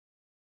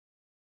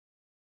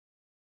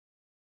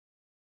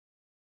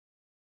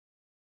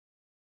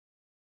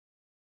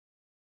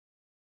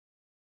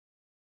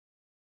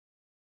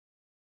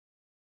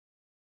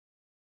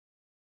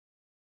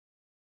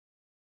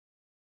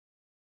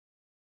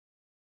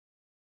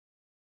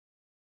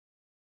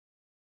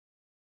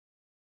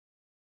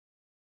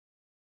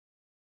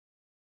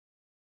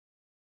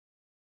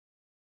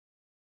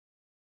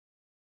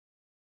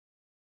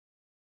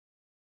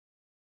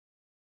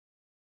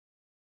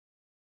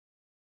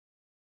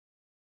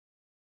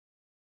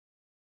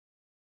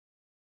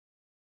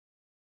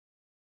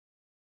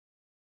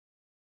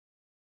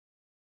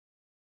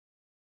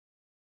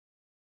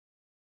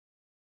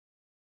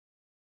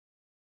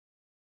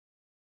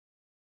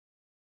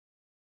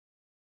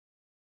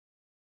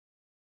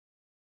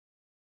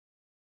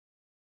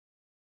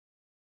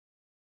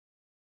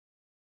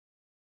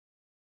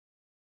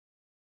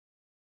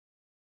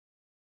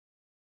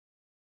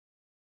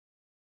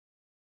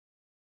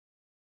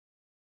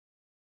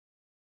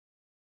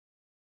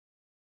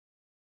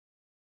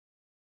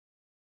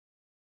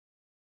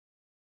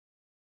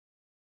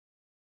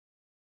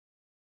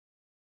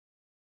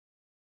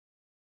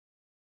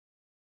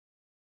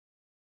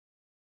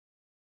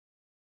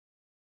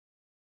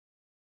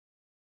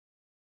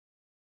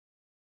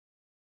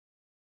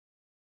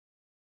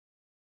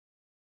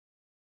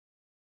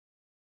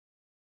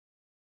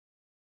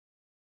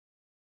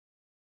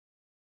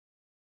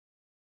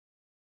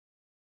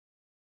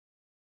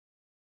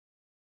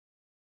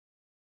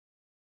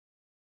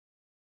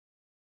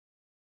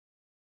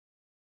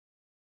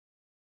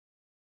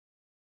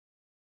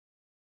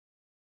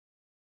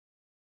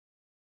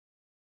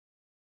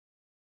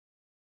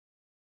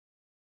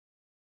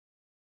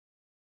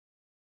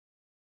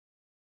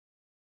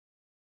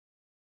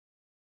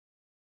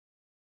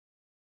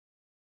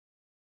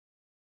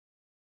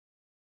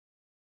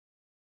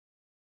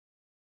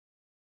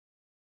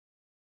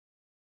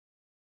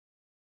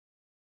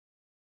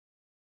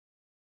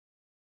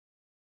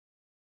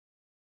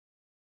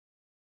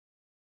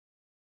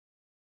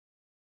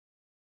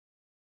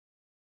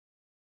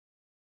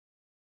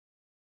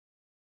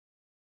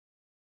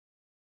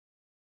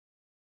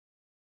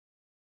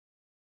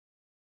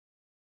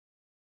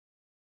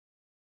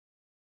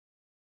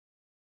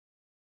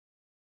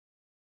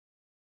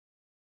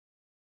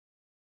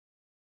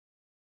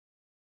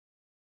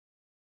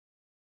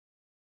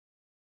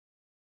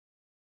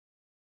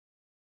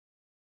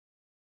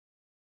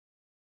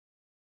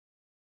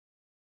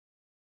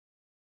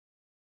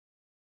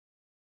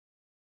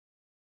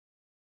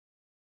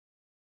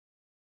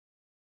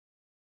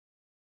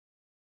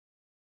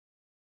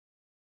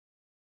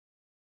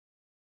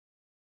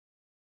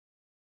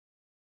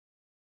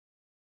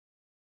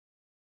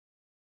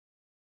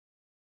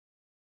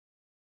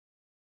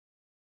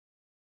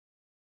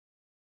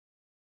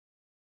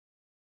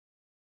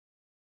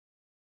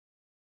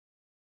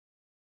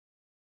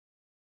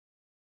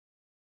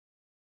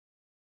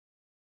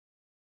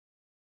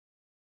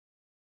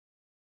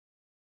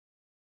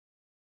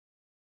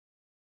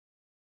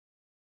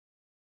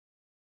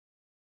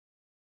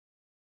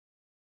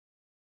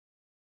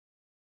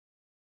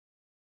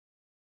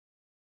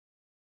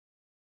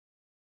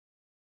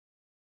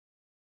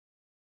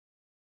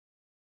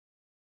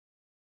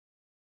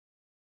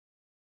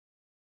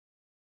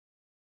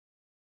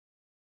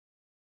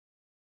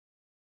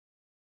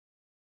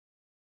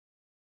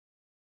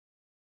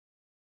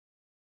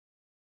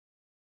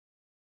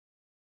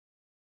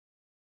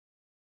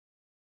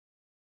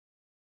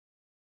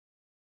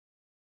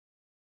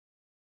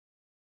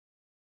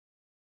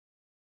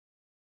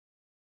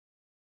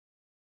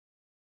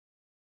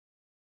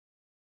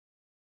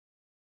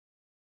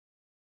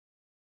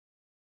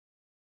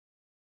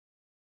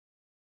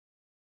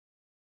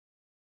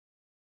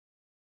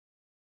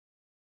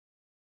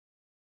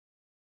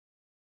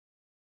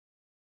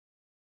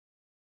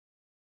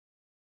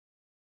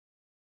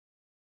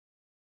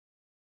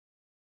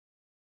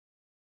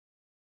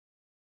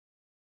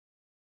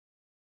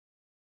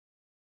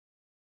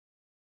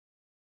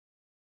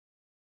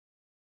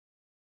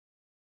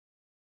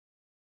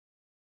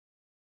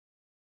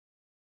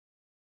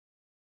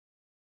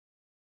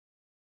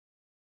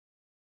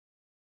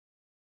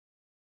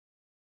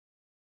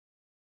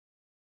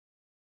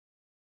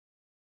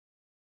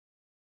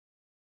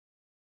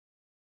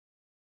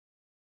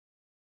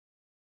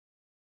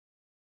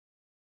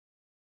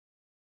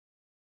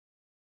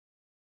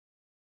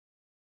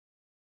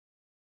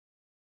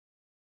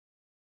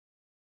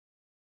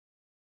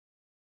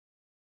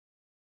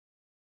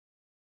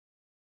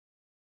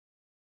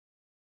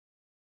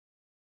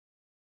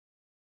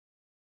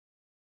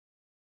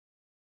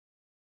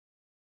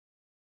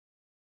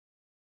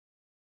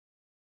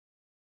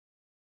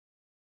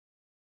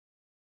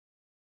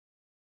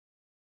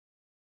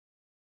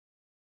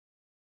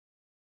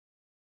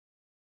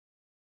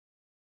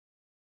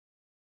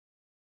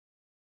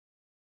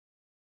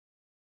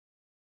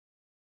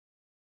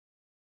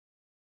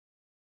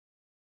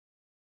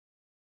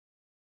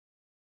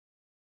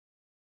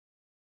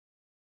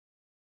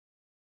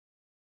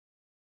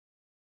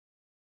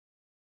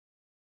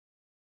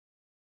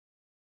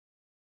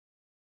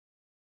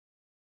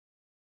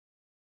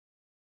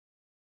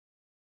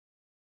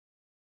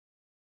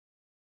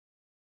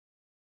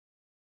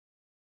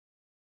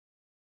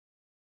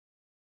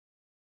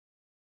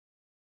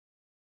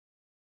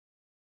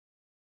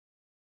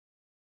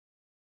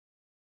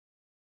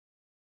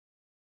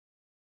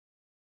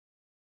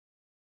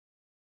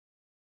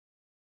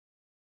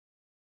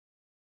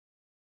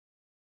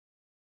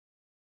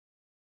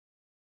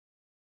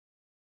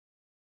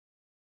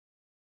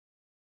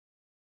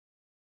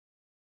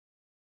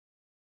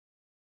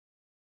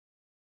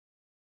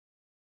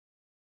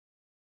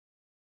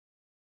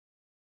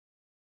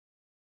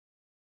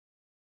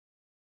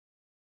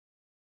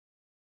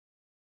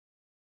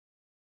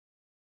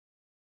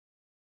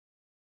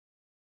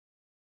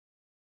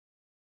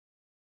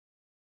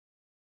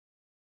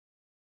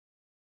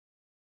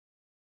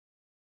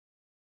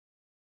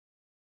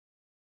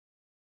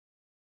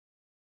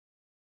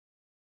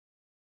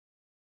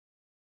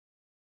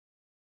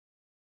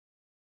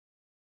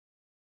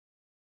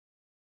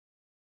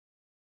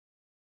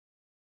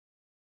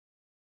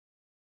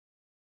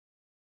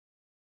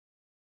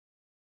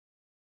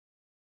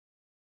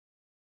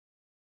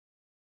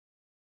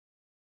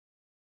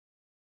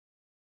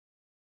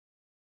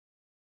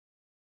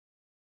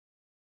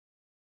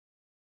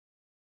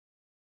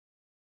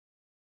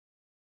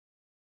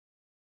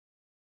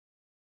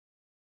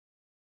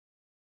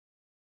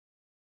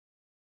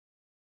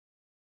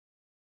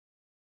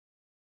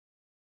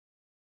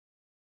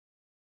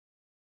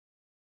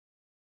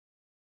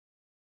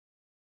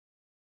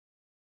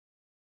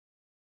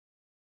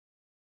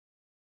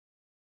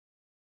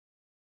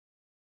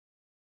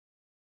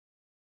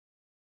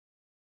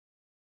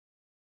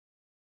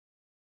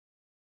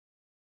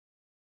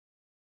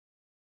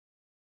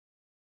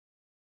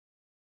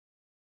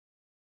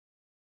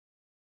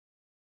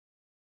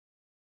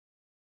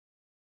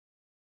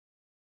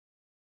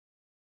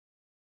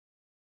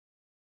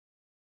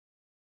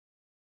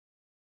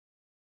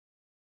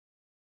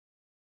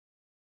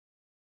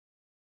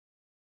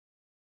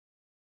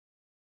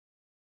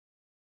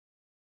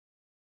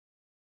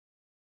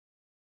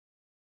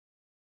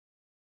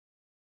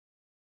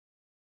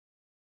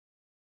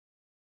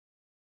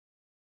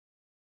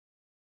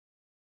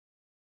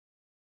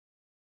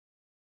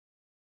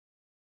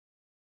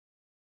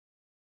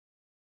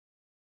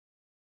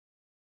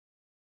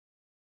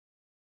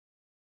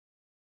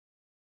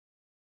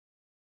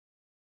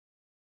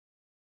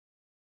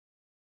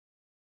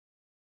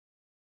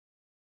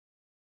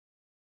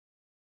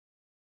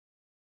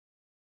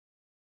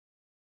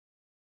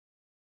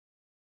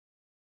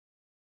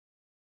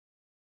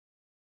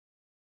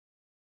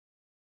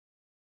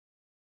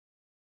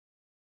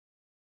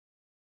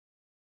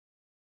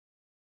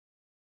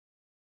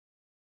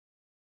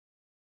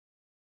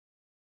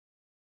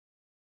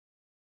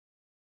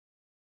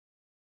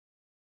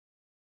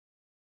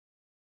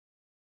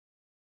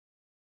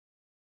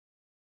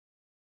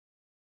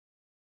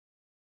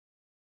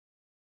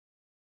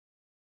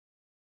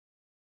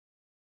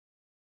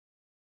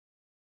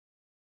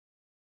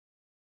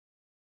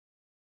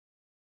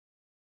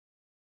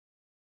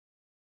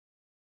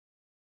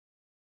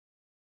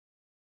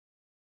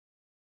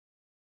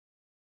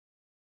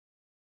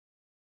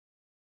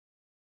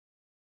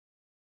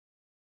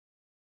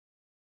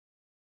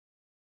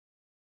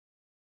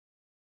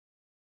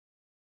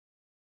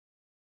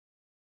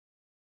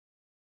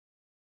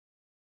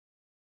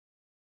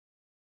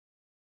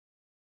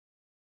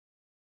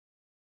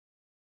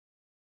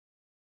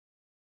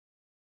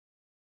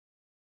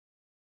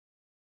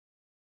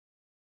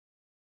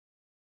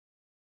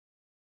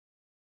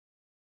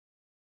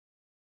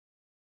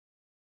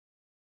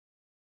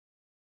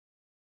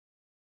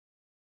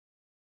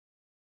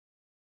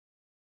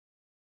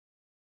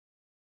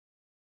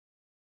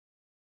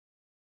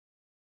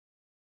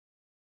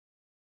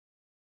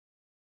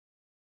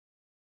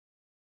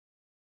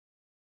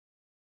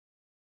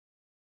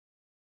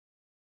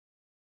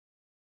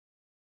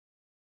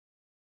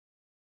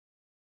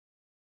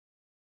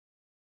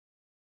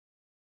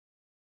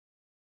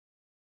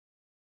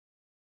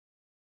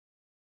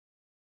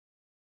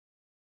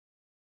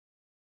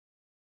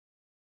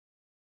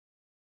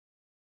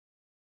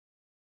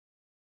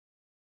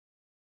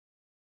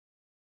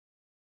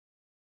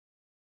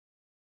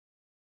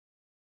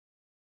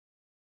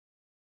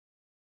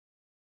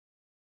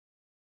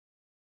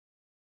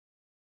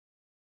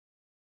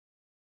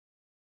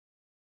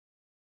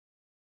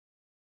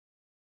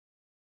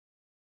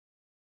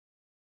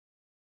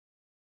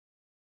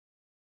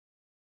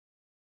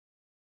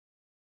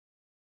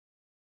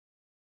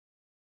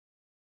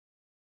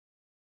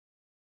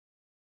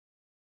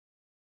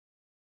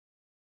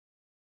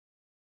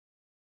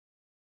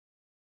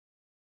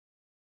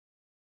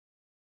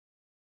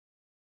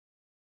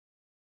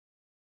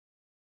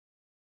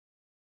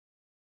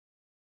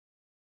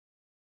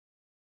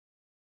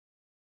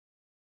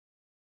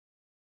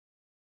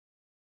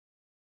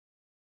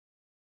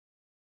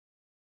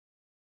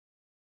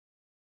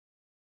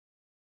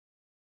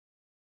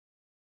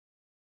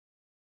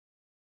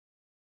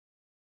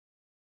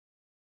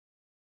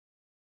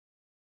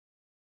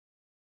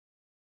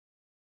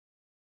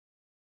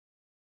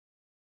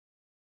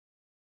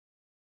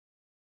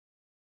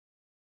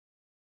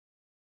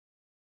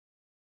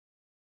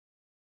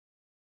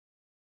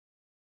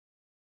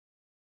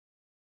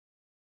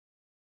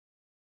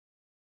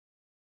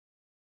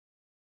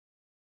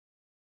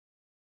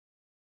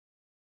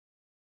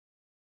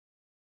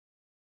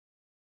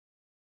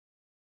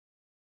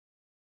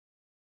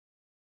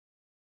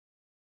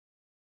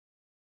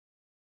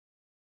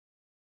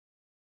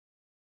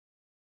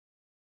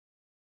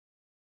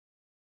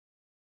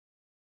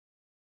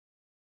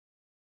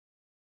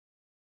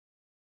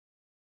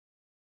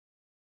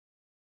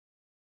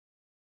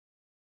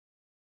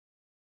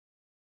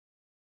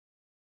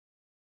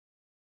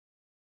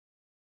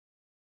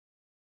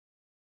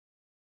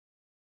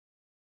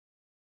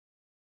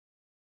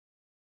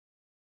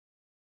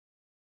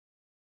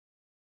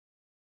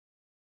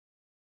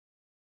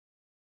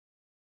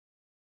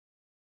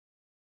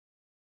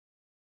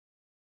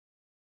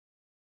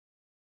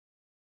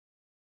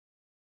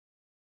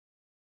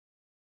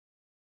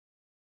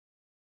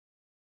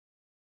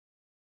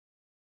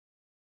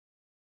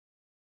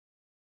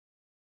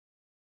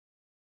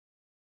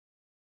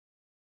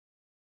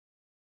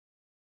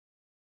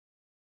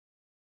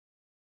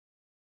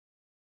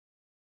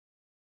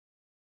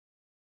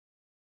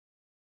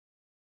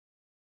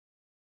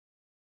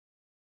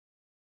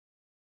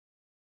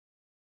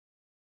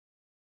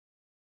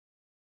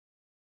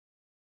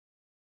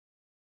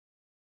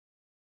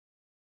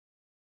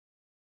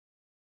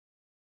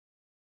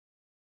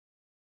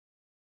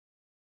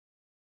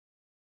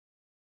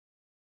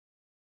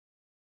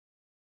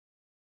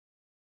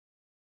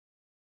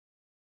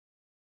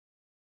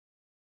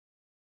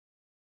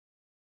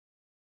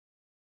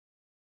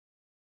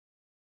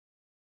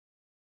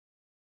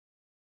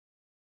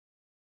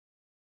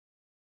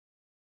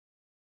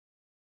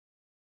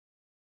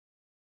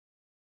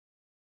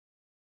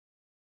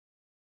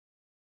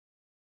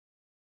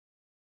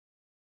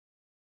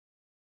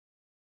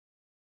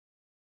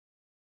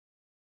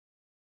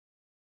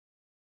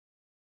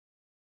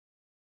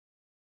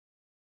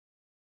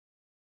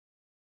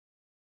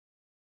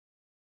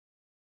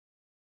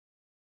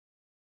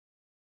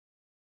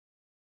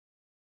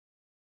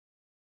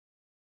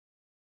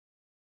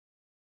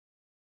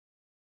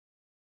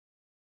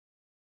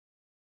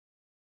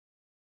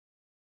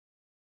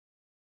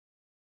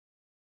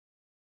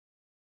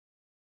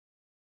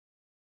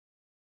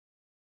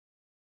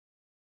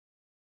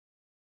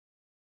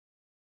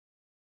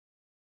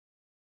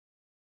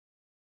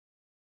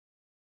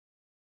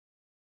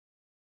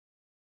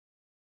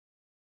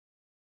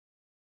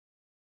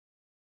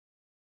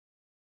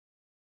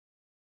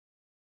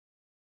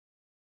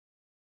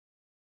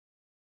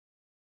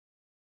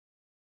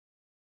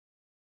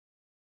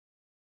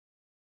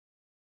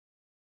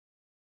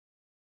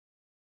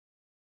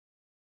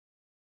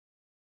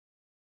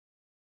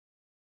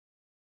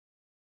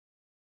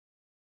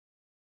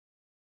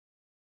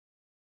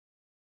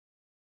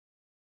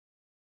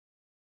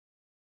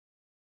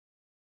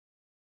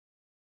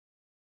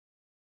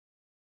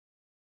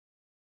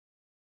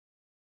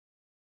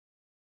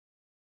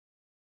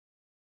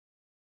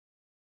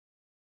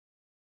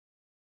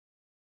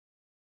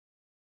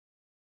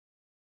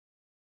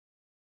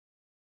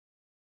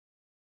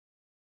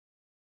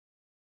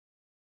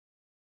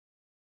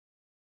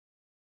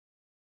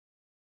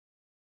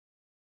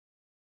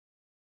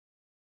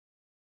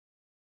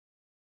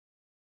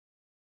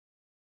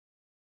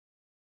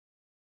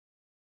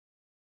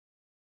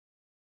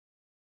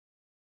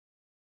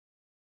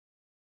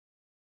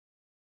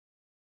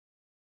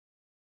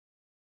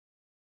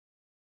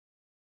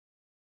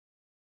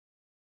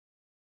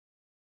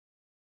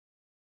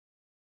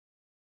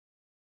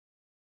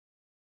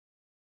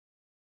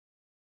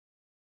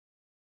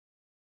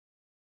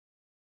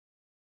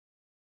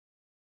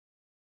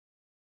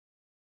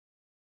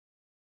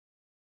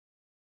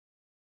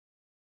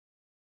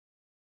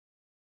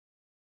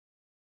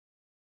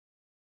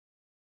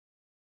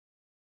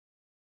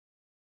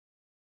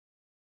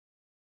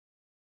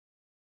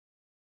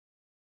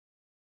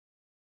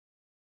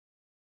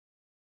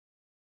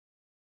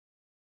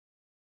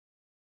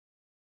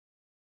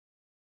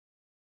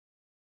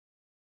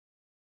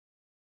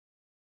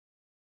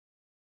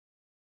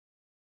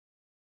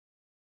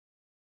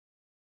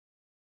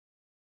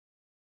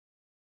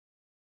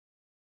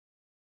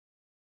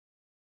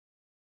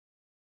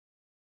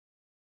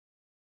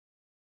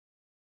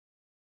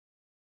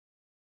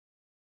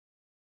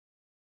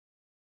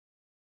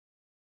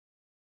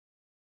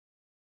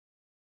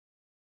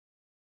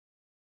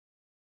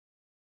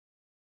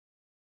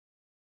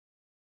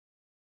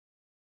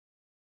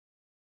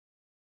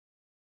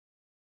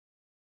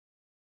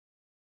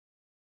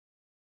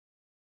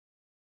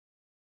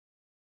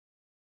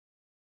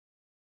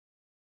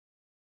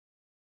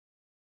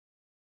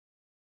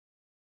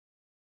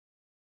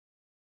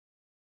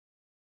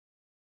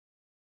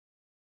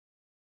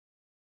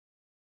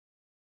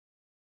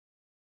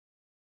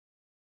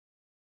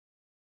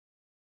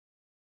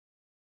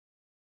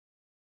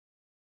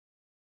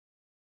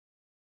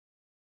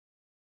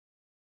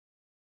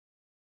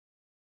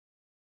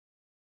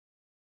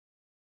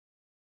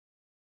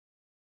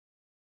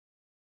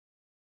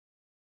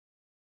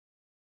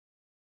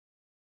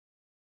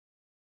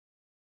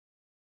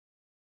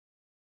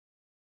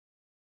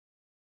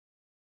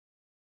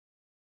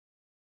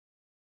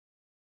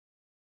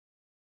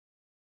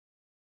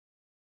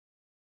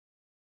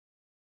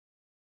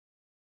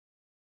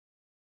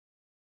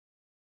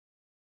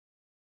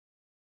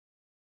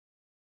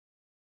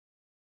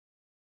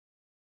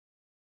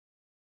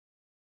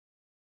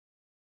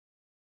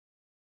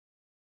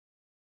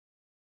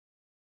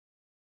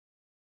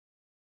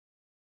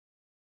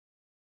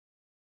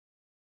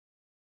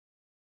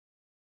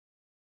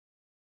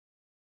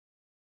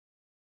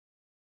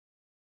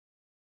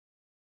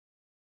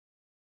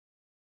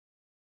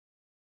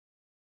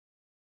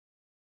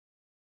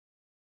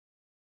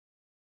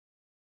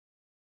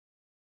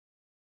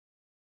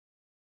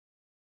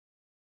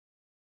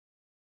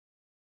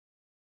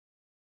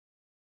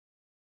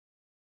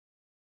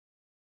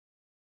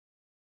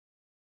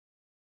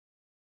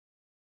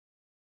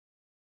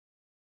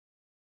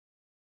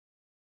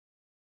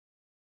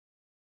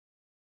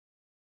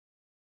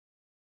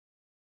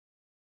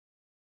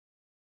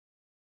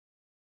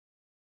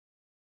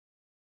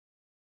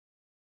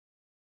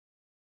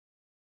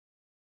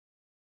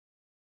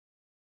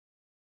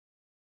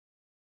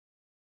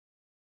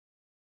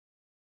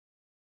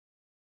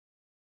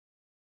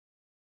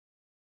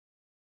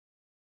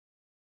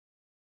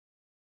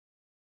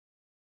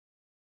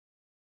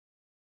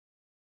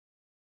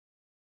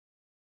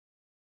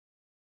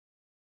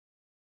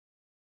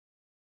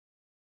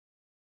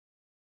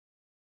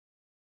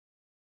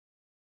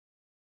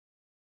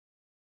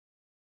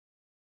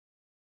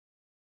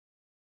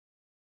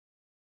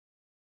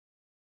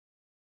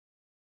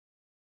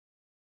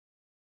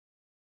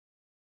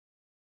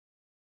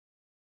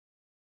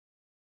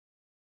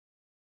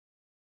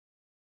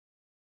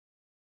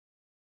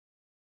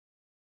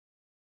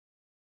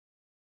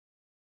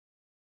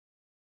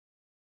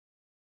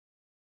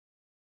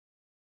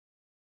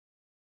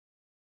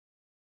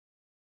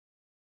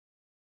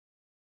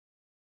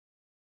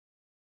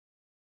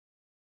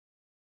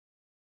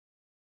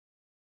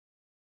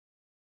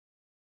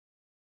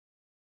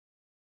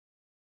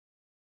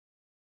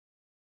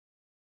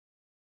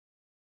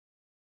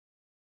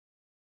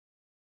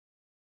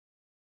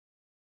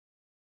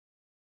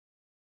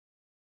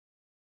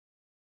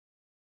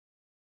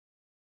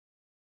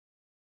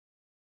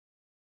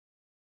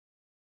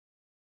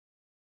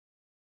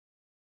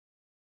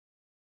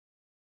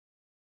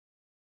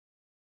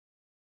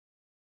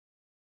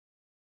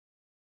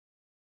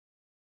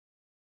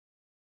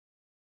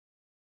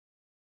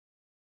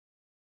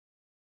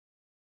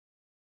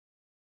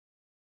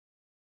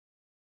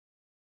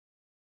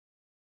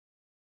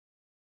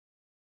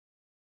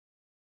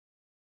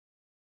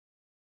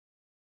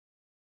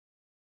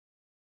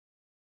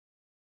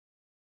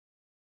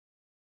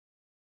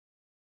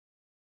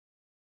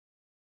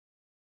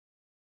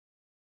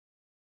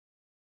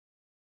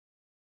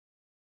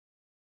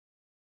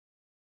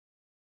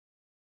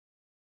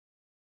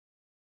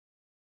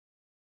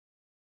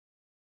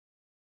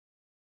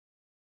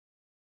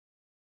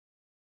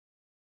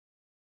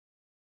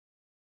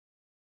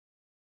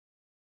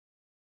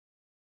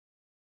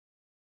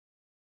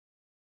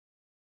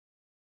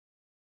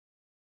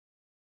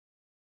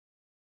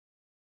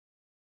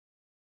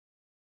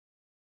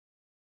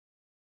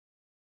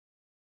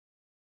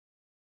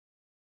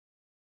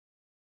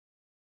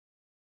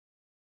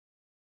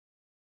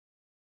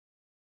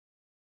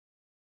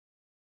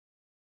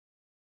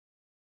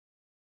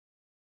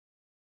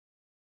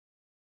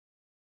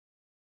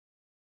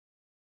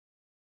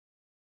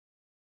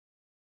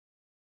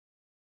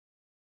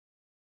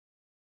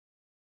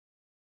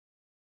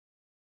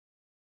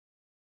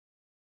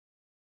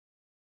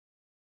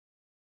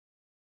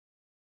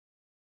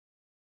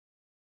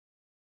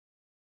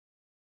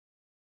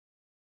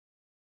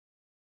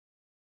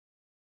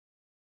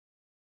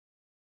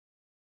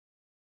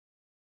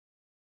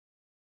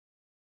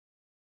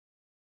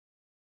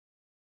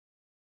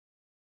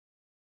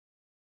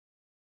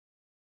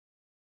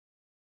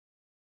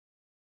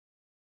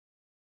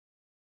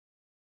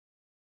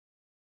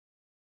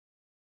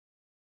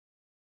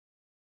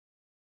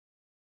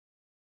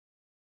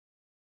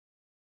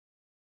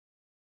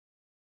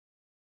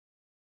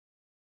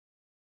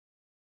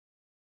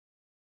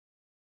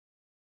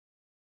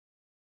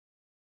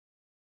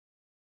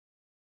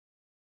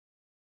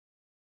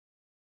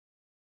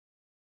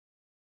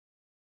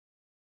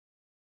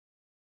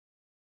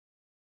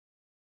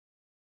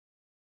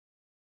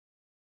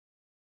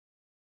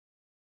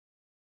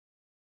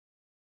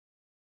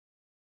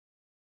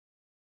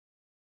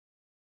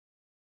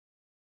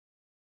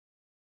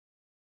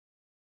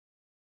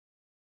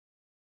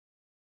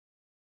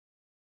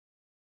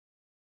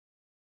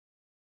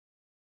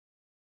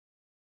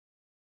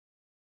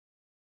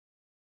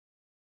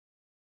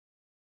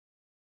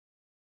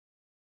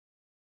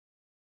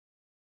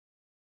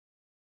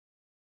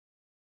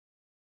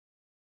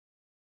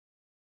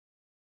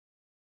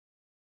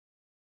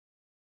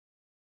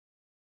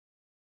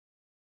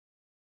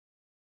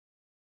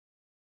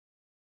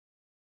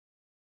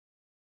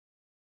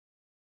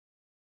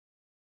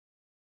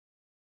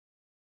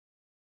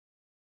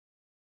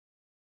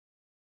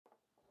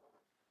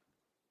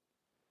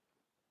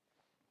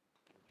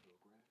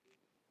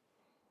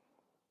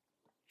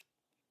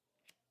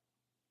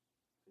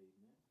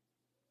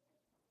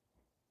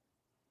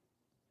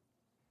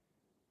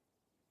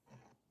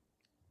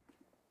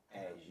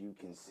you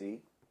can see.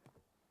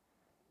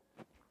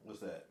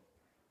 What's that?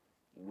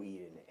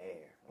 Weed in the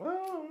air.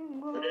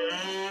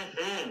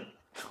 Mm-hmm.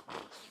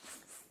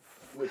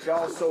 Which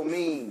also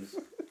means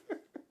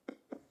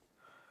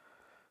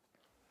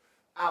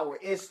our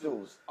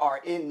installs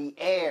are in the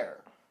air.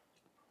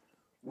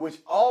 Which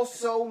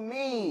also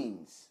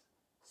means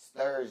it's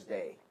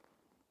Thursday.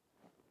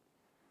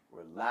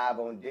 We're live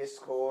on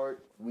Discord.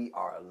 We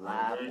are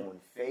live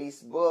on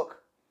Facebook.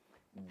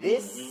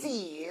 This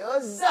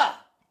is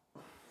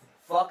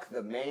Fuck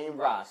the Main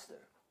Roster.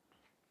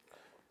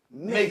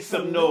 Make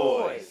some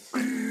noise. Yeah!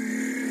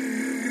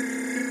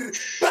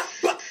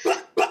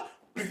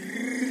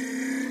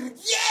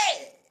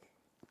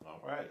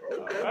 All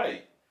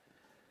right.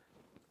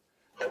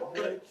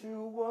 But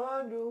you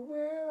wonder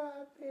where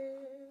I've been.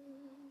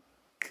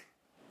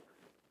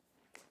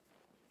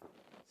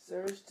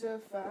 Search to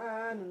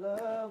find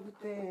love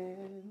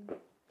within.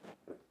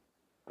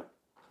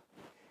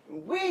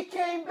 We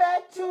came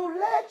back to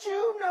let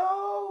you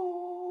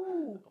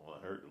know. Well,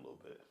 it hurt a little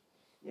bit.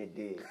 It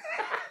did.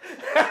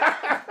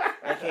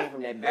 That came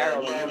from that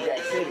barrel in New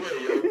Jack City.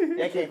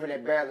 That came from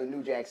that barrel in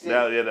New Jack City.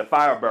 Yeah, the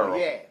fire barrel.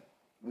 Yeah.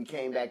 We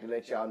came back to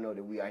let y'all know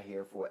that we are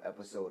here for an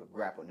episode of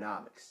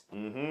Grapplenomics.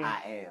 Mm-hmm.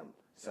 I am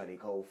Sonny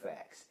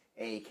Colfax,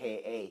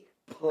 a.k.a.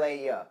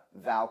 Player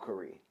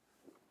Valkyrie.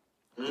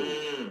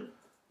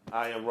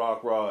 I am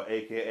Rock Raw,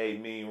 a.k.a.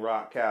 Mean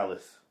Rock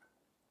Callous.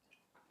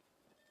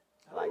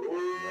 I like that.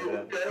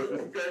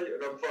 Okay.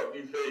 And I'm Fuck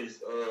Me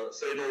Face.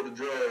 Say no to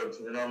drugs.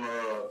 And I'm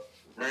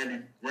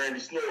Randy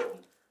Snorton.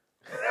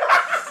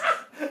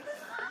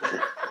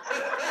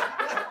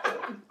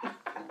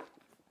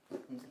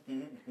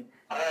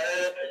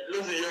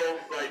 Listen, yo,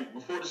 like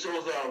before the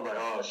show's out, I was like,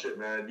 oh shit,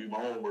 man, I do my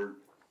homework.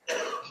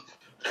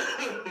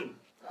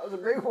 That was a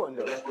great one,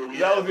 though. That's where we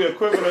That was the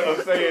equivalent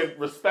of saying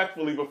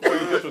respectfully before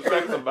you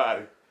disrespect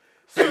somebody.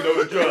 Say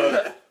no to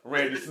drugs,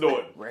 Randy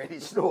Snorton. Randy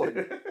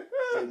Snorton.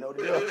 Say no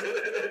to drugs.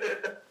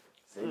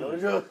 Say no to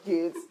drugs,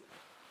 kids.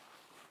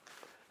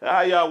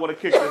 How y'all want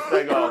to kick this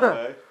thing off,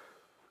 man?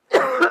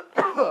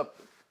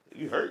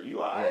 You hurt?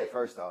 You all Yeah, right?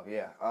 first off,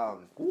 yeah. I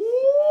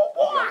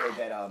heard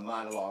that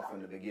monologue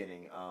from the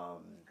beginning.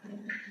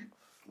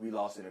 We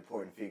lost an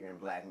important figure in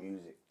black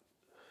music,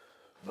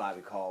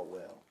 Bobby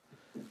Caldwell.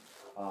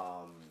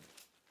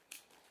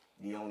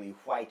 The only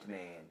white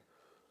man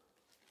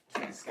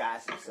to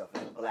disguise himself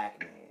as a black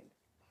man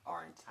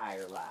our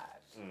entire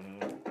lives.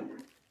 Mm-hmm.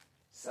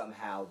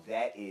 Somehow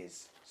that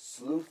is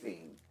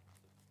sleuthing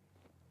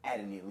at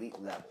an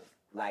elite level.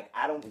 Like,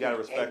 I don't think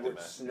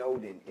Edward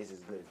Snowden is as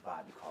good as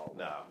Bobby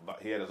Caldwell. Nah,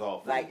 but he had his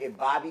all. Like, if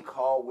Bobby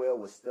Caldwell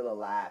was still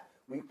alive,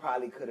 we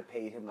probably could have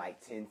paid him like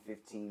 $10,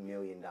 $15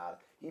 million.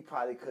 He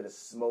probably could have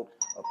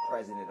smoked a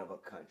president of a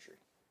country.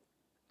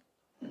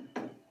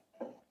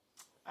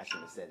 I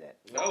shouldn't have said that.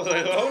 I was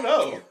like, oh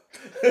no.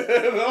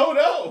 Oh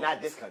no.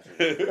 Not this country.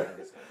 Not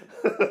this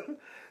country.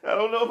 I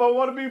don't know if I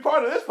want to be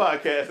part of this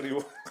podcast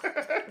anymore.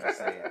 I'm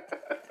saying.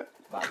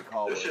 Bobby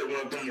Caldwell. This shit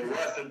went from the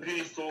rest in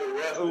peace to a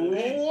rest in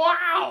peace.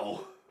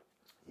 Wow.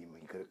 He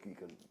could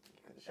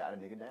have shot a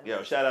nigga down.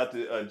 Yo, shout out to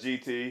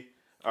GT,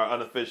 our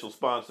unofficial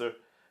sponsor.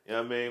 You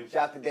know what I mean?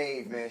 Shout out to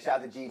Dave, man.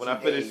 Shout out to GT. When I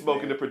finish Dave,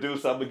 smoking man. the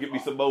producer, I'm going to get me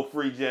some more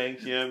free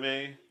janks. You know what I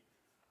mean?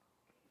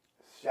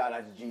 Shout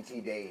out to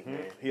GT Dave,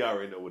 man. He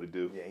already know what to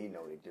do. Yeah, he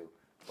know what to do.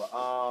 But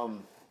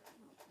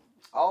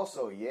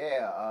also,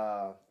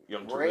 yeah,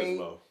 Young Bray,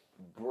 Turismo.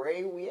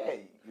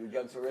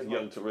 Young Turismo.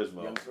 Young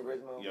Turismo. Young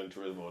Turismo. Young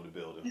Turismo in the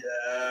building.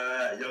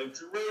 Yeah, Young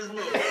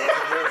Turismo.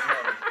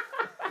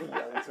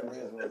 Young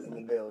Turismo's in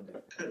the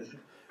building.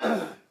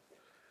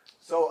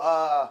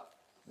 So,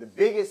 the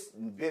biggest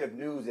bit of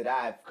news that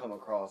I've come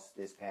across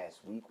this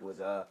past week was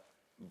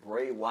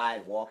Bray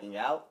Wyatt walking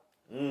out.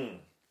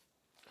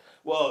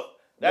 Well,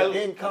 that was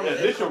then comes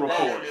initial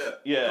report.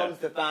 Yeah. Comes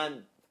to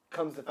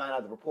find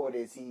out the report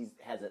is he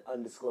has an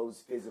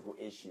undisclosed physical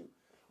issue,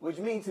 which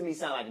means to me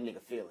sound like a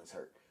nigga feelings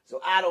hurt. So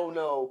I don't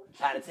know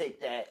how to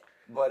take that,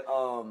 but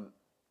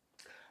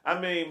I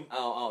mean, I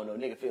don't know.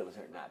 Nigga feelings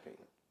hurt, in my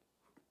opinion.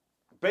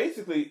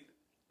 Basically,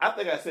 I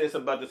think I said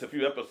something about this a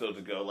few episodes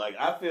ago. Like,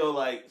 I feel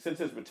like since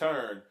his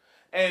return,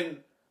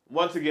 and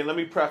once again, let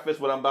me preface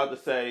what I'm about to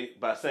say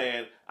by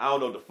saying I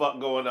don't know what the fuck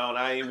going on.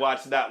 I ain't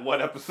watched not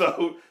one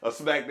episode of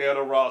SmackDown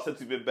or Raw since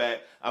he's been back.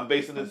 I'm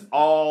basing this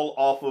all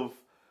off of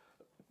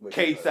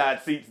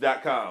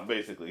CagesideSeats.com,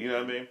 basically. You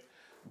know what I mean?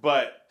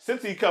 But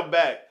since he come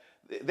back,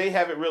 they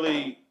haven't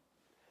really,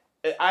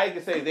 I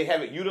can say they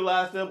haven't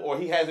utilized him, or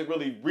he hasn't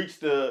really reached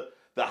the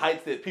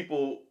heights that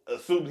people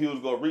assumed he was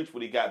going to reach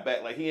when he got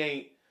back. Like,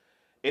 it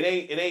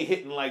ain't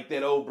hitting like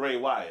that old Bray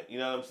Wyatt. You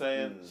know what I'm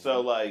saying? Mm-hmm. So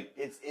like,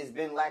 it's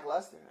been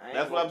lackluster.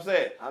 That's what I'm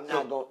saying. I'm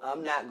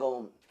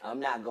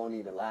not going to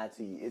even lie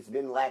to you. It's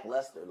been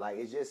lackluster. Like,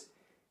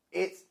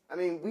 I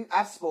mean,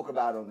 I spoke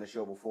about it on the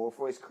show before.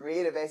 For as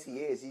creative as he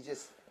is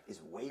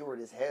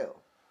wayward as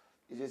hell.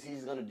 It's just I'm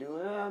just gonna do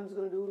what I want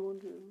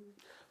to do.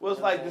 Well,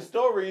 it's like the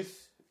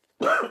stories.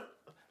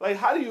 Like,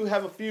 how do you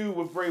have a feud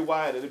with Bray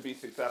Wyatt and it be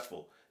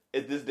successful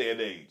at this day and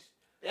age?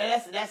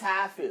 Yeah, that's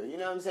how I feel. You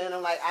know what I'm saying?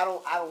 I'm like, I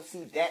don't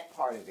see that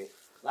part of it.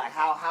 Like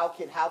how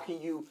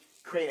can you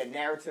create a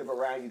narrative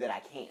around you that I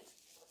can't?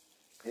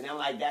 And I'm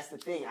like, that's the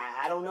thing.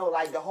 I don't know.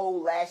 Like the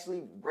whole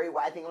Lashley Bray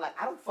Wyatt thing. I'm like,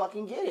 I don't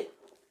fucking get it.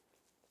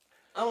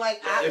 I'm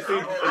like, I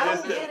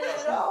don't get it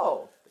at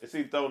all. It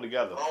seemed thrown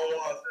together.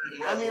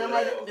 I mean, I'm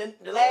like,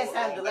 the last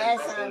time,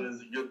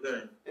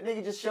 the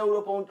nigga just showed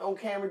up on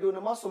camera doing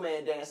the Muscle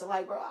Man dance. I'm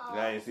like, bro.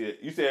 I didn't see it.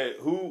 You said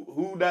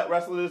who not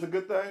wrestling is a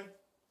good thing?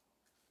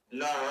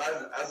 No,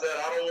 I said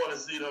I don't want to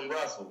see them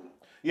wrestle.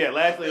 Yeah,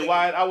 Lashley and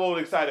Wyatt, I wasn't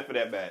excited for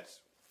that match.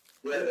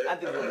 Yeah, I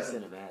think it was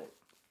cinematic.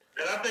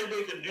 And I think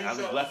they can do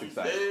something less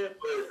excited. there,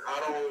 but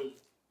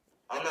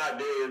I'm not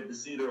there to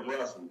see them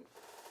wrestle.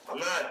 I'm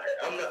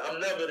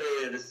never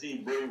there to see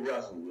Bray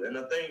wrestle. And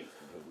I think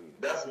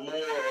that's more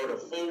of the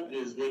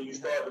focus when you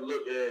start to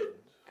look at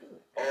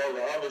all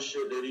the other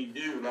shit that he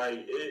do.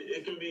 Like,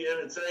 it can be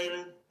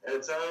entertaining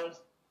at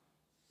times.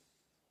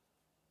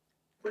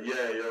 But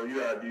yeah, yo, you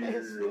gotta do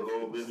this a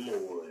little bit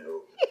more,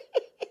 yo.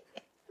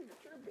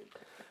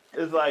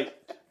 It's like,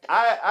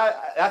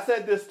 I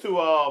said this to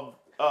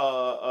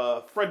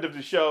a friend of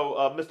the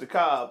show, Mr.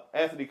 Cobb,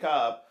 Anthony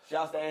Cobb.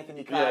 Shouts to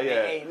Anthony Cobb.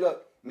 Yeah. Hey,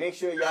 look, make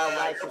sure y'all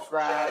like,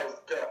 subscribe,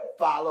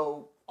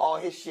 follow all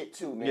his shit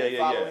too, man.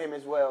 Follow him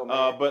as well,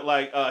 man. But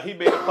like, he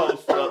made a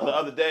post the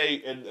other day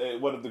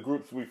in one of the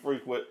groups we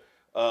frequent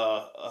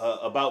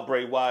about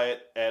Bray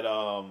Wyatt, and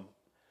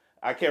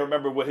I can't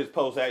remember what his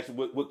post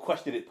actually, what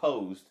question it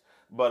posed.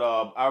 But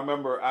I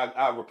remember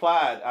I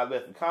replied, I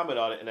left a comment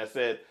on it, and I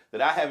said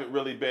that I haven't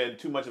really been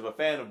too much of a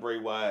fan of Bray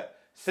Wyatt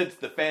since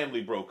the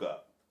family broke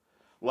up.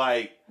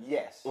 Like,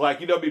 yes. Like,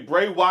 you know,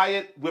 Bray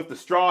Wyatt with the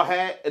straw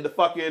hat and the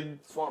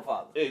fucking Swamp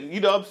Father. You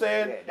know what I'm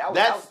saying? Yeah,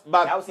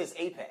 that was his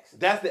apex.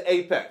 That's the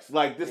apex.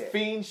 Like this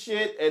Fiend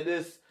shit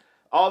and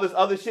all this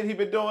other shit he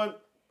been doing.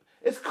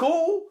 It's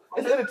cool.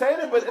 It's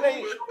entertaining, but it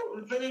ain't.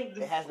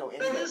 It has no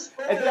end game. It's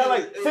not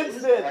like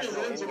since then. Has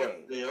no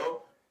end game.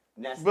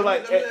 But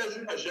like, let me ask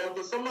you this, yo.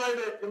 For somebody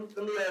let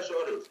me ask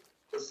y'all this.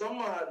 For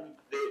somebody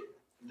that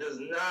does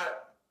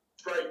not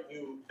strike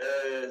you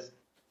as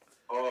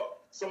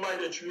somebody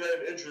that you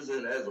have interest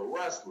in as a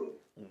wrestler,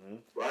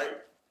 right?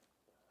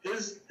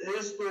 His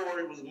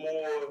story was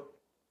more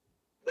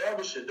the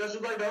other shit. That's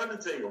just like the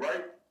Undertaker,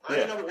 right? I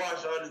ain't never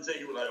watched the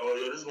Undertaker like, oh,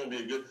 yo, this is gonna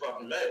be a good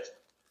fucking match.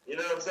 You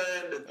know what I'm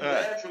saying? The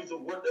theatrics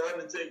of what the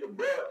Undertaker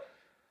brought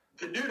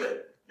could do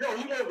that. Yo,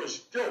 he went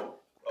with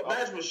a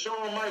match with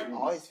Shawn Michaels.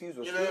 All his feuds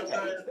were still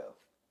tags, though.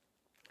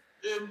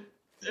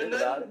 And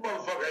that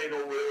motherfucker ain't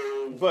no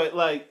real. But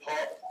like,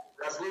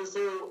 wrestler.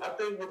 So I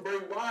think with Bray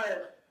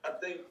Wyatt, I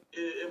think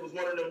it was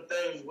one of them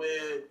things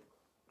where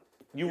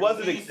you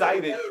wasn't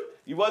excited.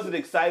 You wasn't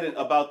excited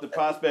about the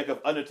prospect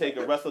of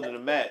Undertaker wrestling in a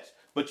match,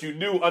 but you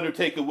knew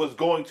Undertaker was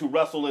going to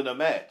wrestle in a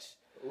match.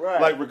 Right.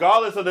 Like,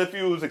 regardless of if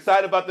you was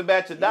excited about the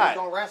match or not,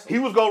 he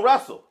was going to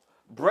wrestle.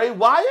 Bray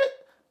Wyatt?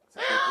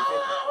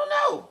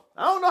 I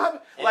don't know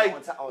how. Like,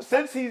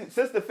 since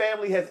the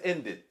family has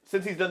ended,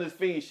 since he's done this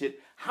Fiend shit,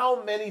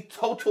 how many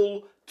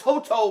total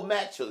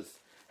matches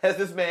has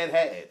this man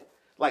had?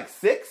 Like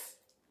 6?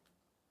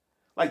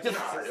 Like just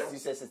you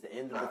said since the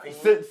end of the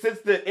Fiend? Since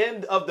the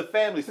end of the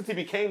family, since he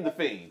became the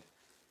Fiend.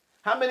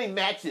 How many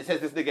matches has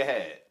this nigga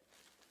had?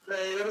 Man,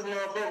 this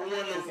motherfucker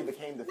won since he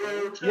became the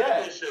Fiend.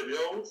 Championship,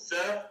 yo.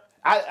 Seth.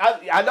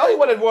 I know he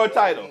won a world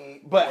title,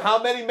 but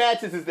how many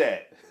matches is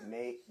that?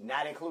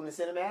 Not including the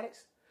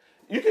cinematics?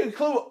 You can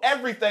include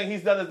everything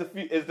he's done as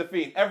the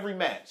Fiend, every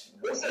match.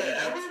 What's that,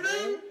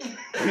 everything?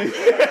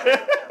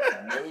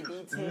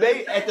 Maybe 10.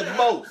 They at the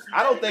most.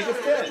 I don't think it's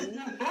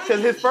 10.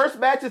 Because his first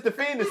match as the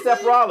Fiend is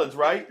Seth Rollins,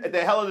 right? At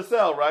the Hell in a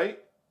Cell, right?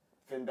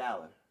 Finn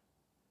Balor.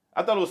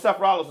 I thought it was Seth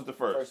Rollins was the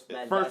first.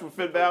 First was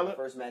Finn Balor?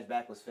 First match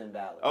back was Finn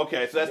Balor.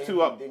 Okay, so that's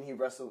 2 up. Then he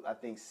wrestled, I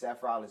think,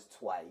 Seth Rollins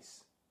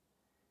twice.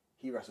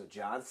 He wrestled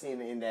John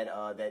Cena in that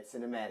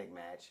cinematic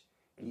match.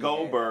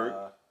 Goldberg.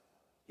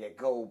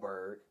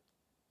 Goldberg.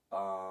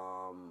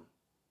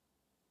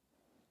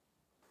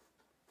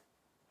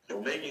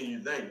 You're making you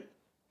think.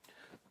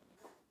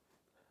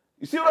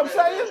 You see what I'm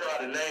saying? I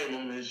try to name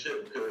them and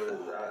shit because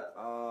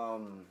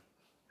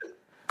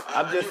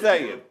I'm just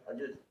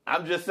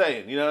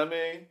saying. You know what I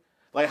mean?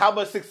 Like, how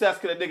much success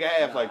could a nigga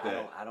have like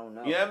that? I don't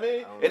know. You know what I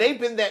mean? It ain't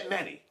been that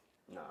many.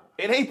 No.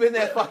 It ain't been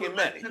that fucking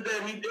many. He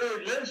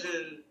did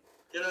mention,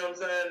 you know what I'm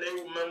saying, they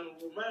were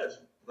memorable matches.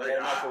 Like, he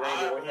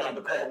had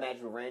a couple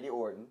matches with Randy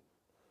Orton.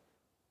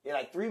 He had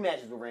like 3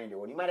 matches with Randy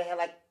Orton. He might have had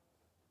like...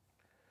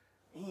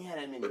 He had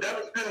that many. But that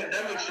was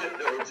pandemic shit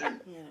though, too.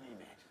 He had that many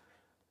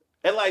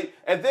And matches.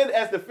 and then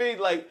as the Fiend,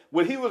 like,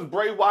 when he was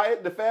Bray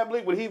Wyatt, the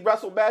family, when he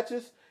wrestled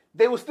matches,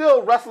 they were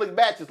still wrestling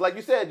matches. Like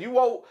you said, you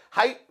won't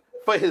hype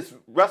for his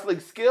wrestling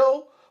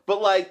skill,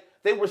 but, like,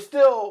 they were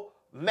still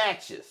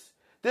matches.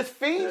 This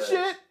Fiend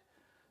shit,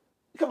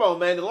 come on,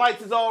 man. The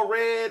lights is all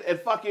red and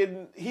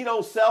fucking he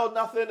don't sell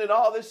nothing and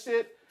all this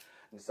shit.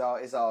 It's all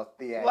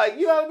theatrical. Like,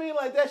 you know what I mean?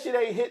 Like, that shit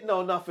ain't hitting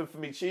on nothing for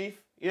me, Chief.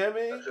 You know what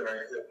I mean? That shit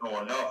ain't hitting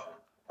on nothing.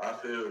 I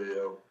feel you,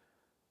 yo.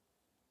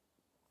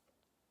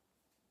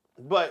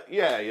 But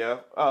yeah.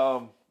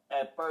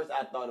 At first,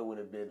 I thought it would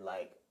have been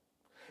like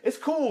it's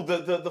cool.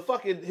 The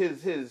fucking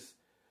his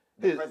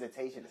The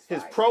presentation is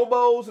his fire.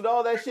 promos and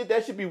all that shit.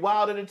 That should be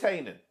wild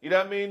entertaining. You know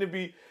what I mean? To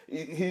be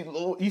he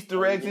little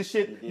Easter eggs and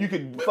shit. You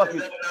could But fucking.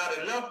 is that not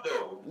enough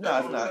though? No,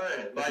 That's it's what I'm not.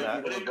 saying. It's Like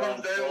not. when it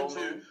comes down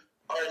to,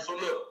 all right. So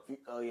look.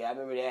 Oh yeah, I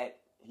remember that.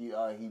 He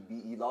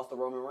lost to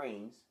Roman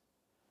Reigns.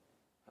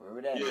 I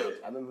remember that. Yeah.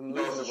 I remember him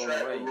Lost losing the to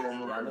track Roman to Reigns.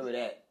 Roman Yeah, I remember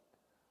Reigns.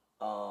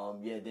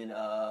 that. Then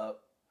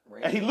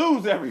Reigns. And he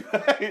lose every.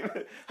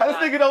 How this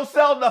nigga don't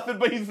sell nothing,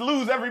 but he's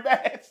lose every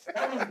match.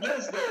 That was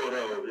Vince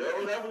though,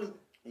 yo. That was.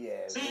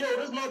 Yeah. See, yo,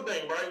 this is my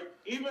thing, right?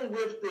 Even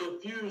with the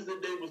feuds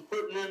that they was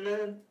putting him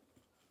in,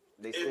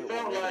 it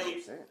felt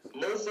like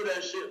most of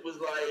that shit was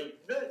like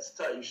Vince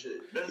type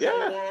shit. Vince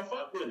didn't want to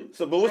fuck with it.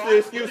 So, but what's the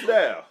excuse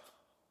now?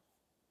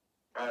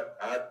 I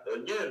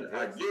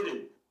get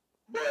it,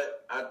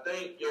 but I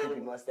think yo,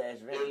 mustache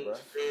Vince, bro.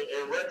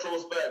 in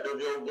retrospect of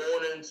yo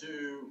going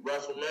into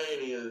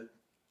WrestleMania,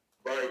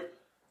 right?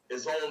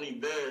 It's only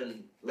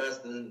been less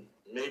than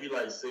maybe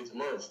like 6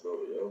 months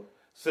though, yo.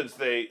 Since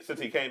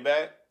he came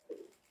back.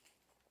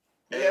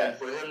 And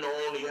for him to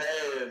only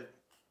have,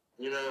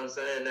 you know what I'm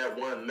saying, that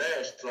one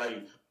match,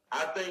 like,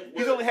 I think...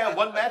 He's only had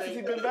one match since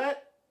he's been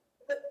back?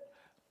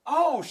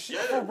 Oh, shit,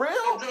 for real?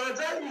 I'm trying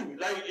to tell you.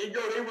 Like,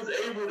 they was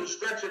able to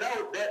stretch it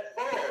out that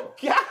far.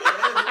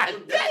 God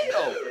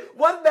damn!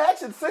 One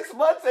match in 6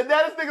 months, and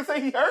now this nigga say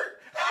he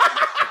hurt?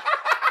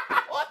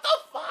 What the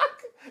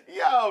fuck?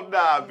 Yo,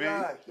 nah, B.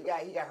 He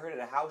got hurt at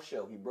a house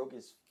show. He broke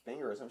his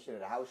finger or some shit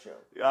at a house show.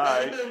 All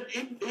right.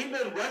 He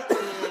been wrestling.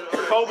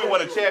 Kobe won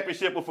a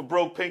championship with a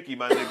broke pinky,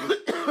 my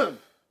nigga.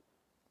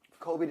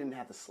 Kobe didn't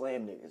have to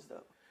slam niggas,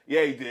 though.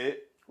 Yeah, he did.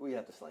 Who you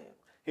have to slam?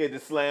 He had to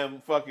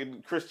slam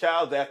fucking Chris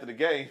Childs after the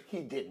game. He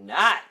did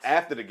not.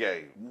 After the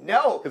game.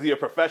 No. Because he a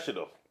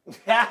professional. Like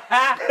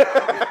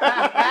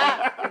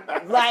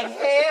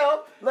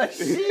hell. Like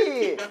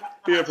shit.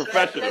 He a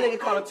professional. That nigga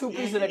called a 2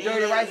 pieces of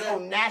dirty rice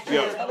on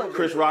national television.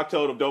 Chris Rock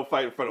told him, don't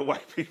fight in front of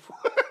white people.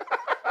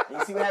 You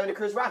see what happened to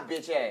Chris Rock,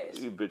 bitch ass?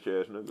 You bitch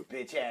ass nigga.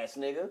 Bitch ass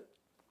nigga.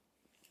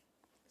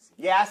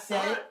 Yeah, I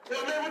said it.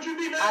 Yo, man, would you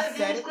be mad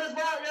against Chris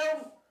Rock,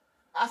 yo?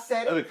 I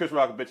said I it. think Chris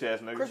Rock a bitch ass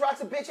nigga. Chris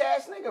Rock's a bitch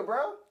ass nigga,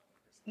 bro.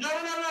 No.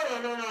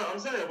 I'm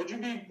saying, would you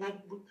be,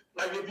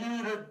 like, if you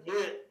would have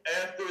went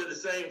after the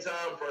same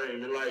time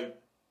frame and, like,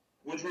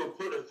 would you have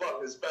put a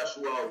fucking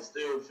special out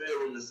still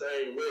feeling the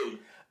same way?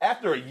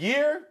 After a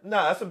year?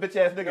 Nah, that's some bitch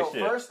ass nigga No,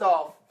 shit.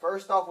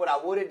 first off, what I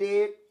would have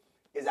did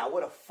is I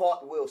would have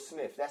fought Will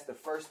Smith. That's the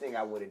first thing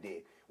I would have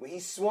did. When he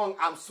swung,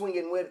 I'm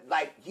swinging with,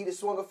 like, he just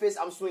swung a fist,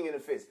 I'm swinging a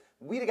fist.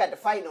 We'd have got the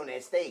fighting on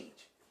that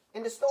stage.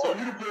 In the store. So you'd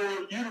have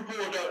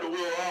pulled out the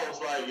Will House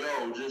like,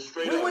 yo, just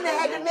straight up. We wouldn't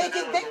have had to make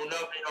it.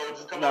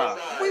 Just come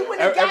outside. We wouldn't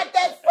have got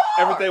that far.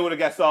 Everything would have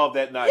got solved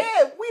that night.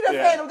 Yeah, we'd have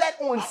handled that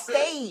on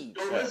stage.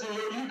 Yo, listen,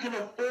 yo, you can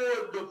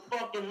afford the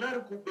fucking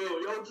medical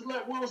bill, yo. Just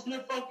let Will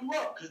Smith fuck you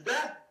up, cause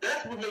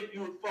that's what make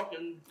you a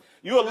fucking.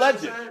 You a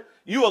legend.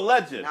 You a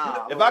legend.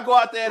 Nah, if I go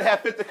out there and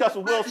have 50 cuts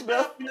with Will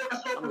Smith,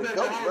 I'm the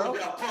GOAT, bro.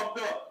 Got fucked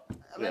up.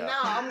 I mean,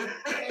 I'm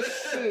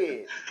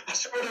shit. I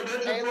swear to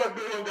God, Hey, your fuck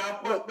bill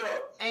got fucked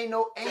up. Ain't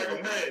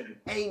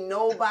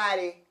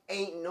nobody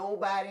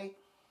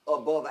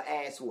above an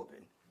ass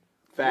whooping.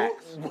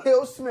 facts.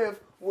 Will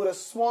Smith would have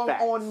swung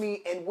Facts. on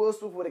me, and Will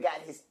Smith would have got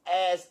his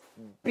ass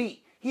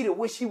beat. He'd have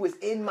wished he was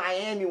in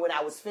Miami when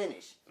I was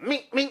finished.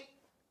 Mink.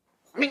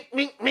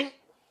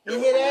 You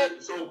hear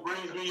that? So it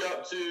brings me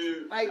up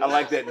to. I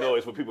like that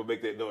noise when people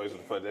make that noise.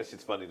 It's funny. That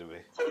shit's funny to me.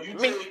 So you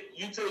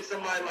take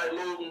somebody like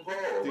Logan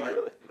Paul, right?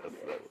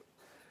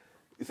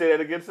 You say that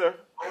again, sir?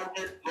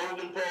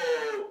 Logan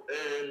Paul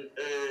and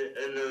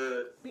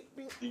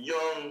the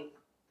young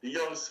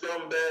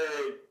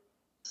scumbag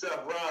Seth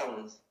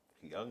Rollins.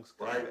 Young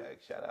scumbag. Right.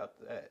 Shout out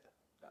to that.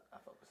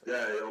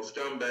 Yeah, yo,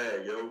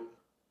 scumbag, yo.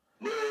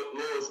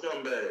 Little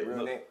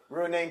scumbag.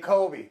 Real name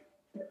Kobe.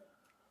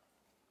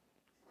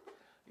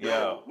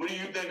 Yo. What do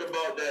you think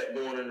about that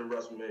going into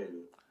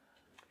WrestleMania?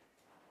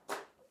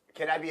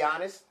 Can I be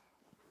honest?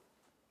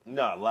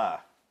 Nah, lie.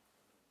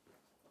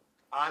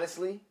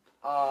 Honestly,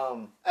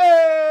 Hey!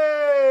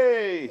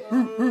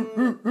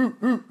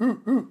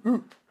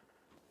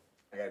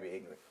 I gotta be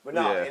ignorant. But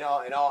no,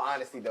 Yeah. in all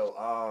honesty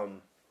though,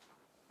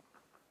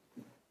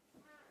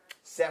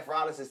 Seth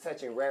Rollins is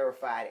touching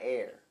rarefied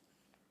air.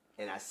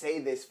 And I say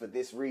this for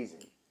this reason.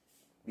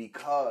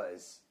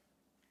 Because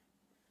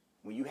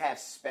when you have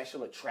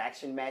special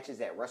attraction matches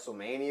at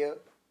WrestleMania,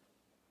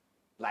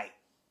 like,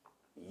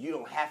 you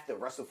don't have to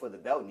wrestle for the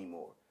belt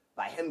anymore.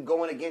 Like him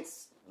going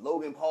against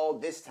Logan Paul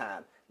this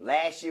time.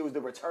 Last year was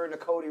the return of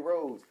Cody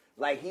Rhodes.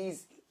 Like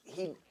he's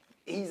a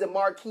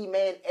marquee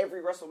man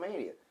every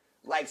WrestleMania.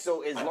 Like,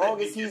 so as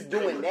long as he's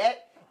doing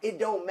that, it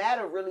don't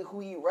matter really who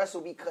he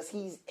wrestled because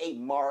he's a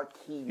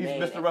marquee man.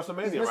 He's Mr.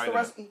 WrestleMania right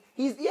now.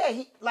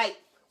 Like,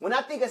 when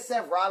I think of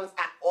Seth Rollins,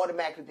 I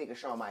automatically think of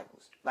Shawn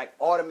Michaels. Like,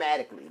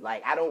 automatically.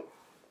 Like, I don't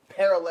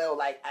parallel,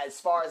 like, as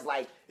far as,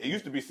 like... It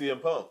used to be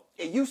CM Punk.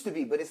 It used to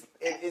be, but it's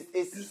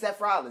Seth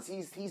Rollins.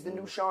 He's the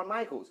new Shawn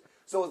Michaels.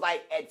 So it's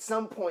like, at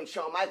some point,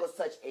 Shawn Michaels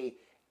touched a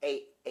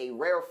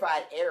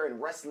rarefied air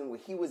in wrestling where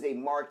he was a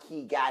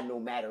marquee guy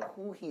no matter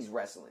who he's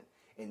wrestling.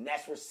 and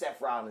that's where Seth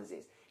Rollins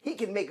is. He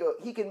can make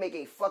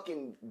a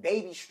fucking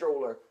baby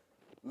stroller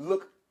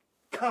look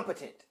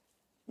competent.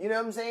 You know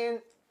what I'm saying?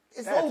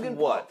 It's That's Logan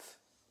what?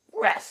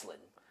 Paul. Wrestling.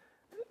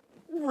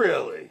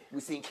 Really? We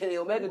seen Kenny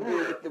Omega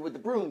do it with the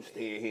broomstick.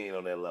 He ain't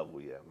on that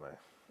level yet, man.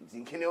 We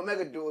seen Kenny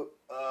Omega do it.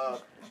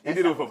 He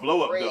did it with a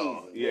blow up crazy.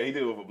 doll. Yeah, he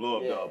did it with a blow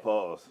up Yeah. doll.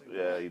 Pause.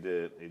 Yeah, he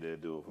did. He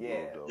did do it with a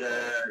blow up doll. Yeah,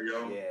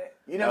 yo. Yeah.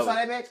 You never saw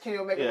that match? Kenny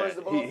Omega versus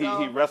the blow up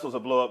doll? He wrestles a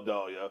blow up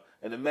doll, yo.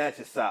 And the match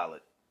is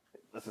solid.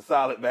 It's a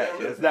solid match.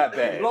 It's not The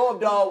bad. blow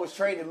up doll was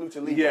trained in Lucha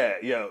Libre. Yeah,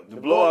 yo. The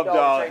blow up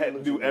doll had to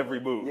do every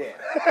move. Yeah.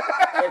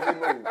 Every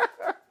move.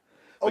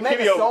 But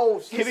Kenny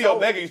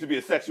Omega used to be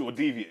a sexual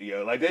deviant,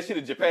 yo. Like that shit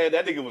in Japan,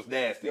 that nigga was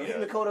nasty, yo.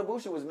 Him and Kota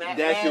Ibushi was mad.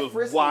 That shit was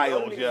frisky,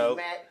 wild, bro. yo.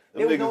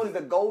 They were known as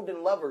the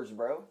Golden Lovers,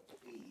 bro.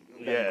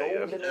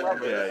 Golden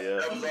Lovers.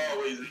 That was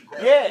always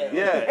Yeah,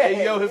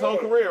 hey, yo, his whole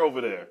career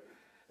over there.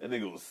 That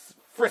nigga was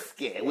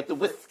frisky with the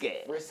whiskey.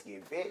 Frisky,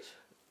 bitch.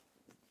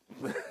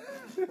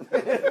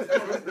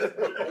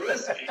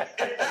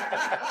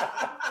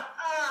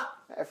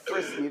 That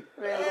frisky,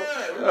 man.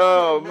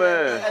 Oh,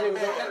 man.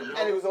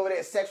 And he was over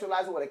there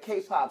sexualizing with a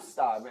K-pop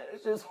star, man.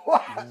 It's just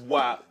wild.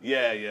 Wow.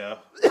 Yeah, yeah.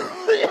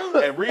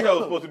 And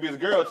Riho's supposed to be his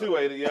girl, too,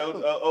 ain't it,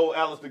 yo? Old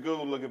Alice the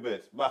Goon looking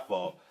bitch. My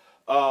fault.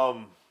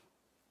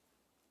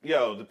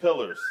 Yo, the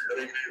pillars.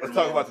 Let's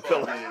talk about the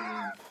pillars.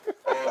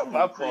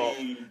 My fault.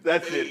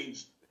 That's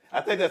it. I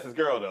think that's his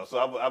girl, though, so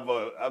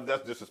I'm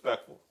that's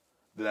disrespectful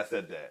that I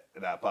said that,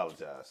 and I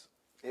apologize.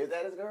 Is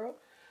that his girl?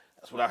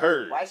 That's what I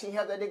heard. Why she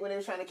help that nigga when they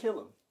was trying to kill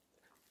him?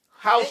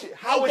 How is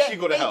she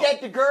going to help? Ain't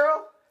that the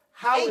girl?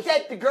 Ain't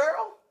that the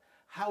girl?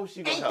 How is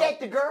she going to help? Ain't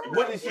that the girl?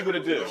 What is she going to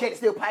do? She had to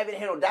steal private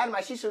handle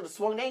dynamite. She should have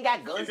swung. They ain't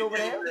got guns over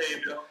there.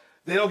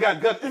 They don't got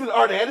guns. Isn't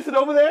Arn Anderson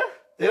over there?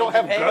 They don't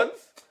have guns?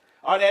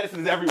 Arn Anderson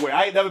is everywhere.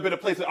 I ain't never been a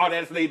place that Arn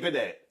Anderson ain't been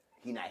at.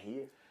 He not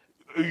here.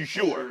 Are you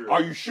sure?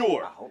 Are you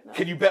sure? I hope not.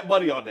 Can you bet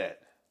money on that?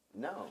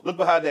 No. Look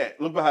behind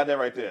that. Look behind that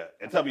right there.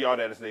 And tell me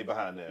Arn Anderson ain't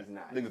behind there. He's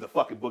not. Nigga's a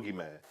fucking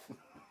boogeyman.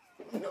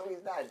 No,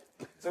 he's not.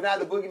 So now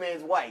the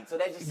boogeyman's white. So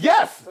that just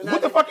Yes! So now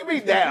What the fuck you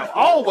mean now?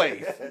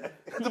 Always.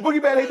 The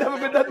boogeyman ain't never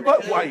been nothing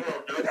but white.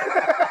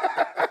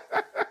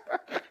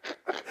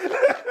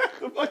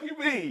 The fuck you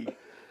mean?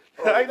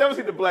 I ain't never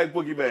seen the black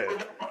boogeyman.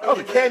 That was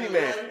a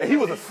Candyman, and he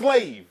was a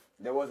slave.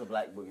 There was a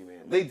black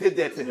boogeyman. They did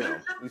that to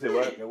him. You said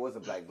what? There was a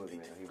black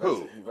boogeyman.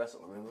 Who? He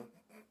wrestled, remember?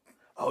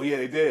 Oh yeah,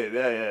 they did.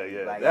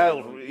 Yeah. Black That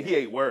man. was, he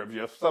ate worms.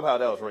 Yeah. Somehow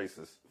that was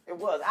racist. It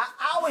was. I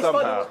always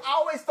Somehow.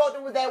 thought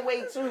it was that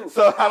way too.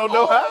 So I don't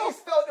know I how. always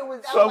felt it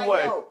was Some like,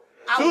 way. yo,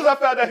 As soon as I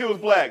found out he was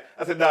black,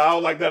 I said, nah, I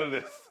don't like none of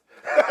this.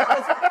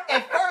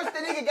 At first, the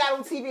nigga got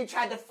on TV and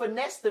tried to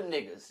finesse them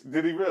niggas.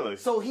 Did he really?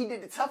 So he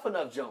did the tough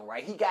enough joint,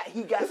 right? He got.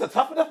 It's a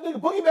tough enough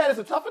nigga. Boogeyman is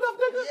a tough enough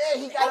nigga?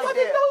 Yeah, he got I up didn't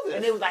there. know this.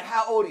 And they was like,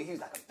 how old are you? He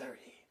was like, I'm 30.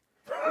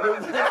 And it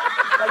was like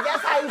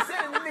that's how he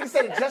said it. The nigga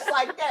said it just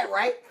like that,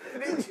 right?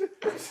 So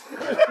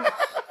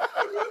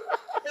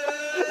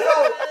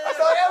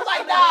they was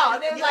like, no.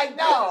 They was like,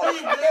 no.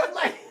 They was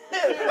like,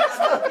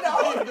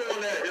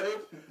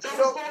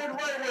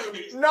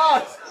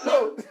 no.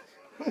 So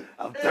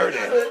I'm 30.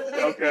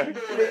 Okay.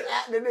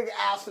 the nigga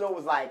Al Snow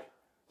was like,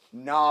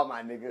 nah,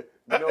 my nigga.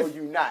 No,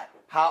 you not.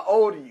 How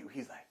old are you?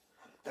 He's like,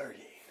 I'm 30.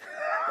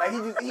 Like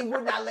he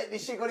would not let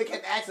this shit go. They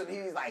kept asking him.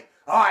 He was like,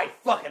 all right,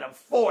 fuck it, I'm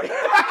 40. He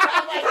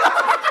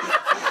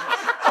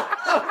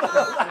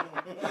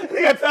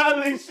got tired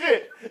of this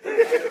shit.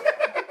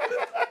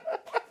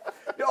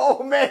 The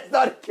old man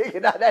started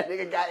kicking out. That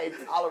nigga got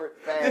intolerant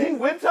fast. Did he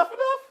win tough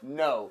enough?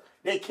 No.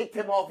 They kicked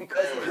him off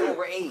because he was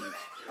overage.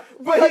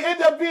 But he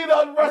ended up being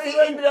on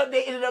wrestling.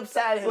 They ended up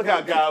signing him. Look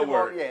how They kicked God him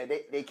worked. off. Yeah, they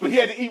kicked But he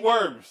had to eat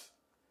worms.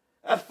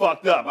 That's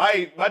fucked up.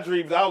 My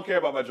dreams, I don't care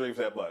about my dreams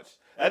that much.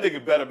 That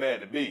nigga better man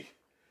than me.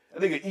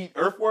 That nigga eat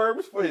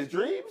earthworms for his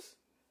dreams?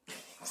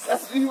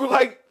 You were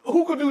like,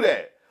 who could do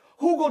that?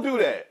 Who gonna do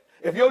that?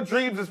 If your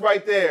dreams is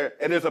right there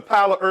and there's a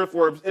pile of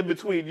earthworms in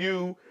between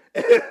you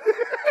and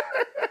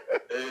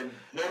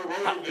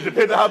it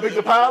depends on how big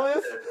the pile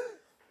is?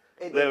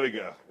 There we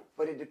go.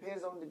 But it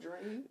depends on the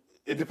dream.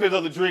 It depends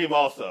on the dream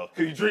also.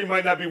 Because your dream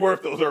might not be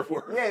worth those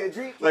earthworms. Yeah, the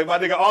dream. Like my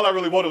nigga, all I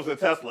really wanted was a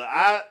Tesla.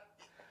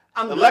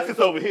 I'm the good. Lexus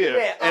over here,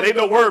 Yeah, and ain't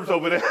no worms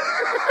over there.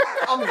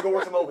 I'm just gonna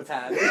work some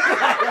overtime.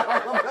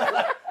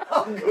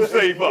 I'm good.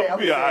 Save up. Yeah, I'm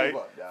Be gonna all save right.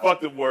 up, dog.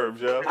 Fuck them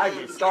worms, yo. I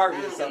get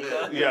starving or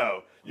something.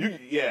 Yo, you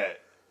get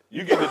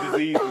the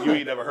disease you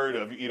ain't never heard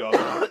of. You eat all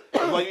that.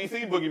 Like you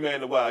see Boogeyman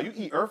in a while. You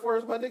eat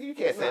earthworms, my nigga. You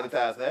can't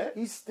sanitize that.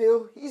 He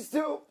still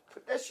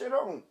put that shit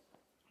on.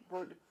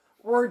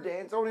 Word to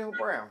Antonio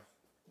Brown.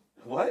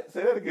 What?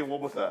 Say that again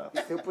one more time.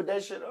 He still put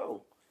that shit on.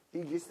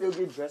 He still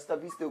get dressed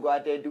up. He still go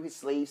out there and do his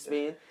slave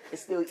spin and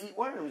still eat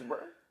worms, bro.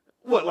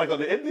 What, like on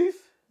the Indies?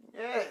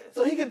 Yeah.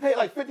 So he can pay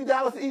like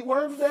 $50 to eat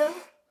worms now?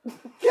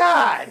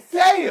 God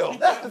damn!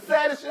 That's the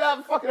saddest shit I've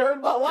ever fucking heard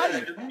in my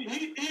life.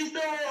 He's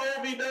still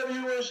on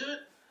OVW and shit.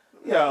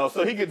 Yo,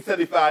 so he getting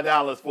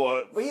 $75 for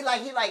it. But he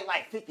like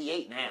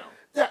 58 now.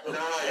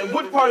 And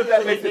what part of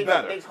that makes it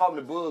better? They call him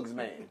the Bugs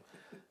Man.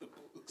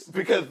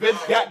 Because Vince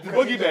got the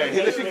boogeyman.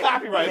 He literally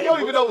copyright. He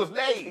don't even know his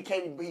name. He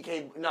can't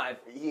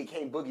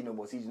boogie no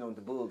more. So he's known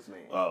the Bugs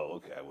man. Oh,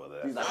 okay. Well,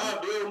 He's that's...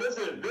 like, Dude,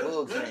 listen,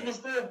 Bugs Vince man. was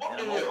still And booking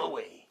I'm on my him.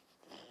 way.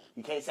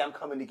 You can't say I'm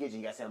coming to get you.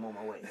 You gotta say I'm on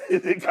my way.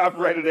 They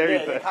copyrighted Yeah,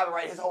 everything. they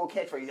copyright his whole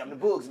catchphrase. I'm the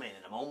Bugs man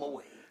and I'm on my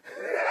way.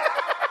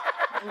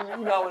 You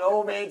know when the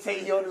old man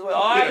takes you on his way.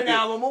 All right,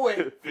 now I'm on my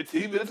way.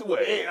 15 minutes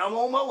away. Yeah, I'm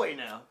on my way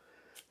now.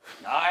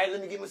 All right,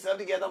 let me get myself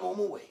together. I'm on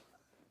my way.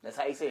 That's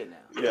how he said it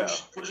now. Yeah.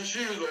 Put your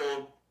shoes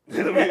on.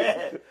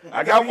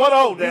 I got one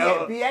on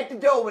now. Be at the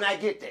door when I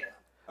get there.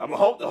 I'm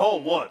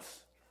home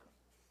once.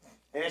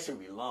 And that should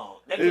be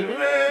long. That I should be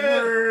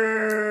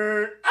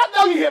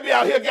know you hear me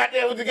out here,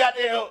 goddamn, with the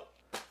goddamn.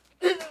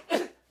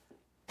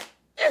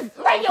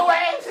 Like your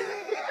ass.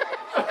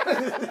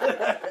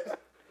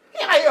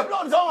 He out here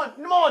blowing his horn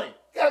in the morning.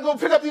 Gotta go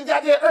pick up these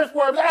goddamn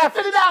earthworms. I have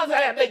 $50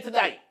 I have to make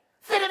tonight.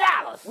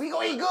 $50. We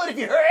gonna eat good if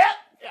you hurry up.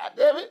 God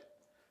damn it.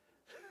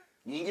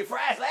 You didn't get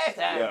fries last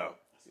time. Yo.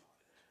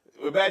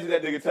 Imagine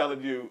that nigga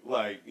telling you,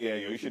 like, yeah,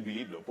 yo, you shouldn't be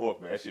eating no pork,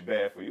 man. That shit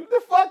bad for you. What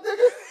the fuck,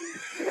 nigga?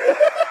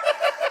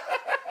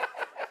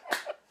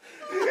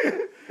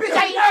 Bitch,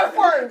 I eat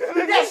earthworms.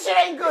 That shit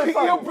ain't good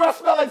for Your you. breath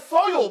smell like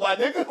soil, my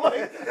nigga.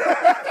 Like,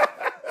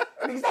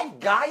 Is that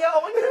Gaia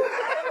on you?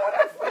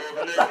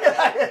 What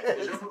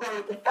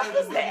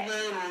is that?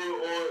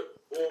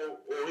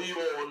 Or he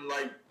on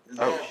like his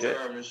Oh, off shit.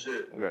 time and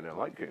shit. that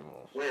light came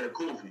on. Wearing a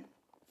kufi.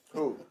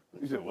 Who?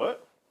 You said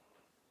what?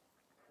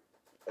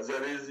 I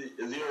said, is he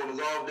on his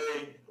off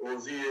day or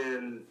is he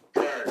in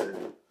character?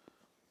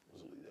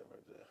 Let's leave that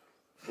right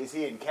there. Is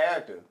he in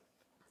character?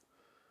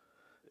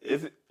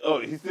 Is it? Oh,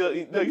 he still?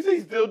 No, you say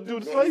he still do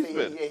the slave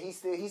spin. Yeah,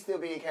 he's still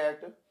being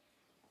character.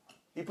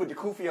 He put the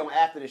kufi on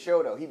after the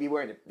show though. He be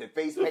wearing the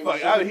face paint. Fuck,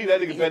 that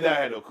nigga better not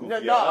have no cool.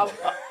 No,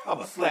 I'm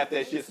gonna slap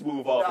that shit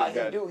smooth off. Nah, his he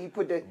goddamn do. He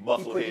put the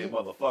musclehead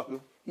motherfucker.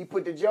 He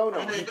put the Joan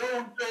on. He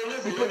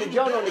put the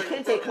Joan on the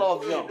kente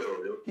cloth Joan.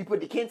 He put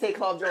the kente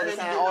cloth Joan to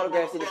sign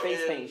autographs in the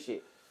face paint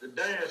shit. The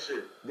dance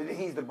shit. Then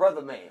he's the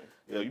brother man.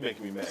 Yo, you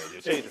making me mad.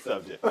 Yo, change the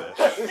subject, man.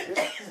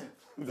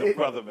 The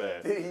brother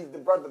man. He's the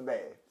brother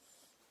man.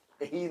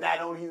 He's not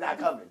on. He's not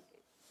coming.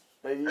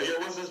 Hey, yo,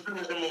 what's his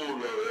finishing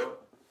move, though, yo?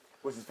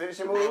 What's his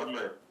finishing Brother move?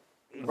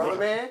 man. Brother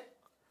man,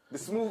 the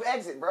smooth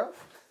exit, bro.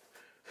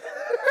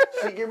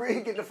 She get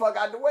ready, get the fuck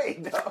out the way,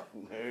 dog.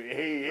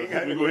 Hey,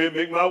 Let me go ahead and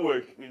make my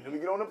work. let me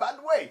get on up out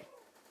the way.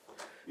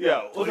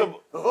 Yeah, what's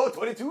up? Oh,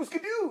 22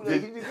 skidoo.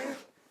 Like,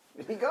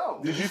 he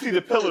gone. Did you see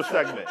the pillar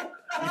segment?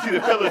 You see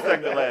the pillar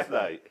segment last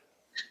night?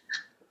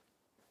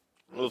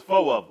 It was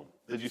 4 of them.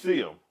 Did you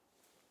see them?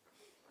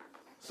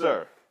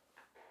 Sir.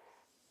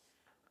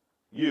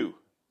 You,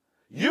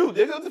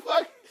 nigga, what the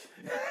fuck?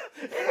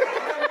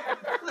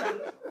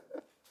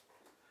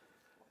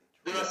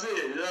 Did I see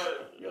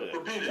it?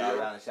 Repeat it, Y'all yo.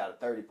 round and shot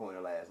a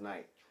 30-pointer last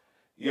night.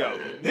 Yo,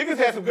 niggas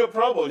had some good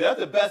promos. That's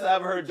the best I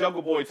ever heard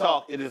Jungle Boy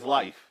talk in his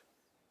life.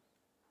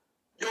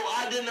 Yo,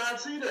 I did not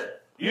see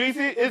that. You ain't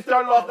see it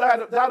started off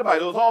Dynamite.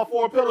 It was all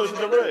 4 pillars in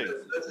the ring.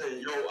 Listen,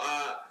 yo,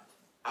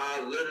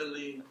 I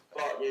literally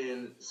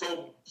fucking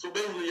so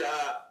basically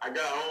I got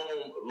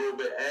home a little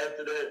bit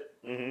after that,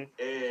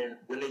 and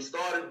when they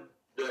started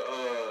the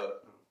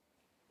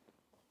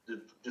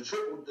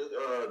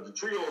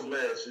trios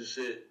match and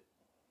shit,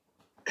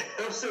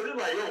 I'm sitting there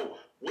like, yo,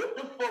 what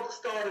the fuck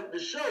started the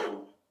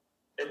show?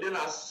 And then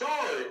I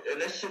saw it,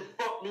 and that shit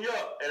fucked me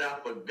up, and I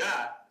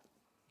forgot.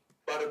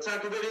 By the time,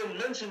 because they didn't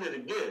mention it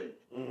again.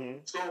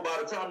 So by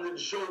the time that the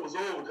show was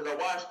over, because I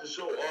watched the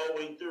show all the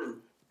way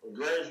through, I'm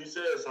glad you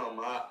said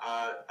something.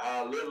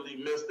 I literally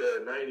missed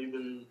that, and I ain't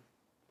even.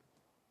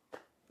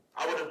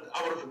 I would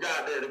have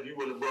forgot that if you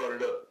wouldn't have brought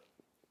it up.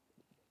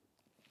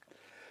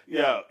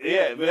 Yeah,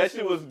 but that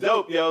shit was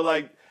dope, yo.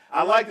 Like,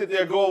 I like that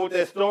they're going with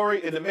that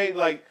story, and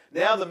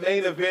now the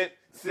main event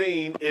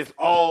scene is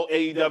all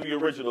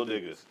AEW original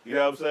niggas. You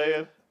know what I'm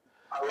saying?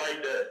 I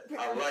like that.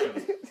 I like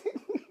it.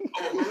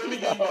 Oh, so let me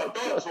give you my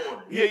thoughts on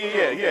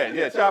it.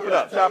 Yeah. Chop it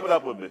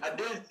up with me. I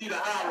did see the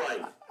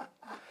highlight.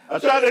 I'm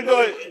trying to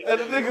go, and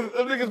the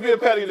niggas being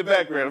petty in the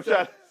background. I'm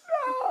trying.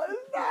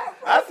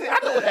 I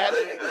know what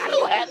happened.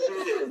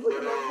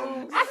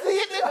 I see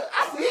it, nigga. I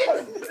see it.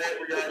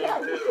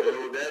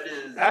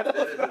 That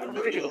is an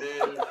amazing.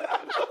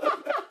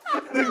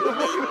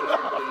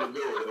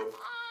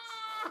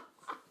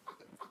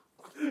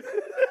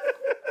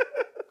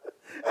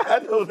 I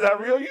know it's not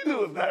real. You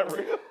knew it's not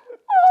real.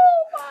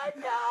 Oh my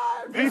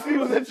God. BC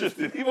was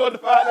interested. He wanted to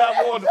find out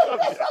more on the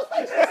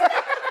subject.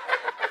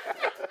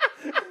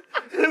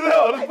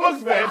 No, this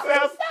books, man.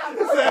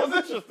 Sounds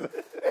interesting.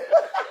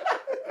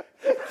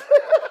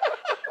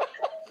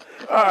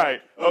 All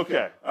right.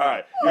 Okay. All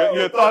right.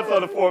 Your thoughts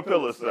on the 4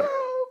 pillars, sir?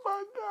 Oh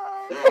my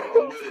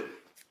God.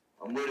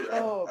 I'm with it. I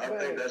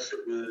think that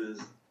shit was.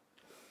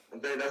 I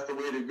think that's the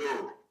way to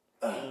go.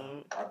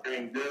 I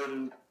think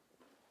them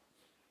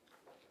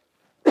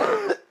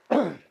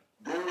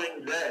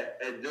doing that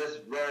at this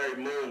very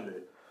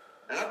moment,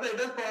 and I think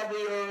that's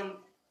probably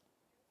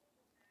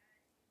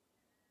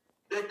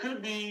that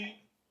could be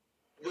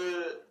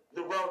the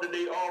route that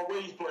they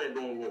always planned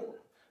on going.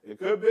 It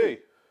could be.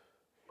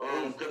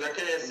 Because I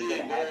can't see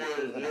it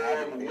going no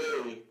other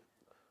way.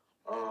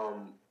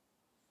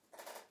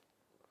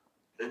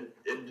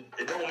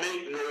 It don't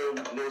make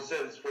no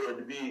sense for it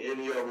to be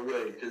any other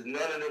way because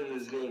none of them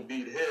is going to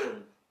beat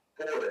him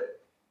for that.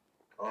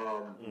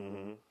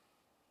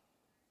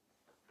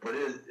 But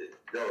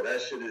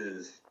that shit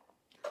is.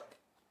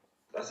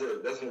 That's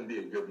going to be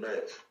a good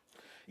match.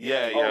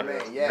 Yeah. Oh,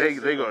 man, yes.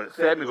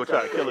 Sammy gonna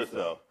try to kill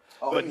himself.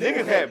 But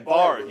niggas had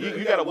bars.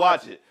 You gotta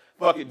watch it.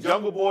 Fucking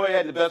Jungle Boy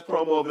had the best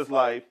promo of his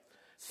life.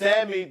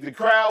 Sammy, the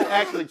crowd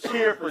actually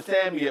cheered for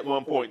Sammy at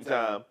one point in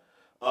time.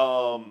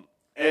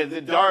 And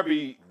then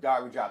Darby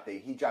dropped a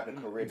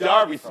career.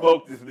 Darby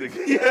smoked this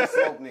nigga. He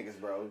smoked niggas,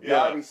 bro.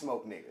 Darby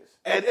smoked niggas.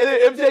 And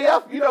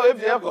MJF,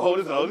 MJF can hold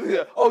his own.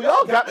 Oh,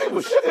 y'all got me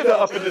with sugar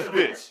up in this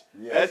bitch.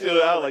 Yeah. That shit,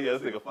 I was like, yeah,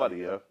 this nigga funny,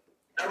 yo.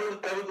 That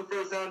was the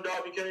first time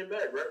Darby came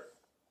back, right?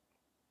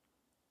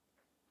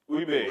 What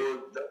do you mean?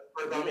 The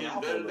first time he's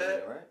been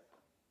back, right?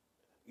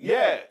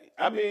 Yeah,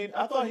 I mean,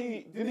 I thought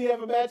did he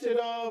have a match at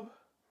No,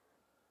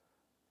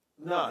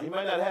 he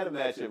might not have had a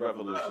match at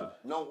Revolution.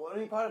 No,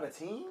 wasn't he part of a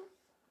team?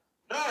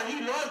 No,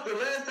 he lost the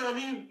last time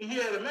he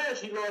had a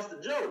match. He lost to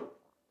Joe.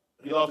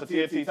 He lost the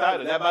TNT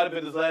title. That might have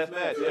been his last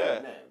match. Yeah.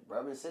 Man,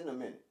 bro, been sitting a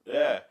minute.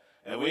 Yeah,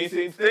 and we ain't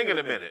seen Sting in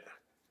a minute.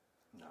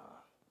 Nah,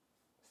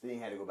 Sting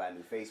had to go buy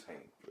new face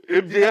paint.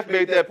 MJF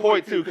made that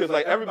point too, because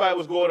like everybody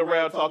was going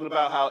around talking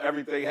about how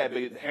everything had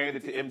been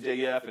handed to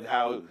MJF and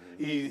how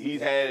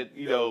he's had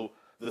the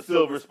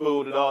silver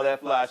spoon and all that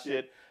fly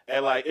shit.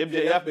 And like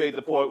MJF made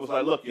the point was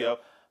like, look,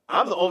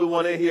 I'm the only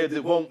one in here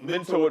that won't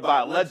mentored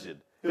by a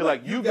legend. He's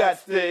like, you got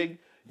Sting,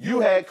 you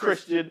had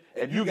Christian,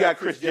 and you got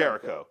Chris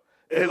Jericho.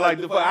 And like,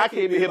 I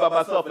came in here by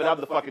myself, and I'm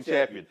the fucking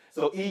champion.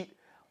 So eat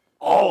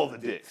all the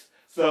dicks.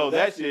 So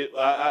that shit,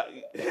 I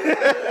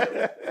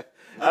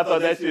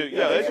thought that shit,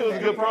 that shit was a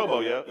good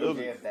promo, yeah. It was,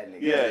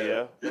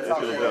 yeah. That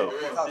shit was dope. He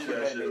talks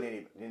better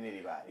than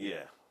anybody.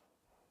 Yeah.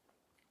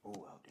 Ooh,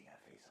 I hope they got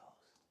face-offs.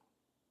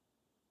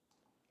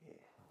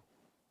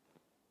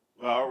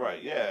 Yeah. All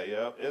right,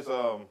 yeah. It's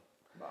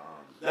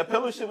that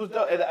pillar shit was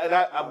dope, and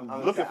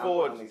I'm looking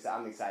forward.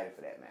 I'm excited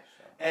for that match,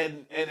 though.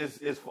 And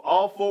it's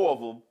all four of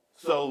them.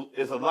 So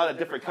it's a lot of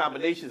different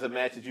combinations of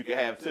matches you can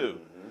have too.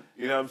 Mm-hmm.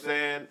 You know what I'm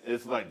saying?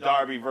 It's like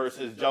Darby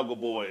versus Jungle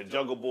Boy and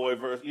Jungle Boy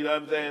versus, you know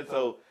what I'm saying?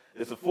 So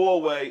it's a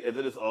 4-way, and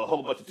then it's a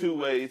whole bunch of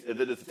 2-ways, and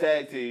then it's a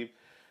tag team.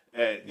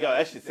 And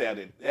that shit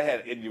sounded, that had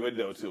an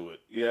innuendo to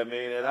it. You know what I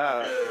mean? And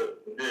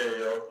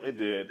it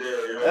did.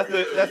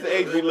 That's the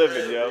age we live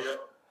in, yo.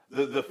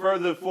 The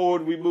further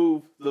forward we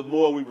move, the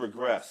more we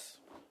regress.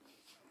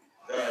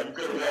 You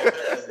could have walked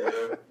past it,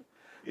 yo.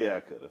 Yeah,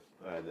 I could have.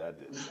 I did.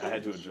 I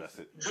had to address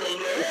it.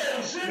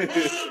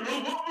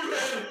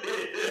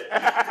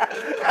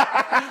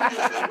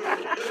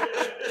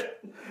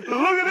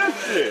 Look at this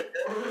shit.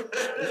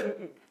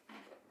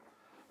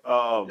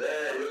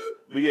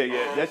 But yeah,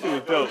 that shit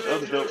was dope. That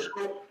was dope.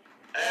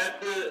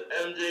 After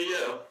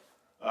MJF.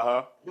 Who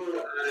out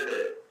of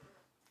that?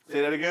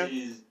 Say that again.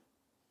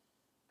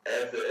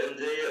 After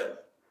MJF,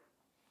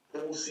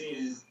 who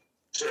sees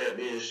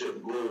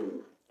championship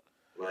gold?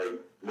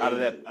 Like out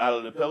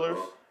of the pillars.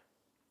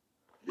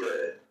 Yeah.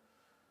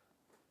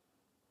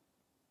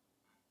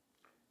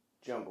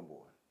 Jungle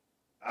Boy.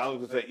 I was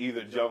gonna say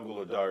either Jungle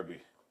or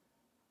Darby.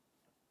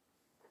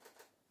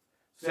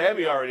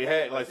 Sammy already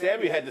had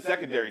the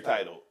secondary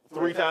title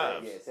 3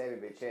 times. Yeah, Sammy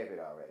been champion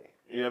already.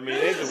 You know what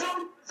I mean? So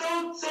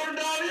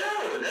Darby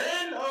Allin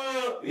and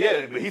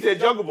yeah, but he said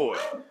Jungle Boy.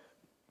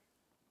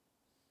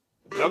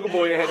 Jungle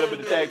Boy had up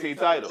in the tag team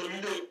title. So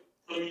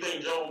you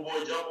think Jungle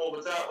Boy jump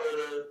over top of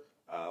the?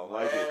 I don't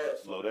like it.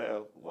 Slow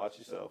down. Watch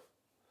yourself.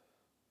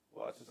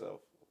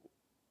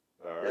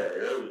 All right.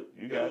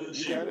 You got it.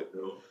 You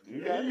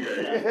got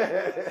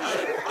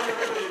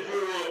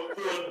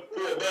it.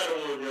 For a better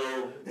one,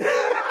 yo.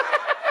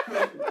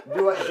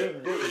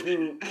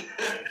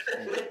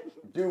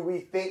 Do we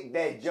think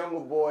that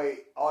Jungle Boy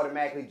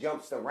automatically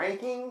jumps the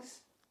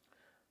rankings?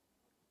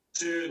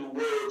 To the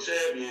world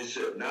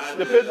championship.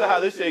 Depends on how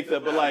this shakes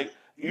up, but like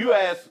you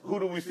asked, who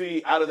do we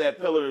see out of that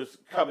pillars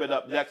coming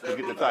up next to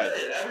get the title?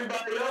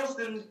 Everybody else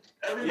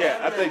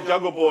I think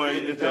Jungle Boy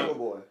is Jungle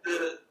Boy.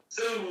 The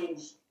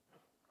singles,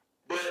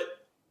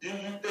 but do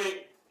you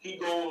think he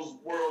goes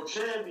world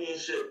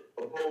championship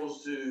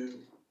opposed to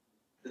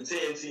the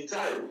TNT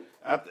title?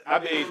 I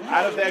mean,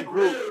 out of that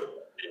group,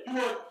 if you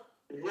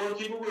want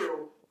to keep it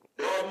real,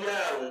 Darby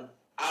Allin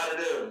out of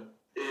them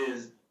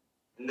is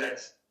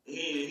next.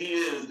 He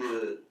is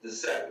the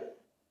second.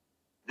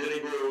 Then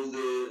it goes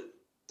to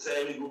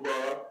Sammy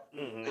Guevara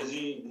because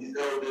he's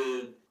held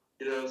the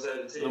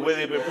the team. The way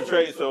they've been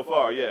portrayed so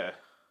far, yeah.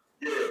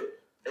 Yeah,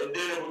 and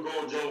then we're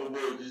going Jungle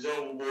Boy because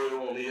Jungle Boy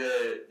only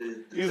had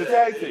he was a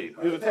tag team.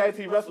 He was a tag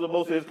team wrestler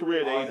most of his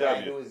career at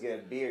AEW. Was get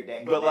a beard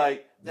but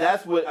like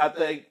that's what I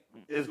think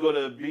is going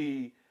to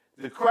be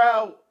the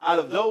crowd out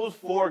of those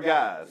 4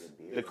 guys.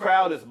 The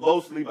crowd is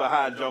mostly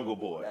behind Jungle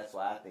Boy. That's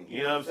why I think.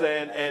 You know what I'm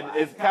saying? And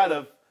it's kind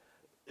of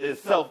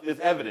it's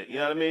evident. You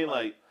know what I mean?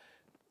 Like,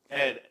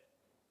 and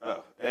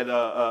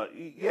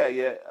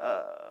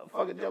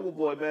Fucking Jungle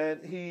Boy, man.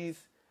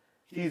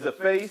 He's a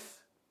face.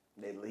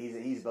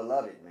 He's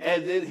beloved, man.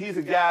 And then he's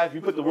a guy, if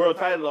you put the world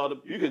title on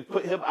him, you can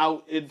put him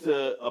out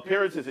into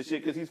appearances and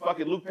shit because he's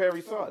fucking Luke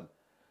Perry's son.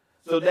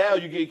 So now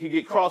you can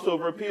get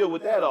crossover appeal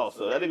with that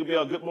also. That nigga be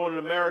on Good Morning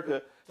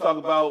America talk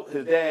about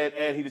his dad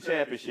and he the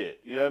champion shit.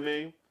 You know what I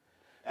mean?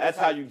 That's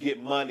how you get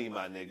money,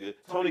 my nigga.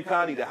 Tony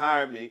Khan need to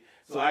hire me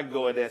so I can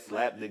go in there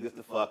slap niggas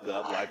the fuck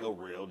up like a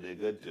real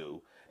nigga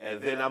do.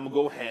 And then I'm going to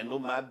go handle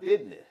my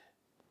business.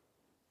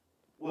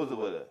 What's it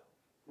with her?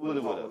 We'll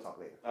talk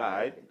later. All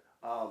right.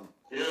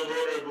 You know,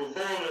 that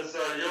performance,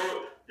 son.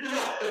 You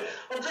know,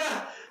 I'm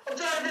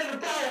trying to get the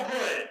power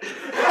plant.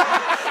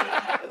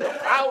 The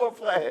power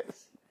plants.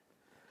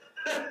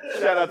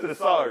 Shout out to the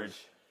Sarge.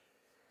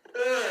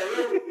 Yeah,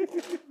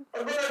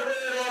 I'm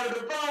graduated out of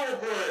the power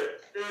plant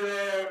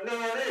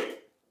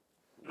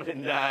in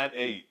 9-8.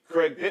 9-8.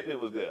 Craig Pittman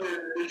was there.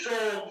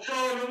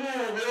 Showing the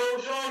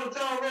move, showing the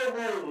town road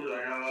move.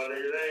 Like, oh,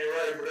 nigga, they ain't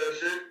ready for that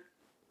shit.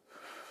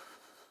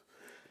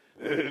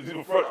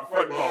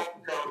 front ball.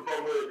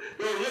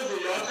 Yo, listen,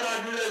 yo, I'm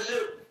trying to do that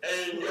shit,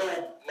 and yo,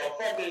 my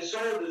fucking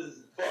shoulders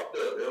fucked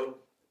up, yo.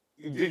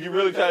 Did you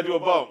really try to do a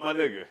bump, my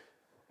nigga?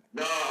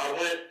 Nah, I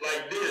went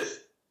like this,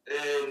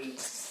 and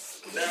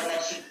now my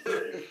shit.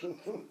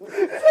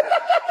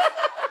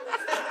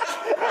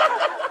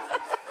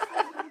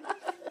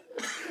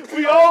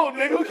 We old,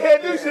 nigga. We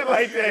can't do shit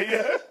like that,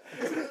 yeah.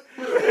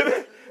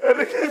 That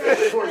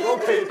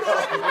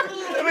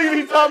nigga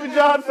be Tommy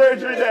John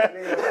surgery now.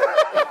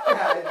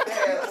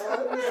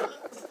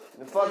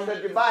 The fucked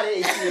up your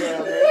body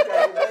ACL, man.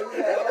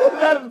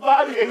 That is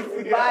body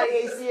ACL. Body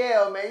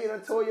ACL, man. You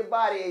done tore your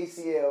body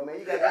ACL, man.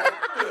 You gotta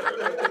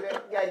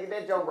get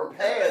that junk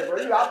repaired, bro.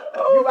 You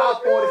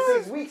out 4 to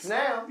 6 weeks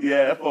now.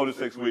 Yeah, that's 4 to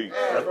 6 weeks.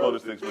 That's 4 to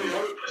 6 weeks.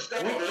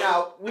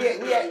 Now, you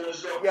had that.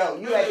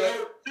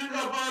 You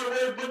gotta find a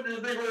way to put this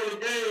nigga in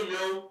the game,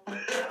 yo.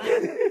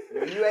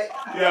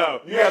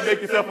 You gotta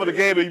make yourself for the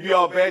game and you be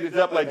all bandaged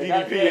up like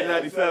DDP in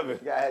 97.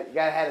 You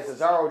gotta have the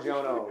Cesaro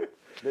joint on.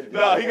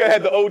 No, he gotta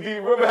have the OD.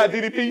 Remember how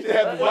DDP used to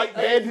have the white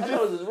bandages?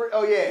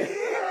 Oh, yeah.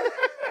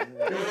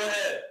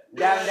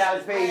 down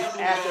his face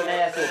after an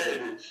ass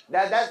whooping.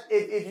 That's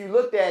if you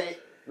looked at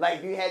it,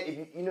 like you had,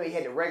 he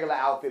had the regular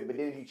outfit, but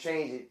then if you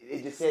change it,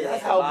 it just said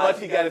that's how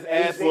much he got his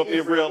ass whooped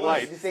in real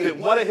life. That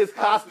one of his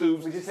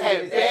costumes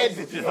had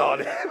bandages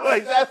on it.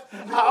 Like that's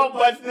how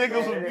much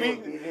niggas would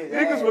beat.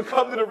 Niggas would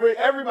come to the ring.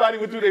 Everybody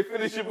would do their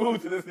finishing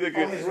moves to this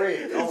nigga. On his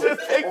ribs. On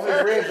just take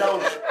his ribs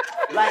on.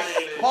 Like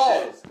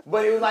pause,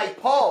 but it was like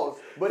pause,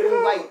 but it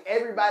was like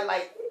everybody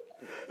like.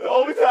 The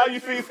only time you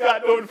see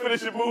Scott doing the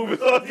finishing move is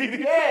on DDP.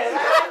 Yeah,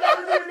 like, I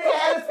never knew the nigga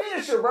had a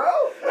finisher, bro.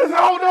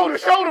 Oh no, the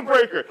shoulder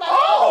breaker. Like,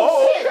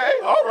 oh shit. Okay,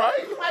 all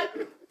right.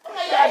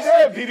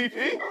 Goddamn,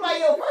 DDP. I'm like,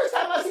 yo, first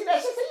time I see that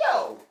shit, I said,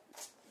 yo,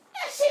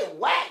 that shit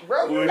whack,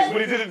 bro. When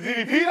he did the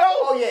DDP though?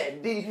 Oh yeah,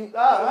 DDP.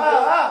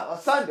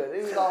 Asunder.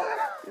 He was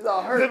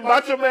all hurt. Did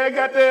Macho Man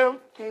goddamn?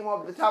 Came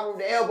off the top of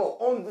the elbow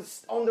on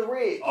the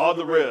ribs. All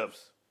the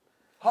ribs.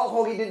 Hulk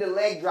Hogan did the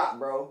leg drop,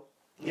 bro.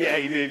 Yeah,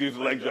 he did use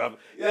the leg drop.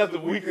 Yeah, that's the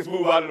weakest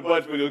move out of the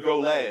bunch, but it'll go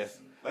last.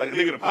 Like a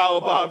nigga to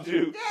power bombed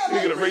you,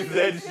 nigga to raise his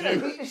edge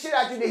you. Beat the shit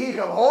out you, then he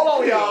come. Hold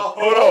on, y'all.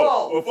 Hold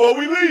on. Before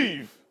we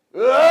leave.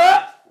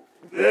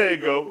 There you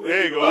go. All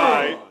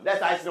right.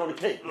 That's icing on the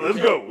cake. Let's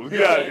go. Let's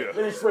get out of here.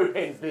 Let me spray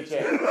paint this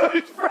bitch ass. Let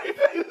me spray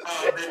paint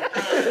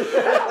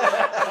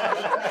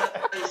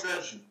this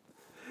shit.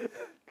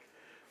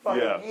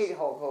 Fucking hate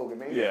Hulk Hogan,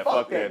 man. Yeah,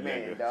 fuck that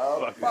man, nigga.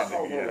 dog. Fuck Fuck that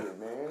Hulk nigga, Hogan,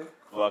 man.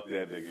 Fuck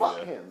that nigga.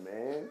 Fuck him,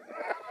 man.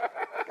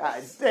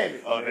 God damn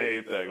it. On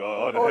everything.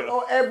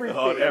 On everything.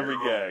 On every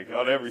gag.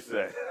 On every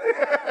set.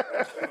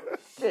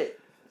 Shit.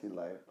 He's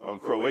like, on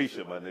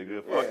Croatia, my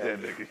nigga. Fuck that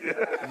nigga.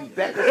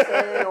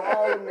 Uzbekistan, on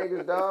all them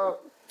niggas, dog.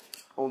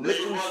 On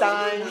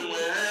Liechtenstein.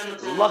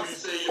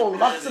 On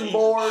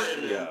Luxembourg.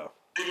 Yeah.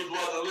 Niggas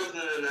wasn't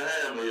listening in the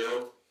hammer,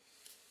 yo.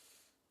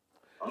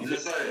 I'm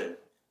just saying.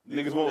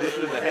 Niggas won't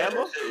listen to the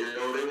hammer?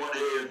 Yo, they want to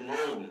hear it from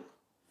Hogan.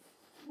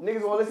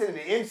 Niggas want to listen to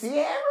the MC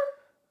Hammer?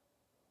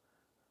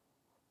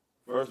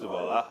 First of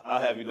all,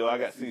 I'll have you know I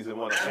got season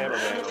 1 of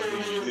Hammerman on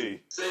DVD.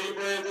 Same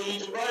brand to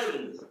each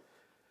vitamins.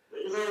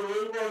 Niggas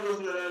want to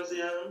listen to MC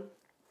Hammer.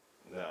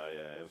 Nah,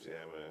 yeah, MC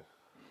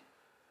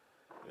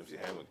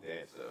Hammer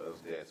dance, that was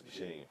a dance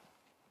machine.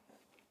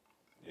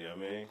 You know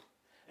what I mean?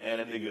 And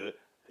that nigga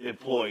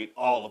employed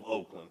all of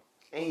Oakland.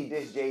 And he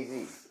dissed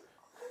Jay-Z.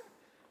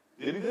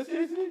 Did he diss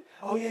Jay-Z?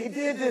 Oh yeah, he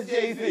did diss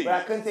Jay-Z. But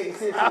I couldn't take it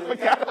seriously. I couldn't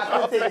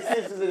take it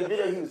seriously in the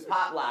video. He was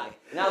pop locking.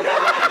 Now I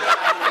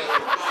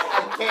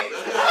can't.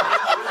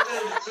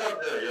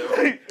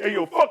 Hey,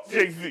 yo, fuck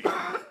Jay-Z.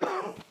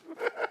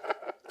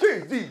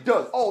 Jay-Z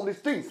does all these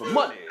things for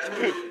money.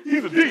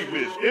 He's a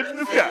demon in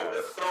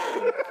disguise.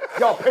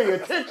 Y'all pay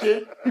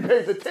attention. He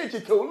pays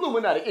attention to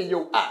Illuminati in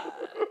your eyes.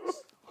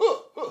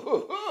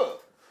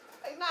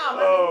 Nah,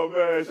 man. Oh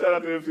man, shout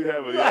out to MC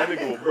Hammer. That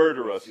nigga will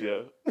murder us,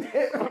 yeah.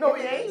 No,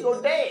 he ain't. He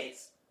gonna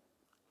dance.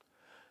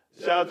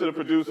 Shout out to the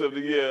producer of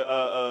the year,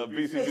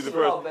 BCG the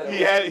first.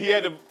 He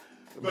had to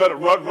Better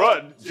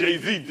run.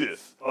 Jay-Z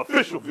diss.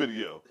 Official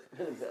video.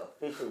 It's an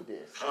official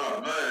diss.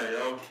 Oh, man,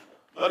 yo.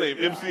 My name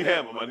MC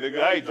Hammer, my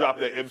nigga. I ain't dropped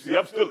that MC.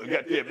 I'm still a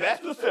goddamn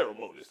master of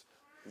ceremonies.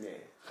 Yeah.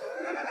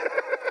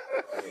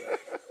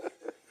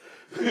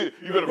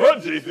 You better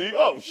run, Jay-Z.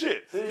 Oh,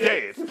 shit.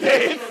 Dance. Yo,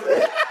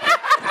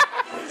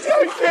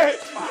 you can't.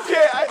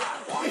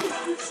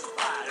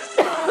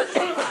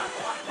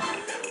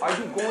 Are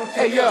you going to?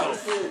 Hey, yo,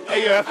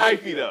 that's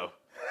hypey, though.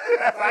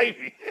 That's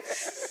hypey.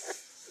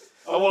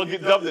 I want to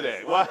get dubbed to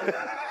that. Why?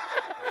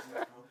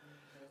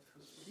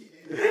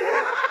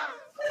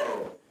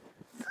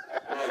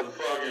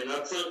 Motherfucking, I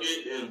took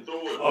it and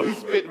threw it. Oh, he's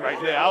spitting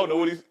right now. I don't know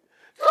what he's.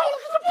 Go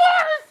to the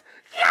bars!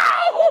 Yo!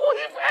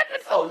 He's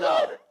rapping so no.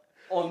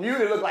 On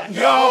mute, it looked like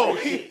yo,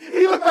 he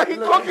looked like he's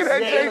cooking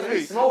at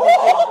JP. Smoking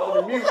on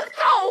the mute.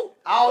 No!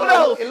 I don't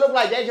know. It looked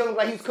like that joke looked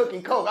like he's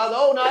cooking coke. I was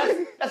like, oh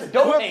no, that's a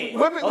dope thing.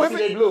 Whip it.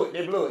 They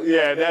blew it.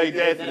 Yeah, now he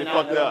dancing. They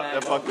fucked it up.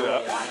 That fucked it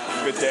up.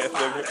 Good dance,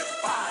 nigga.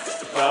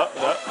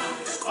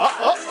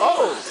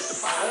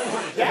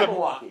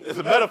 It's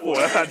a metaphor.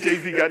 That's how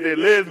Jay-Z got their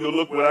legs gonna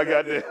look when I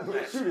got there.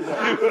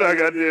 When I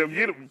got there,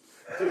 get him.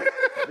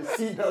 The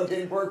seatbelt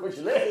didn't work with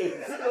your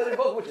legs. The seatbelt didn't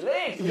work with your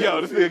legs.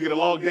 Yo, this nigga get a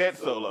long dance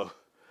solo.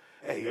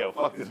 Hey, yo,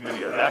 fuck this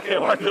video. I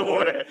can't watch no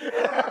more of that.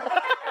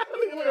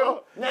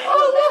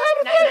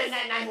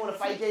 Now you want to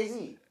fight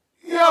Jay-Z.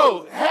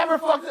 Yo, Hammer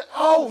fucked it.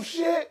 Oh,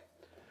 shit.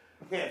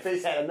 Yeah,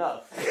 Face had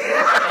enough.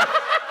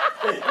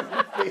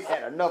 Face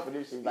had enough of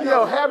this shit. Like,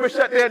 yo, Hammer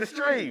shut down the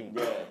stream.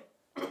 Yeah.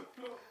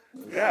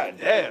 God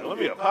damn, let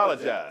me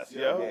apologize,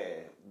 yo.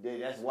 Yeah,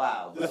 that's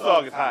wild. This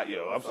song is hot,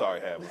 yo. I'm sorry,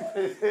 Hammer.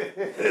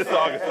 This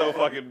song is so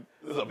fucking,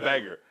 this is a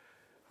banger.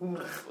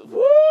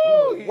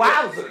 Woo!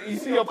 Wowzer. You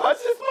see your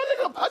punches? My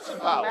nigga punching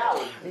power.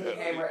 Now beat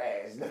Hammer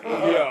ass.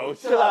 Yo,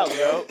 chill out,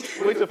 yo.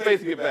 Wait till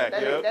Face get back,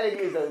 yo. That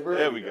is a real,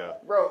 there we go.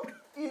 Bro,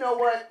 you know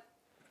what?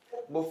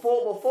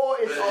 Before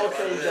it's all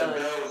said and done,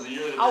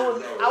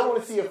 I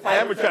want to see a fight.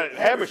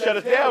 Hammer shut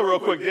us down real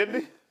quick,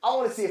 didn't he? I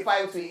want to see a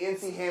fight between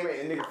MC Hammer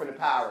and a nigga from the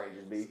Power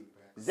Rangers, B.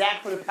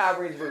 Zach from the Power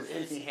Rangers versus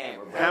MC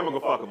Hammer, bro. Hammer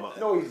gonna fuck him up.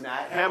 No, he's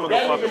not. Hammer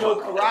gonna fuck him up.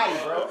 That nigga know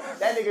karate, bro.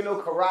 That nigga know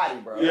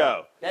karate, bro.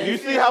 Yo, you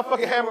see how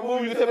fucking Hammer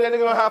move? You can tell me that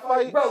nigga know how to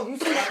fight? Bro, you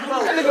see that?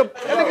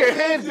 That nigga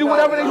hands do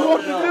whatever they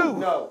want to do.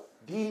 No.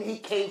 He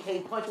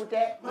can't punch with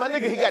that? My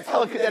nigga, he got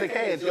telekinetic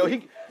hands, yo.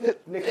 He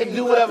can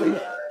do whatever.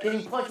 Can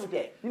he punch with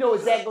that? You know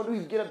what Zach gonna do?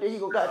 He get up there, he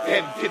gonna got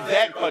that. Can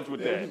Zach punch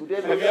with that?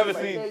 Have you ever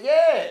seen?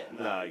 Yeah.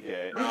 Nah, you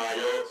can't.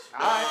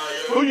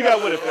 Who you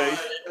got with it, Face?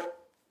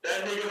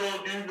 That nigga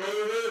don't do none of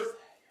this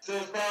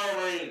since Power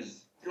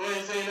Rangers. You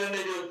ain't seen that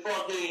nigga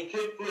fucking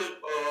kickflip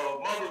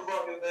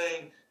motherfucking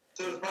thing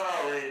since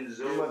Power Rangers.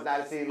 You must not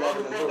have seen Love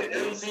in the Bullet.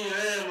 MC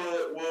Hammer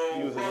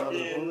will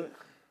fucking.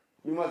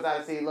 You must not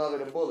have seen Love in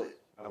the Bullet.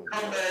 Come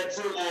back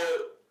to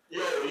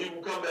yo, he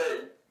will come back.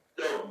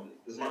 Yo,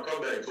 this is my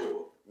comeback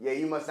tour. Yeah,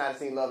 you must not have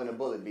seen Love in the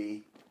Bullet,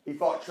 B. He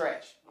fought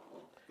Tretch.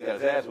 Got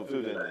his ass whooped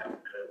too, didn't he?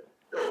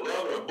 Yo,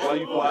 Love in the Bullet. Why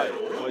you quiet?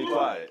 Why you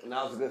quiet? And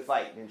that was a good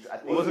fight.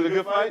 Was it a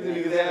good fight? Did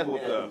he get his ass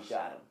whooped up? He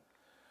shot him.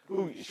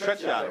 Who?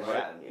 Stretch shot him,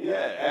 right?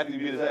 Yeah, after he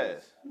beat his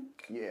ass.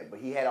 Yeah, but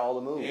he had all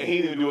the moves. And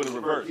he didn't do it in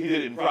reverse. He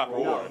did it in proper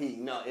order.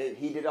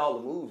 He did all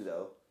the moves,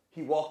 though.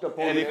 He walked up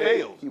on him. And he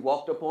failed. He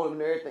walked up on him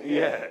and everything.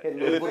 Yeah,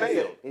 and it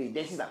failed. And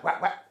he's like, whack,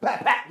 whack,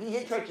 whack, whack. He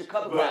hit Tretch a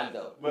couple times,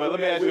 though. But let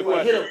me ask you a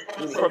question.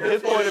 From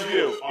his point of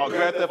view, on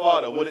Grand Theft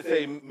Auto, would it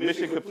say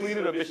mission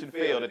completed or mission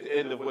failed at the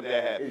end of what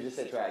that happened? It just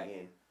said try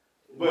again.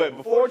 But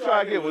before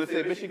try again, would it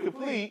say mission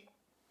complete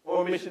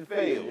or mission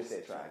failed? It just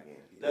said try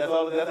again.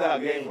 That's how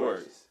games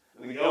works.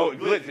 Oh, it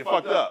glitched. It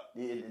fucked up.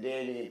 It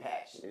didn't get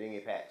patched.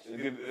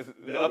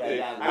 The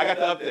update. I got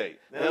the update.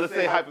 Now let's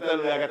say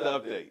hypothetically I got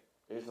the update.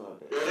 There's no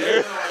update.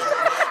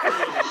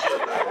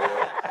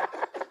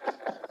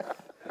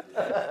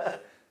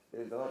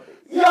 There's no update.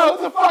 Yo, what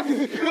the fuck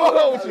is going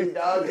on with you?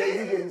 Dog,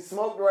 Jay-Z getting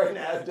smoked right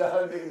now,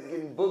 dog. Niggas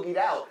getting boogied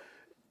out.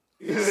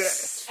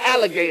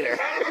 Alligator.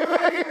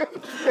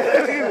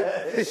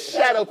 His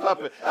shadow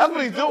puppet. That's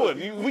what he's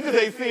doing. We just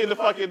ain't seeing the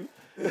fucking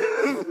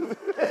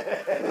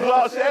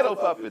all shadow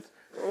puppets.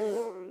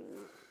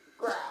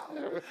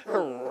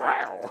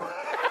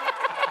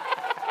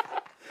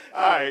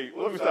 Alright,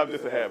 let me stop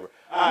this a Hammer.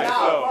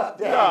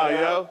 Alright,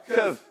 yo,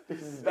 because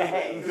this is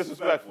bad. It's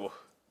disrespectful.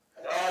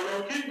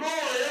 Yo, keep going,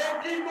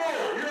 yo, keep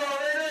going. You're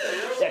already there,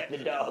 yo. Check the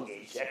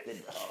doggy, check the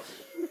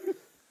doggy.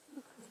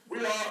 We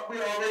already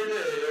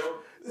there,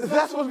 yo. Is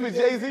that supposed to be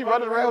Jay-Z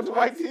running around with the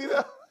white tee,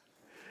 though?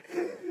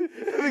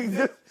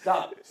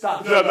 Stop.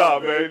 No,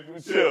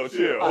 man.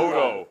 Chill. Hold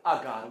on.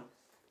 I got him.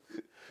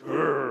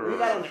 We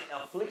got an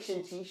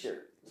Affliction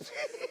t-shirt.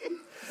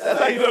 That's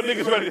how you know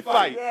niggas ready to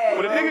fight. Yeah,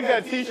 when a nigga got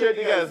a t-shirt,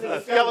 they got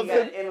a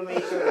skeleton.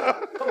 MMA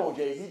shirt. Come on,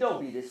 Jay-Z,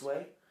 don't be this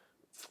way.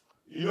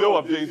 You know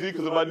I'm Jay-Z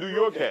because of my New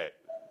York hat.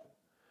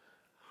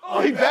 Oh,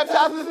 he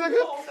baptized this nigga?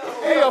 Oh, no.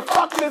 Hey, yo,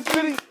 fuck this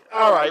video.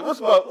 All right, what's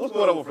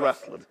going on with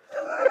wrestling?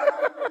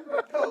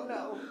 Oh,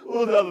 no. What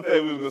was the other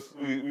thing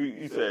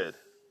you said?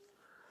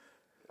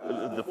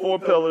 The four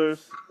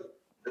pillars.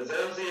 It's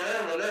MC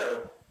Hammer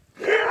there.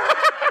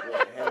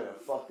 Ham would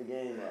have fucked the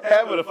game up.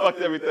 Ham would have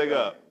fucked everything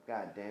up.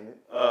 God damn it.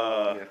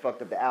 Yeah,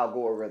 fucked up the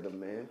algorithm,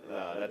 man.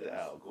 Nah, not the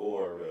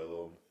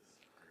algorithm.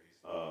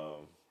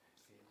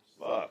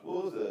 Fuck.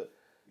 What was the?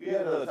 You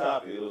had another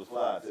topic. It was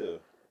fly too.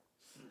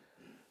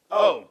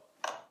 Oh,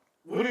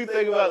 what do you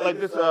think about like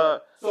this?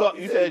 So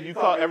you said you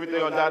caught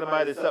everything on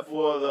Dynamite except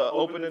for the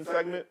opening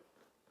segment.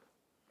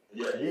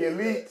 Yeah, The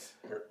Elite.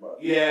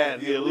 Yeah,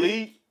 the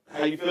Elite.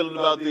 How you feeling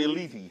about the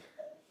Elite?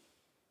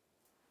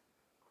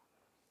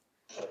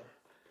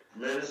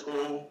 Man, it's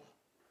cool.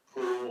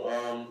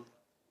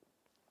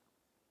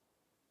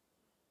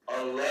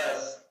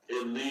 Unless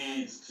it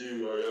leads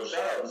to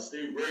shout out to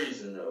Steve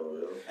Grayson though.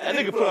 Yo. That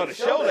nigga put on a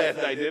show last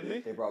night, didn't he?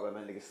 They brought back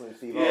my nigga Slim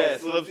Steve Yeah,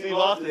 Austin. Slim Steve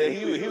Austin.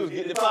 He was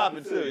getting it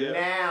popping too. Yeah.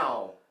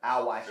 Now,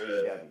 I'll watch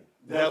AEW.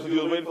 That's what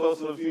you was waiting for,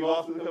 Slim Steve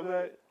Austin to come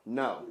back.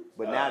 No,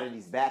 but now that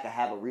he's back, I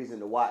have a reason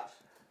to watch.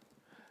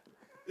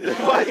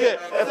 Why, yeah,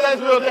 that's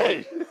his real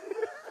name.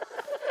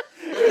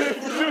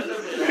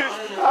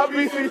 How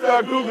BC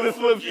start googling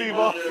Slim Steve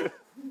Austin?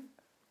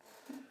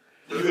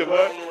 You said I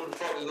what? don't know what the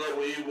fuck is up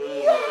with Evil,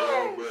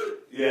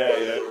 but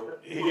Yeah.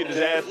 He getting his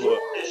ass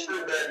whooped. His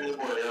shirt back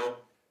on, yo.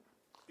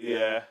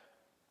 Yeah.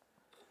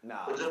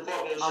 Nah, Put your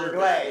fucking I'm shirt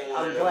glad. back on,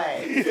 I'm yo.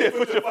 glad. He said,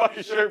 "Put your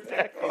fucking shirt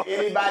back on." If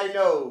anybody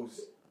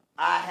knows,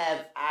 I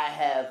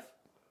have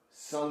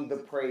sung the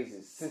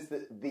praises since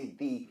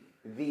the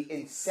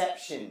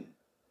inception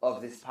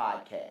of this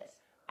podcast.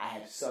 I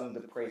have sung the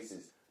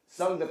praises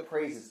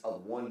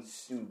of one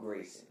Stu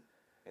Grayson,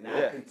 and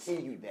I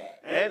continue that.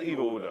 And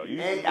Evil Uno.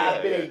 And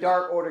I've been a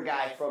Dark Order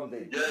guy from the.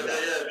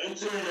 Yeah, me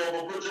too, yo,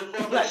 but put your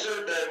fucking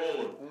shirt back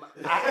on.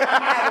 I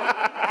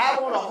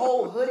have on a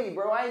whole hoodie,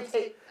 bro. I ain't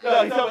take.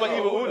 No, he's talking about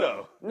Evil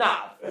Uno.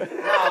 Nah, bro.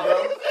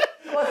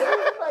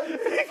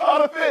 He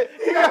caught a fit.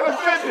 He got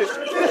offended.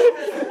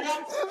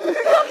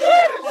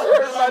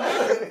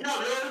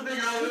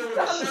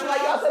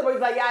 Like y'all said, bro,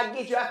 he's like, yeah, I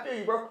get you, I feel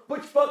you, bro. Put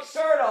your fucking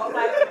shirt on. I'm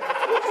like,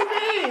 what you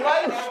mean?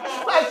 Like,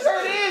 my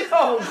shirt is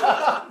on.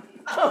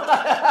 Hold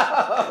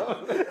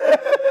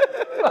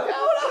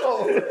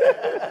on.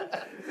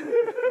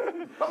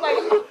 I'm like,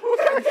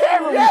 What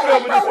camera we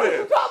filming bro, what this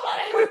you with? talking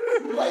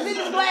about? What is in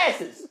them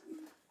glasses?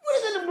 What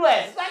is in them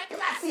glasses? Like, cause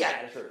I see I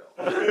got a shirt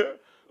on.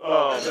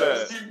 Oh, It man.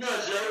 was too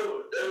much,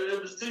 yo.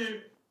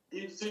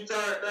 He was too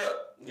turned up.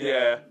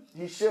 Yeah.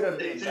 You should have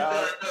He been, too dog.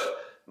 turned up.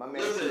 My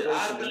man, Listen, Stu I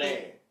Grayson, the man.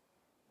 think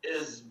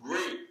it's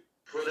great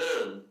for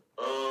them.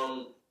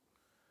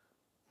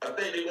 I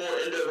think they're going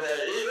to end up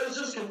having... It's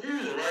just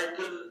confusing, right?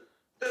 Because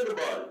think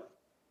about it.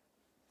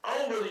 I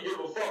don't really give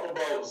a fuck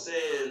about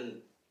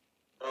saying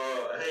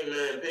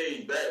Hangman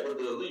Page back with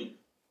the Elite.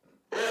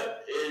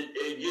 But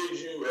it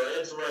gives you an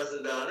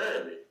interesting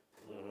dynamic.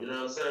 You know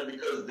what I'm saying?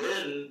 Because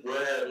then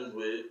what happens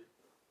with,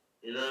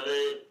 you know what I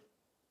mean?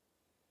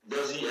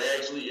 Does he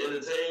actually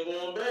entertain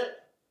going back?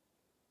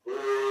 Or,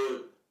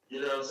 you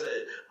know what I'm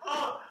saying? I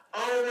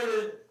don't want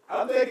to...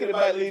 I'm thinking it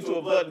might lead to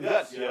a blood and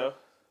guts, yo.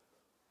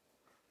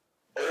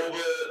 Over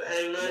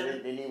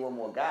Hangman? They need one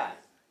more guy.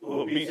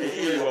 Well,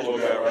 BCC one more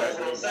guy, That's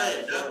what I'm right?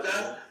 saying.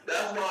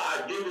 That's why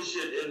I give a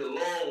shit in the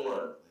long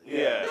run.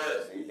 Yeah.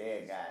 But They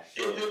dead guy.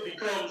 if it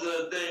becomes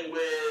a thing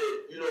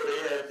where, you know,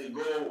 they have to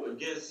go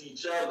against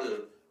each other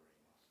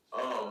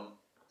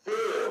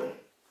for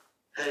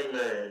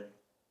Hangman,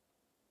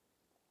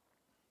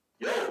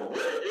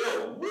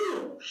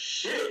 woo,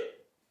 shit.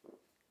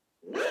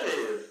 What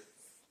if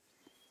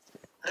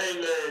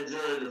Hangman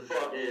joined the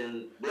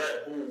fucking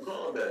Blackpool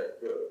Combat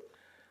Club?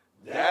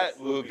 That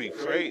would be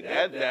great.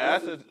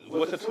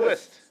 What's a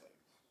twist?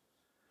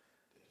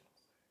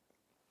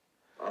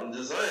 I'm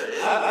just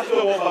saying. I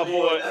still want my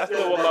boy,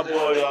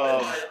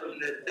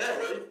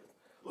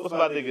 what's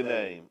my nigga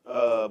name?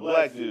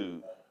 Black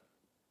dude.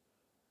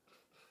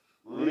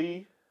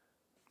 Lee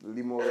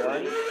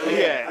Moriarty?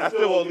 Yeah, I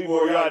still want Lee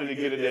Moriarty to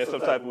get in there some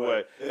type of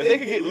way. If they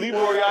could get Lee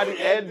Moriarty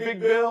and Big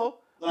Bill,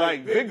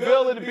 like Big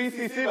Bill in the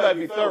BCC might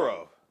be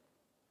thorough.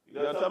 You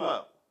know what I'm talking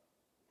about?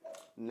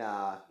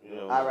 Nah, You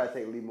know, I'd rather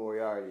take Lee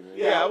Moriarty, man.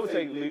 Yeah, I would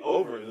take Lee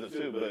over them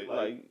too, but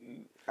like,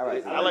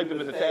 I like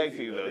them as a tag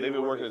team though. They've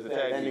been working as a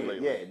tag team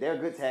lately. Yeah, they're a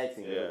good tag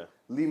team. Yeah.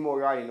 Lee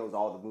Moriarty knows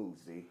all the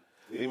moves, V.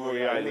 Lee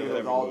Moriarty That nigga knows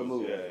every all the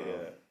move. moves, Yeah, bro.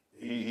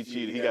 yeah. He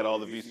cheated. He got all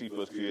the VC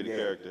for his creative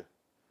character.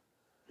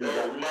 Yo,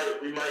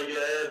 we might get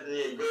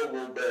Anthony and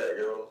Go-Go back,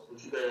 yo.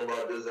 What you think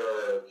about this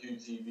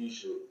QTV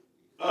shit?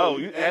 Oh,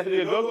 Anthony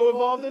Ogogo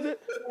involved in it?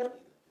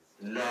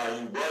 Nah,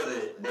 he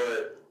wasn't,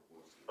 but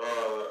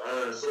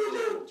Aaron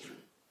Solo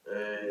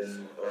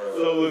and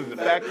So was the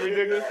factory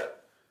nigga?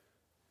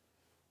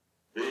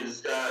 Big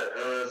Scott,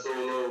 Aaron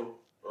Solo,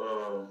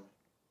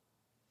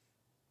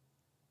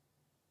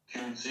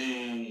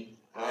 QT,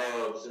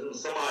 Hobbs, and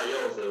somebody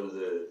else that was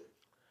there.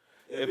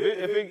 If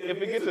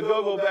it gets a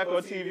Go-Go back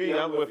on TV,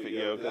 I'm with it,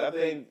 yo. Because I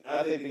think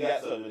they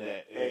got something in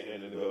that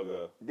in the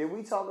Go-Go. Did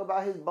we talk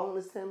about his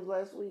boneless Timbs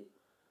last week?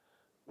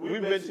 We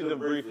mentioned them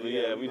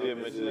briefly, yeah. We did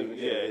mention them,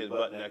 yeah. His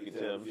butt naked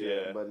Timbs,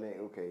 yeah. Butt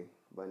naked, okay.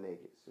 Butt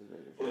naked.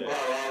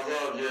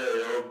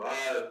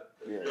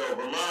 Yo,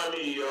 remind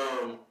me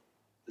to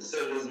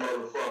send this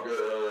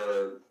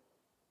motherfucker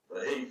a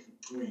hateful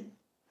tweet.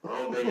 I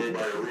don't think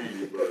anybody read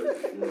it, but,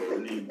 you know, it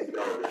needs to be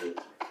out there.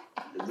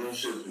 The them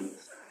shits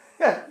was...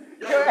 That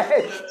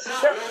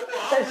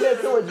shit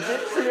so much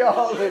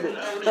vitriol in it.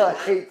 A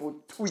hateful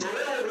tweet. So they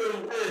don't really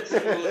wear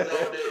Timberlands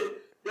out there.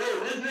 Yo,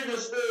 this nigga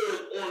stood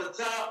on the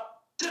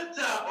tip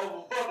top of a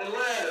fucking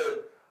ladder,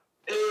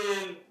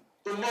 and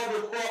the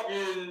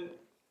motherfucking...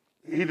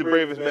 He's the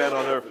bravest man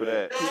on earth for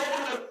that.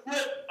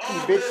 He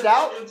bitched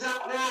out? He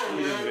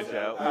didn't bitch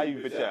out. How you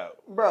bitch out?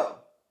 Bro,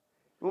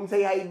 you want me to tell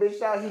you how he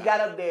bitched out? He got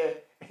up there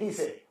and he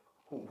said,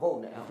 whoa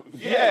now.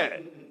 Yeah.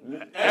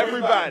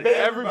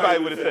 Everybody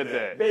would have said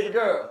that. Baby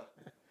girl.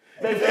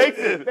 Take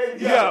this. Baby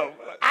girl. Yo.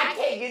 I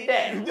can't get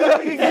that.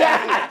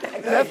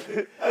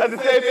 Exactly. That's the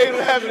same thing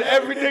that happened to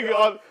every nigga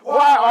on.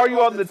 Why are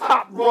you on the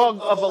top rung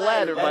of a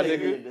ladder, my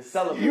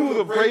nigga? You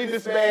the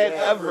bravest man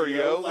ever,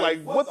 yo.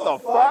 Like, what the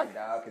fuck?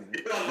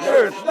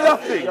 There's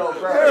nothing.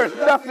 There's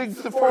nothing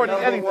supporting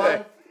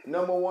anything.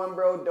 Number one,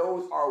 bro,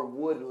 those are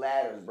wood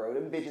ladders, bro.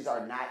 Them bitches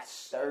are not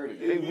sturdy.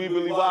 They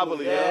wibbly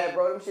wobbly, yeah,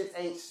 bro. Them shits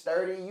ain't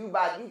sturdy.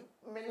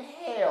 Man,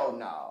 hell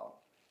no.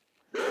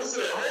 They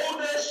said, hold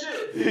that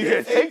shit.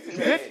 Yeah, take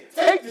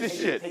this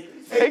shit.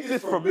 Take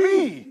this from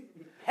me.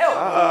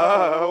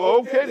 Hell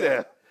okay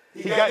then.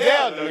 He got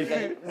down though.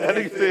 That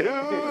nigga said,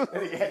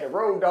 he had the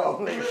road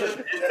dog. It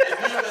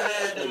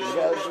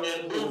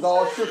was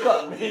all shook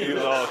up. He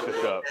was all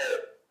shook up.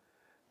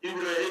 He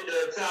would have hit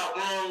the top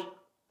rung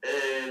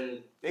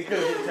and they could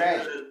have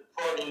tragic.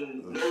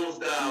 Fucking nose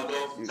down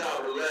off the top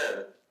of the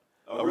ladder.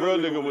 A real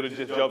nigga would have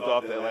just jumped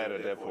off that ladder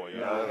at that point. You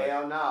know?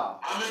 Hell no.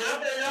 I mean,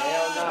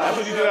 hell no. That's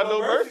what you did at No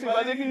Mercy,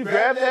 my nigga. You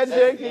grabbed that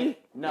janky.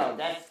 No,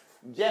 that's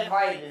Jeff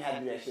Hardy didn't have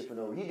to do that shit for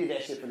no reason. He did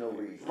that shit for no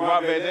reason.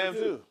 Rob Van Dam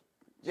too.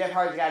 Jeff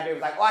Hardy got there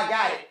was like, oh, I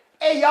got it.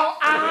 Hey, y'all,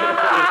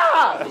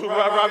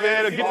 Rob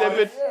Van Dam, get that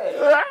bitch. Yeah.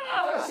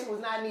 That shit was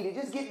not needed.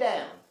 Just get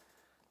down.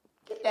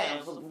 Get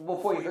down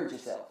before you hurt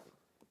yourself.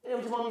 You know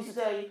what your mom used to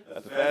tell you?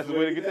 That's the fastest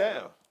way to get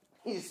down.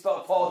 He just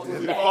fall to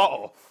his back.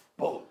 Fall.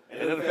 Boom.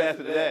 And then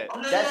faster than that.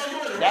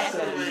 That's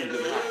what I mean.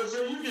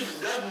 So you can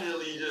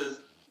definitely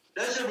just...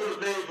 That shit would have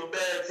made for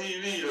bad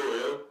TV, though,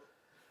 yo.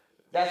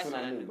 That's when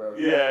I knew, bro.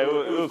 Yeah, it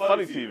was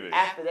funny TV.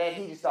 After that,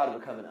 he just started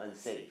becoming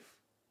unsafe.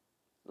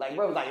 Like,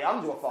 bro was like,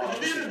 I'm just gonna fall off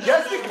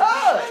just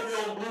because.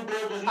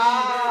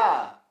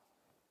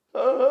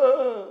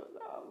 No,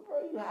 bro,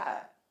 you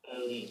high.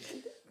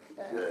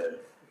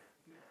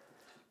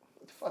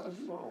 What the fuck is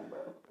you on,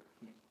 bro?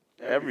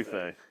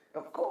 Everything.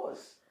 Of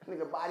course.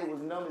 Nigga body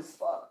was numb as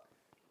fuck.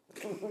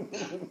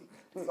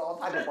 He's all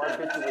type of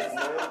barbiturates,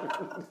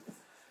 man.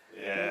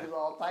 Yeah. He's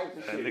all types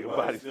of that shit. That nigga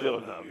body still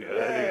numb, yeah.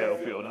 That nigga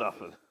don't feel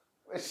nothing.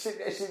 That shit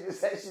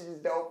just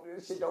don't feel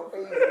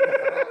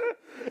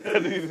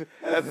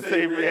That's the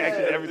same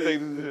reaction to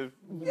everything.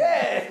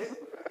 Yeah.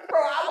 Bro,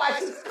 I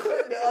watched this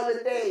clip the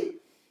other day.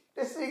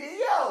 This nigga,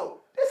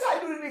 this how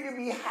you the nigga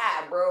be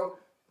high, bro.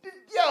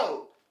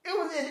 Yo, it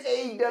was in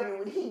AEW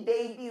when he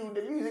debuted,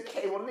 the music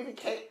came on, nigga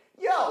came.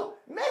 Yo,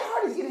 Matt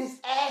Hardy's getting his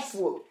ass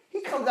whooped. He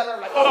comes out there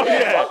like,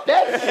 fuck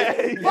that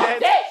shit. Fuck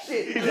that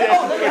shit.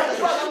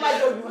 I'm like,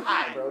 yo, you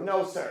high, bro.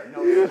 No, sir.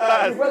 No, sir. Your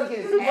brother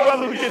getting his ass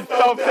whooped. Get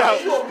stumped out.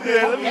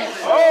 Yeah,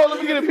 let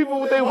me get the people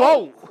what they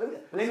want.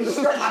 Let me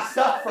strip my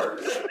stuff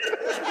first.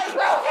 Hey,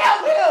 bro,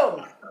 help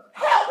him.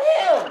 Help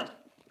him.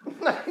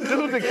 This is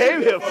what they came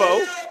here for.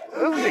 This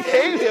is what they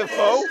came here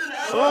for.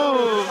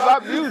 Ooh, my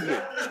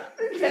music.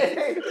 They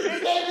came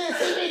in to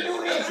see me do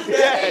this.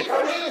 Yeah. They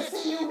come in to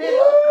see you, nigga.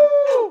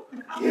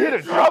 You hear the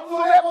drums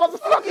on that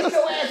motherfucker? Get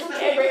your ass from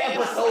every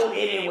episode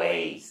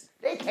anyways.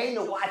 They came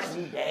to watch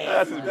me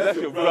dance. That's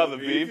your brother,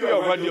 B. If you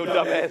don't run your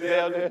dumb ass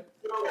down there.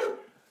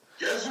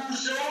 Guess who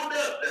showed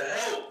up to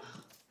help?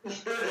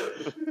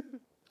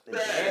 The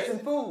dancing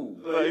fool.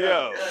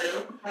 Yo,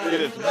 it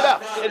is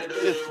meth. It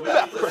is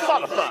meth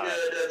personified.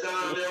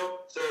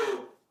 So,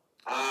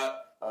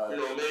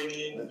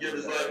 maybe give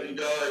his life to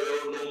God,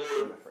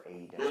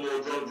 no more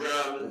drunk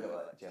driving.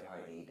 Jeff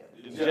Hardy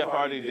AEW. Jeff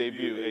Hardy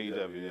debut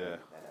AEW, yeah.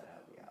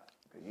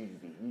 You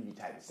be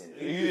typing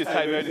sentences. You just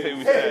type everything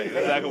we say.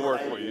 It's not gonna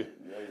work for you.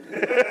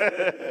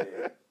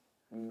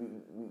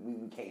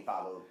 We can't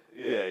follow.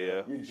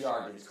 Yeah. Your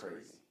jargon is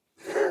crazy.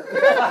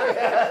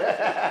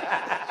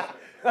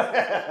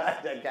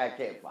 That guy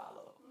can't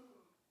follow.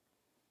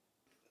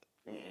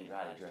 And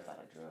Andrade dressed like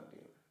a drug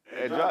dealer.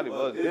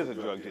 Andrade is a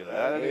drug dealer.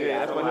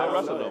 That's why he don't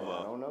wrestle no more.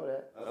 I don't know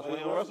that. That's why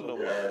he don't wrestle no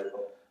more.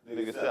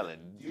 Nigga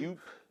selling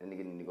dupe. That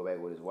nigga need to go back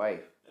with his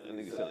wife. That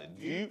nigga selling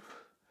dupe.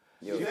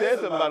 Yo, she said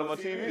something about him on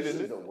TV, didn't she?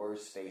 She's the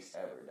worst face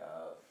ever,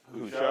 dog.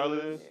 Who,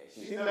 Charlotte is?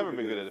 Yeah, she's never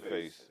been good at the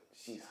face.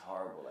 She's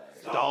horrible at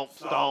it.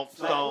 Stomp.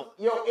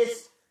 Yo,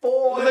 it's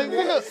 4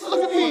 minutes.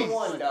 Look at me.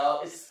 1,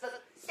 dog. It's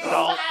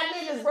 5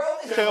 niggas, bro.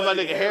 Check out my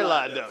nigga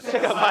hairline, though.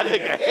 Check out my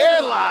nigga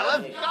hairline.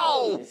 Let's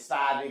go. It's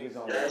 5 niggas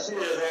on there. She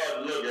is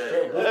hard to look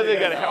at. That nigga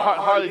got a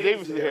Harley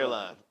Davidson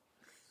hairline.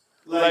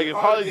 Like, if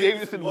Harley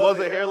Davidson was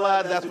a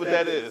hairline, that's what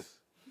that is.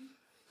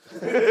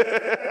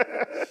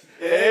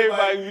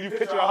 Everybody hairline when you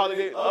picture a Harley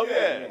Davidson. Oh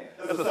yeah,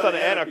 that's a Son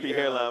of Anarchy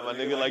hairline, my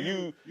nigga. Like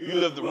you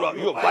live the rough.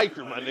 You a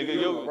biker, my nigga.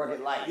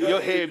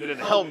 Your hair been in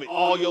a helmet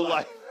all your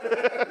life.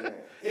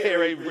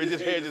 Hair ain't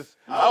just hair. Just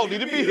I don't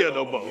need to be here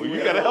no more.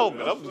 You got a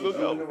helmet. I'm just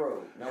on the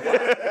road. Now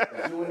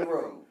what? You in the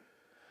road.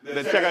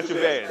 Then check out your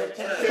badge.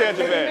 Check out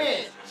your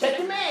badge. Check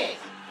your man.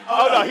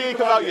 Oh no, he ain't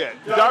come out yet.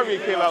 Darby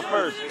came out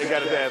first and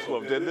got his ass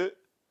whooped, didn't it?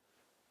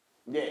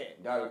 Yeah,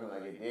 Darby come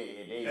out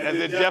they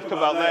and then Jeff come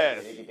out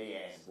last. They get their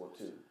ass whooped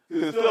too.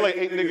 There's still like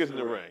 8 niggas in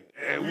the ring,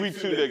 and we 2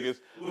 niggas.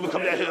 We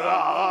come down here,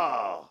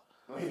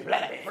 He's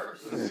black man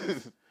first.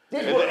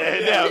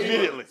 and now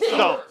immediately,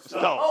 stomp.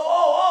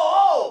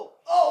 Oh,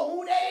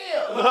 who the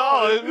hell?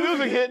 Oh, there's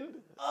music hitting.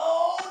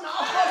 Oh, no.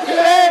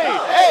 Hey,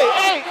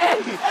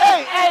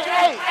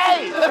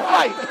 let's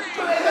fight.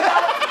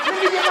 Let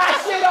me get my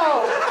shit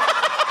on.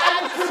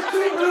 I just took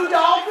 2 blue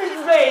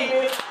dolphins,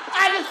 baby.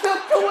 I just took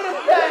 2 of them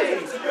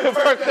things.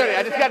 Perk 30.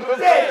 I just got to put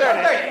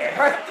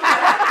Perk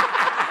 30.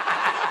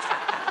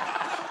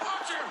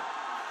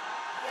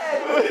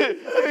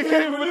 He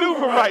can't even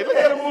maneuver right. Look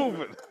at him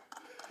moving.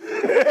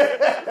 What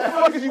the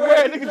fuck is you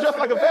wearing? Nigga dressed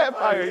like a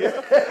vampire,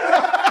 yeah.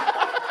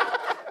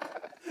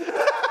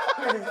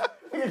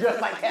 Nigga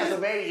dressed like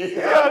Castlevania.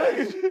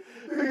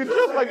 Nigga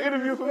dressed like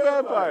Interview for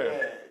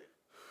Vampire.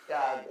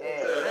 God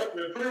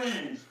damn.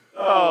 Please.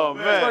 Oh,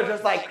 man.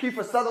 Just like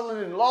Kiefer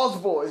Sutherland and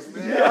Lost Boys,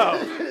 man. Yo.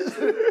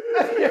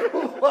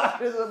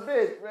 What is a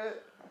bitch, man?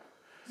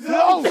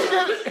 Oh,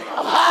 shit.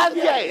 I'm high in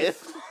the ass.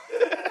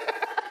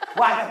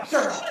 Why I got the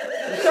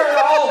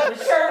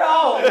shirt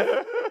off.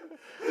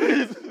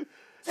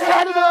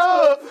 Turn it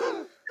up.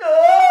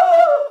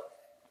 Oh.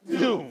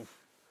 Dude.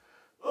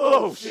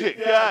 Oh, shit.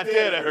 God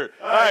damn, that hurt.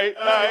 All right.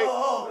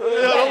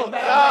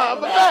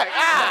 I'm back.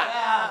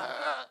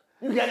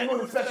 You got any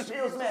more special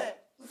pills, man?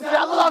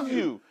 I love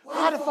you.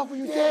 Why the fuck were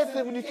you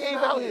dancing when you came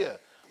out here?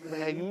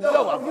 Man, you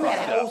know I'm You had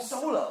fucked a whole up.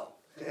 solo.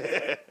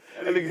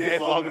 That nigga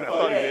danced longer than I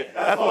thought he did.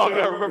 That's longer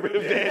than I remember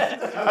him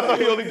dancing. I thought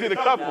he only did a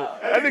couple.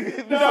 That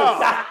nigga, no.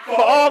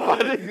 For all my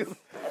niggas.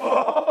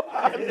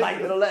 Like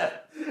to the left.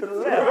 To the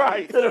left.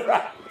 Right. To the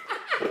right.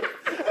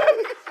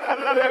 Shout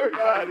out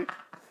everybody.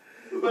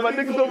 My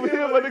niggas over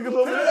here, my niggas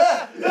over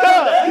there.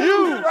 Yeah,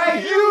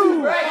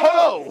 you.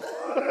 Hello.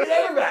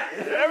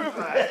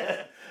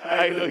 Everybody.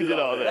 I didn't know he did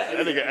all that.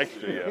 That nigga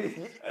extra, yo.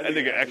 That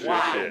nigga extra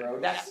as shit. Bro,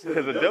 that's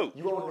a dope.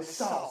 You on the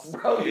sauce,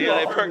 bro. Yeah,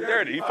 they Perk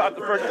 30. He popped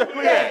the Perk 30.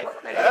 Look at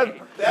that.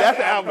 That's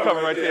the album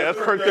cover right there. That's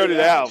Perk 30,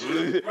 the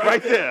album.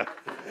 Right there.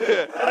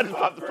 I just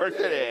popped the Perk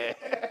 30.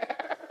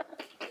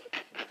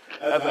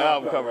 That's the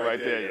album cover right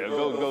there, yo.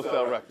 Go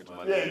sell records,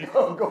 man. Yeah,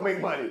 go make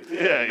money.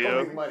 Yeah, go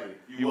yo. make money.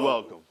 You're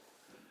welcome.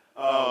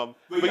 But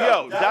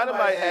yo,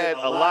 Dynamite had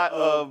a lot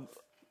of,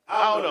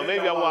 I don't know,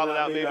 maybe I'm wilding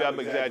out, maybe I'm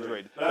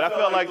exaggerating. But I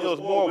felt like there was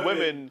more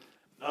women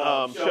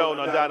shown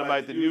on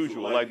Dynamite than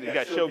usual. Like, they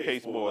got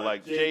showcased more.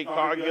 Like, Jade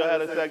Cargill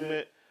had a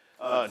segment.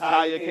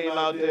 Taya came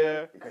out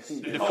there.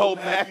 Nicole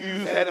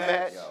Matthews had a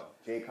match. Yo,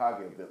 Jade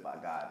Cargill built by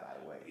God, by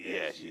the way.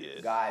 Yeah, she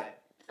is. God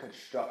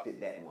constructed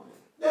that woman.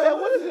 Yeah,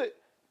 what is it?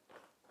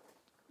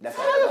 That's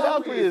Taya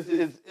Valkyrie is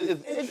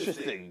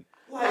interesting.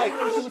 Like,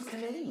 she was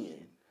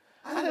Canadian.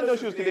 I didn't know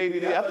she was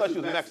Canadian. I thought she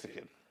was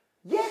Mexican.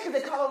 Yeah, because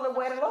they call her the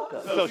Weta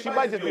Loca. So she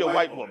might just be a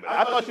white woman.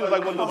 I thought she was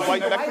like one of those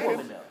white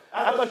Mexicans.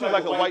 I thought she was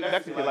like a white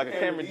Mexican, like a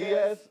Cameron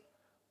Diaz.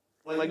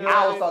 Like, you know, I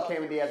always thought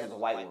Cameron Diaz was a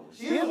white woman.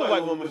 She is a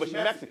white woman, but she's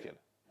Mexican.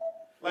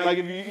 Like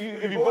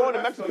if you're born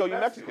in Mexico, you're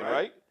Mexican,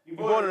 right? You're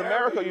born in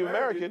America, you're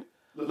American.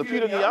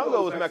 Lupita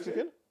Nyong'o is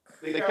Mexican.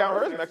 They count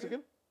her as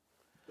Mexican.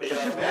 But she's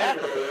from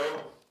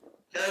Africa.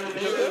 Cameron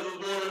Diaz was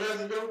born in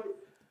Mexico?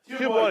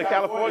 She was born in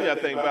California, I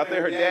think, but I think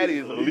her daddy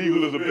is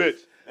illegal as a bitch.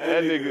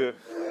 That nigga,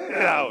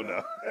 I don't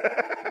know.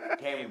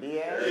 Cameron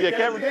Diaz? Yeah,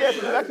 Cameron Diaz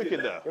is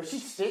Mexican, though. Yo,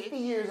 she's 50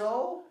 years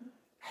old?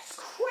 That's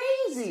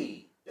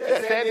crazy.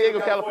 Yeah, San Diego,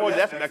 California,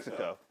 that's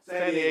Mexico.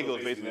 San Diego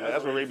is basically,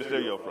 that's where Rey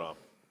Mysterio from.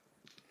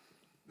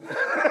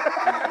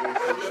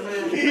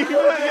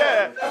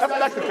 Yeah, that's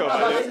Mexico,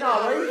 man.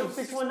 No, Rey's from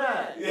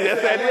 619. Yeah,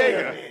 San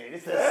Diego.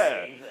 It's the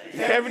same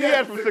thing. Cameron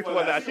Diaz from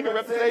 619. She can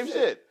rep the same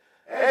shit.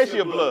 And she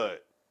a blood.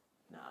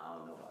 No, I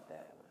don't know about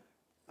that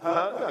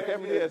one. No,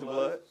 Cameron Diaz is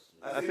blood.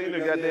 I seen her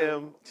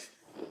goddamn.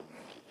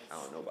 I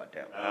don't know about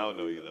that one. I don't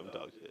know either. I'm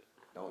talking shit.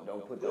 Don't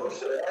put Don't those.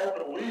 say I don't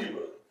believe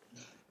it.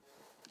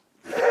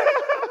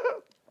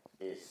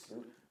 It's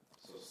Snoop.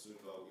 So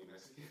Snoop Dogg be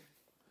Mexican?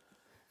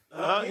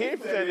 He ain't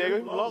from San Diego.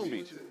 He's from Long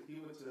Beach. He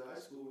went to high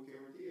school with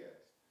Cameron Diaz.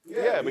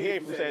 Yeah, but he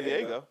ain't from San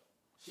Diego.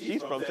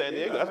 She's from San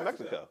Diego. That's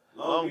Mexico.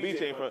 Long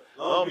Beach ain't from.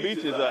 Long Beach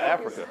is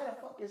Africa. How the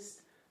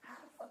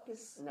fuck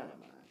is? Never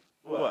mind.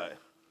 What?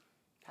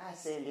 How is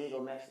San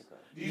Diego, Mexico?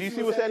 Do you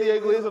see what San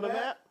Diego is on the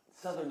map?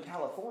 Southern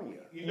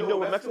California. You know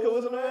where Mexico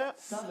is on the map?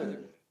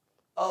 Southern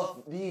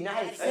of the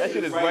United States. That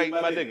shit is right,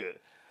 my nigga.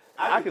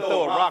 I can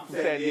throw a rock from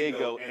San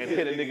Diego and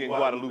hit a nigga in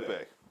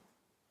Guadalupe.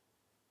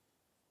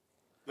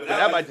 But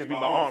that might just be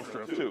my arm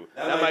strength too.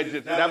 That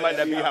might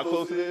not be how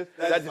close it is.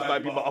 That just might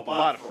be my upper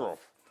body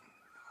strength.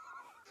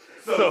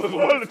 So it's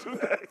one of the two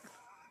things.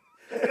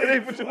 It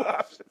ain't for two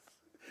options.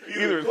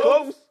 Either it's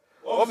close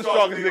I'm the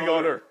strongest nigga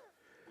on earth.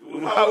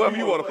 However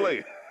you want to play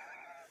it.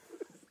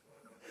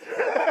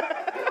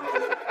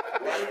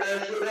 Write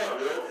that shit out,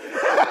 yo.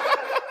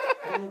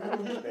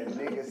 That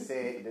nigga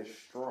said the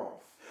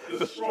strength.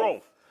 The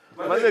strength.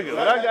 My nigga,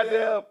 when I got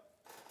there,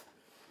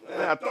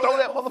 man, I throw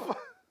that motherfucker.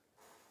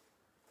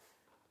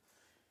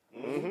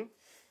 Mm-hmm.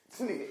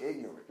 This nigga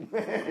ignorant.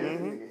 This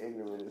nigga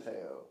ignorant as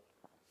hell.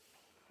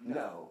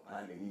 No,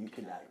 my nigga, you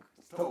cannot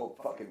throw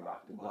a fucking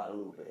rock to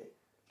Guadalupe.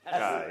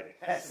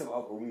 That's some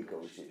Uncle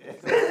Rico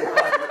shit.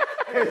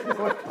 That's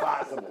not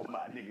possible,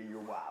 my nigga. You're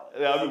wild.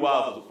 Yeah, I'd be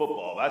wild as a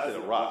football. But I said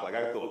a rock. Like,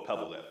 I can throw a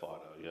pebble that far,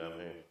 though. You know what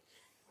I mean?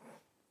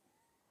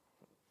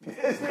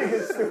 This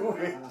nigga's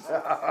stupid.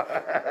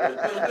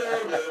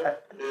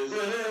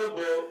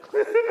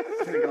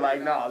 This nigga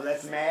like, nah,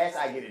 let's smash.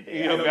 I get it there.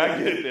 You know, I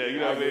get it there. You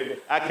know what I mean?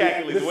 I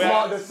calculate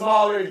the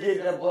smaller it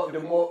gets, the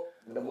more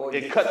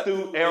it cut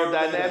through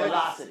aerodynamics.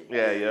 Velocity.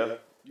 Yeah, yeah.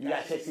 You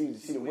gotta check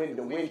see the wind.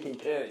 The wind can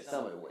carry it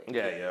some of the way.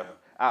 Yeah, yeah.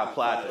 I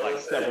applied to like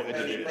several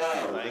engineering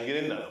skills. I ain't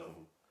getting none of them,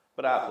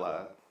 but I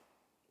applied.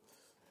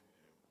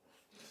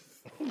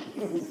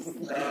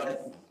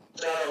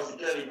 Shout out to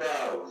Kenny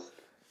Powers.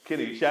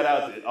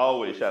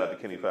 Shout out to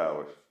Kenny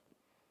Powers.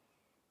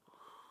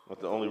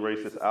 That's the only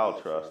racist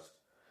I'll trust.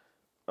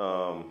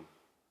 But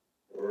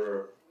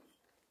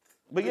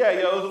yeah,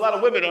 yo, it was a lot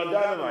of women on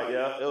Dynamite,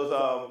 yeah. It was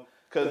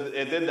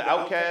and then the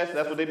Outcast,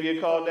 that's what they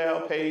being called now.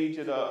 Paige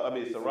and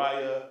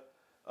Soraya.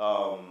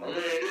 I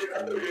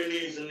think they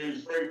need some new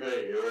spray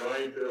paint, yo. I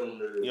ain't feeling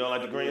the. You don't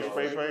like the green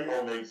spray paint?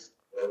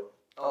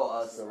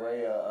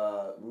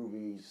 Saraya,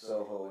 Ruby,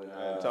 Soho,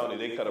 and Tony,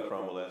 they cut a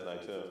promo last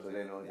night too. So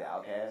they know the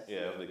Outcast.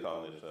 Yeah, that's what they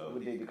calling themselves.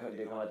 Would they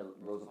come out to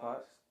Rosa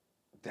Parks?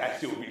 That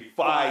shit would be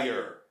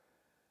fire.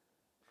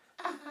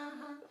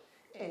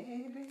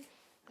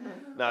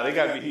 Nah, they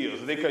gotta be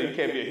heels. You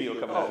can't be a heel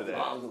coming after that.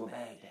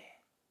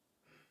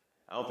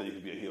 I don't think you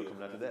can be a heel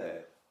coming after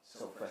that.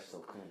 So fresh, so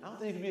clean. I don't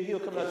think you can be a heel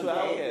coming out to an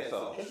Outcast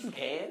song. Yes, you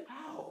can.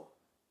 How?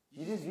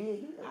 You just be a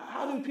heel.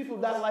 How do people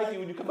not like you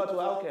when you come out to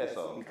an Outcast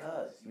song?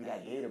 Because you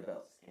got gator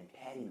belts and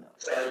patty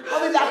melts. How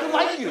they not gonna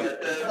like you?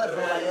 Because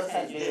nobody else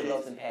has gator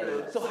belts and patty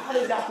melts. So how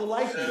they not gonna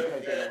like you?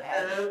 Because they don't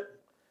have it.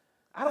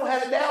 I don't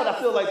have it now, and I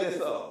feel like this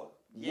song.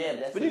 Yeah,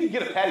 that's. But you can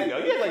get a patty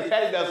belt. You act like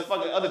patty belts is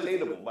fucking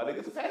unattainable, my nigga.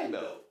 It's a patty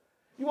belt.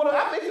 You want to?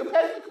 I make you a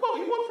patty belt. Come on,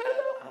 you want a patty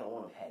belt? I don't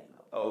want a patty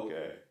belt. Oh,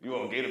 okay. You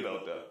want a gator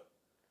belt though?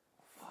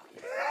 Fuck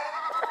it.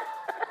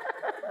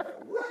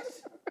 What?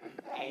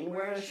 I ain't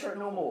wearing a shirt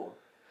no more.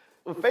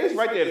 Well, face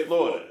right there in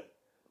Florida.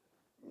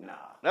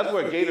 Nah. That's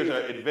where gators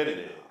are invented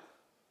in.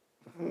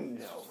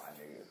 No, my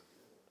nigga.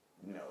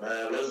 No.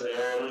 Man, listen,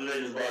 all them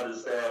niggas about to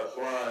start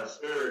flying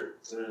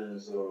spirit soon,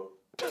 so.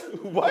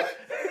 What?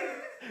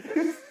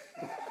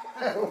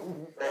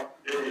 Fuck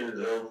idiots,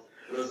 yo.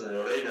 Listen,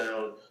 yo, they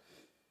down.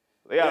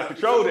 They out of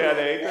control down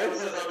there, ain't Ever they?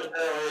 since I've been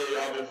down here,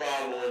 I've been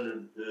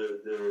following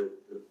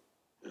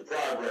the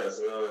progress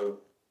of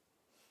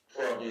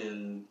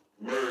fucking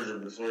merger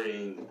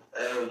between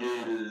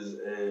alligators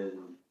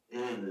and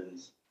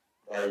humans.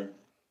 Like,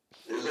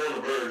 it's on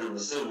the verge of a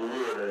civil war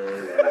down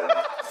here.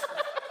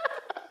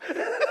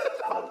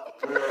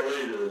 Sooner or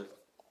later,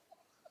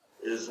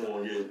 it's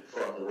gonna get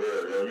fucking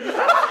real, yo.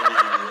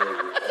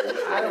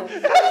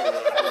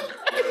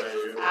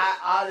 I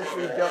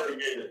honestly don't.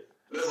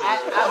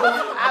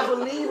 I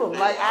believe him.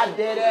 Like, I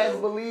dead ass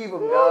believe him,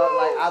 dog.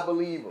 Like, I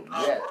believe him.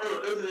 Yeah.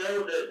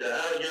 Listen, the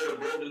alligator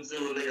broke into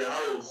a nigga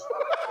house.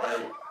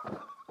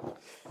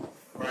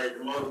 Like,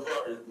 the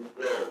motherfucker,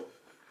 yo.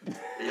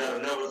 You got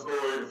another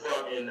story, the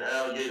fucking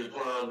alligator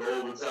climbed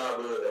over the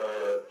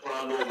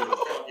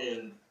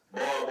fucking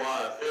barbed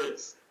wire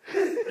fence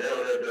down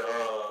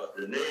at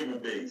the naval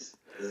base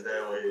is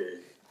down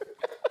here.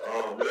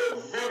 The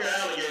fucking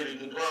alligator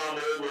can climb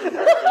over the fucking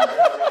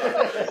barbed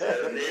wire fence at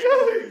the naval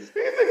base.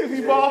 These niggas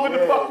evolving to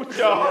fuck with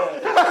y'all.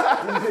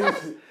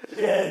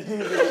 Yeah,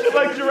 Jesus. It's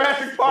like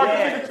Jurassic Park,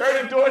 niggas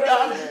turning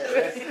doorknobs.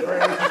 That's crazy.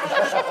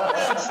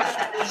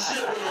 And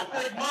shit with a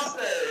thick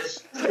mustache.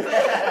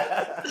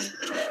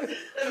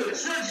 And a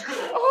trench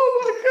coat. Oh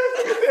my God.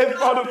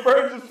 That's on the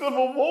verge of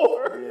Civil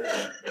War.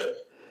 Yeah.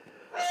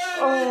 Hey,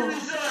 what you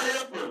trying to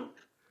help him?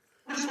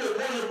 What you gonna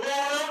pull your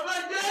phone out?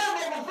 Like,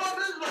 damn,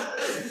 motherfuckers.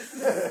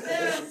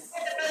 Damn,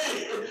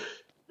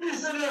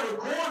 he's sitting there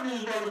recording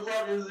these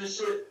motherfuckers and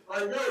shit.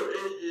 Like, yo,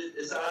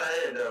 it's out of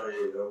hand down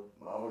here, yo.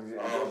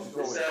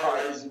 It sounds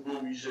like some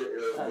goofy shit,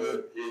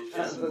 but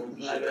it's some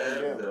goofy shit that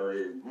happens down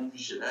here. Goofy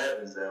shit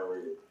happens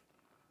down here.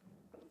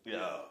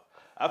 Yeah.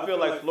 I feel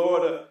like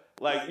Florida,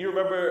 like, you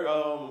remember,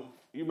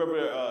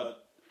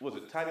 was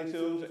it Tiny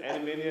Toons,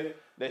 Animaniac,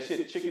 that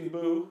shit Chicken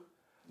Boo?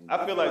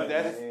 I feel like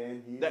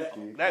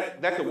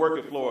that could work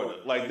in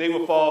Florida. Like they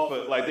would fall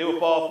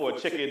for a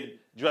chicken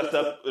dressed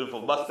up with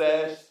a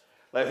mustache.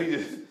 Like he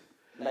just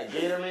like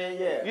Gator Man,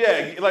 yeah.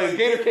 Yeah, like a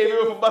gator came in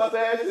with a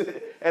mustache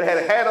and had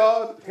a hat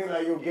on.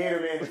 Like your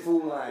Gator Man, the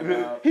food line.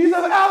 Dog. He's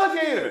an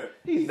alligator.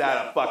 He's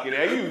not a fucking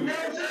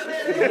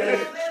alligator.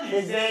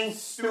 His name's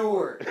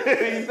Stewart.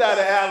 He's not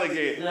an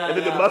alligator. And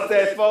then the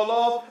mustache fall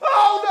off.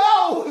 Oh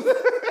no!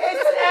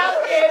 It's an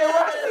alligator.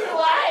 What's his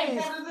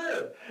life?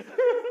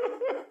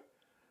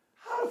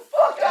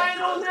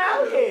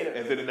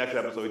 then the next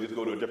episode, he just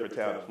go to a different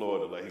town in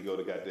Florida. Like, he go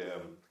to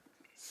goddamn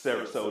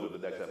Sarasota the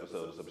next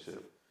episode or some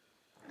shit.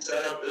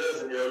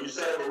 Listen, yo, you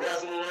set up a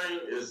wrestling ring,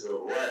 it's a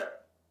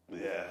wrap.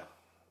 Yeah.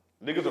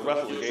 Niggas are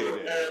wrestling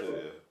gator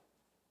there.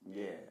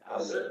 Yeah.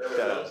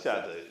 Shout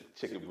out to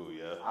Chicken Boo,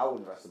 yo. I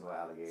wouldn't wrestle no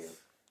alligator.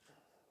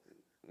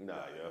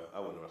 Nah, yo. I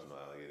wouldn't wrestle no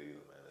alligator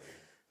either,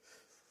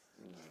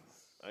 man.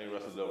 I ain't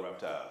wrestling no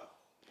reptile.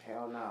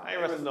 Hell no. I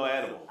ain't wrestling no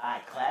animal. I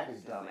clap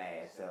his dumb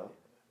ass, though.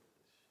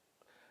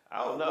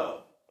 I don't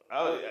know.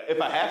 If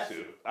I have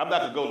to, I'm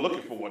not gonna go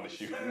looking for one to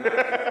shoot. No.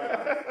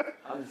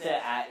 I'm just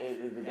saying,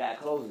 if the guy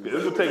closes.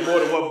 This will take more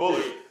than one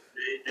bullet.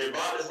 If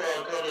I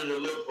start coming to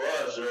look for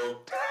us, yo.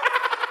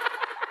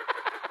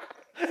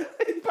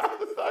 He about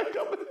to start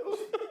coming.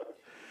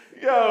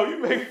 Yo, you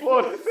make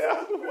Florida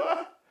sound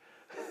wild.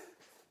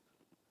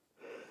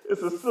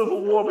 It's a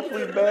civil war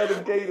between man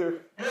and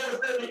gator. You ever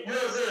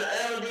seen an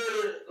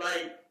alligator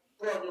like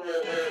fucking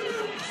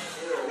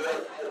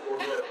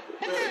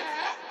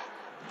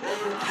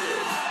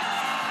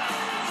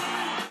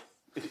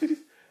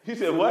He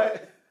said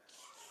what?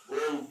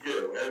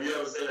 Roadkill. Have you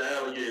ever seen an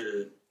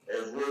alligator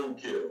as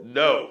roadkill?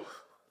 No.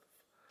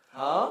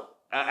 Huh?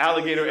 An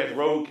alligator as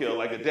roadkill,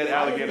 like a dead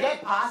alligator. Is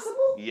that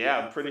possible? Yeah,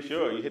 I'm pretty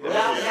sure. You hit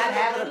Without that. not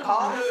having a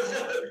car?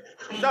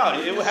 No,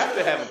 it would have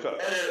to have a car.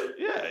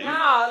 Yeah.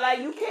 No, like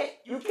you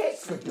can't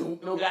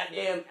skadoop no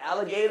goddamn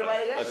alligator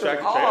like that. A That's a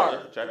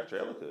car. tractor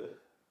trailer could.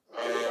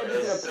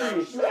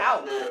 You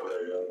out.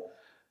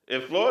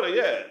 In In Florida,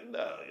 yeah.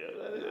 No, yeah.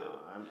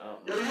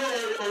 Yo,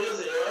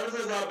 listen, ever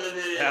since I've been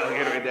here,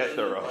 Alligator ain't that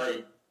thorough.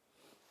 Like,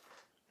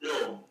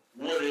 yo,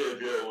 what if,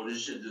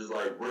 this shit just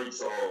like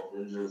breaks off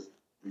and just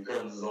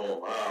becomes its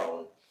own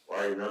island?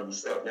 Right, and I'm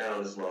stuck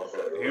down this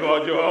motherfucker. You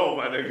on your own,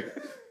 my nigga.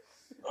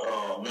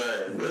 Oh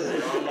man, listen,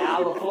 The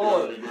Isle of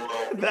Florida.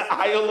 The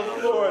Isle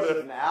of Florida.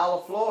 The Isle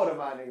of Florida,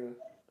 my nigga.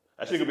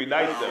 That shit could be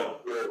nice though.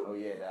 Oh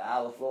yeah, the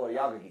Isle of Florida.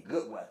 Y'all gonna get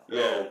good weather.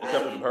 Yeah,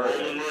 except for the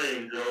hurricanes.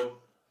 Rain, Joe.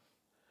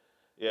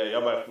 Yeah,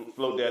 y'all might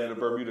float down in the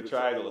Bermuda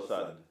Triangle or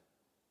something.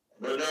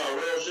 But no,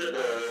 real shit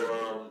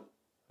though.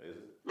 Is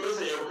it?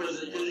 Listen, yo,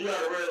 because you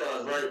gotta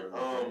realize, right?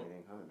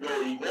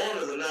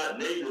 Iguanas are not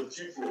native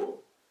to Florida.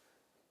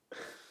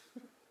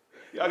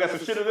 Y'all got some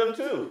shit in them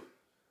too.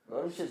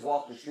 Bro, them shits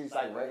walk the streets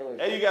like regular.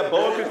 Hey, you got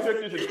boa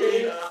constrictors and You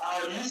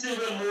pigs. see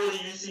them more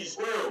than you see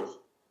squirrels.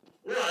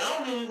 Yeah, I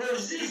don't even really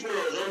see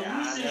squirrels.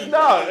 You see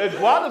No,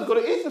 iguanas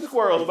gonna eat the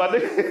squirrels, my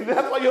nigga.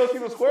 That's why you don't see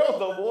the squirrels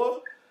no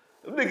more.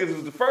 Them niggas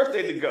was the first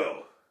thing to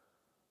go.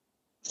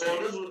 So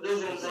this is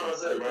what I'm trying to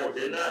say, right?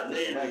 They're not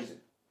native.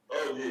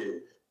 Oh yeah,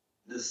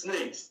 the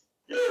snakes.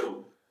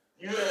 Yo,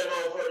 you had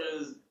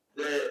motherfuckers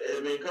that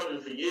have been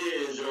coming for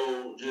years,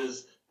 yo.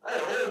 I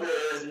had a homeboy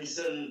ask me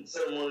send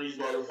one of these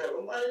motherfuckers.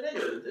 I'm like,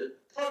 nigga,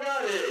 fuck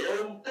out of here,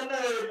 yo. Come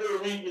down here for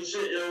a week and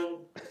shit,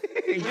 yo.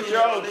 Get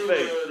your own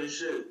snake. And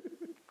shit.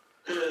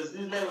 Cause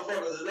these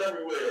motherfuckers is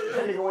everywhere.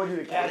 That nigga want you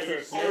to capture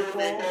a snake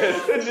for him?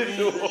 Send it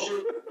to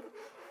him.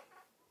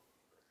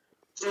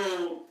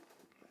 So,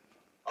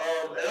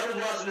 and I was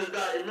watching this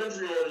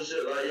documentary on this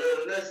shit, like, yo,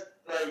 the next,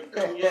 like,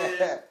 couple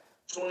years,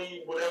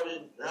 20, whatever,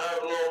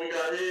 however long we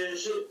got here and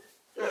shit,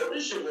 yo,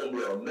 this shit gonna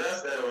be a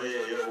mess down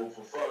here, yo,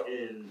 for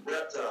fucking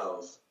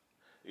reptiles.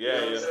 Yeah, you know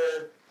yeah. what I'm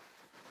saying?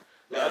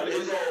 Like,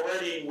 it's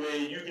already where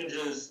you can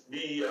just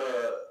be,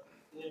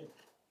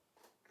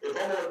 if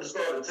I wanted to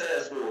start a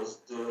task force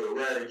to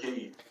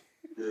eradicate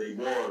the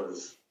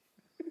iguanas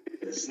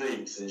and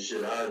snakes and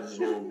shit, I'd just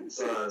go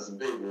sign some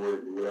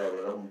paperwork or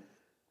whatever. I'm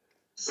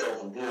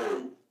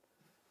self-employed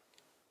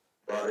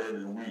by the end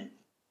of the week.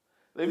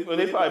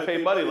 They probably pay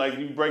money like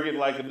you bring in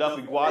like enough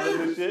iguanas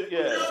and shit.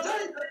 Yeah.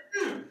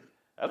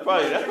 That's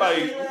probably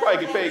you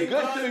probably get paid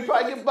good too. You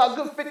probably get about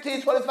good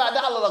 $15,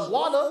 $25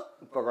 iguana.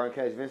 Fuck around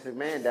catch Vince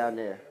McMahon down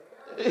there.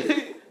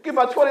 Get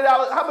about $20.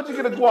 How much you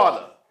get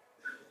iguana?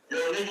 Yo,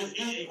 niggas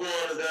eat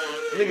iguanas down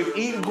there. Niggas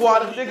eat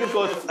iguanas. Niggas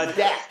gonna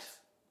adapt.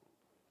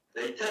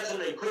 They catch them,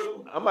 they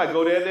cook them. I might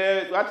go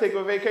there. I take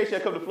a vacation. I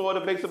come to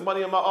Florida, make some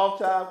money on my off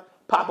time.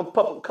 Pop a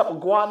couple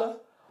iguana.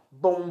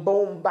 Boom,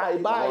 boom, bye,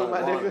 my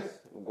nigga.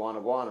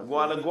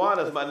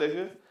 Iguanas, my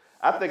nigga.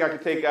 I think I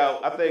could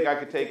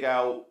take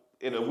out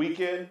in a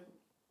weekend.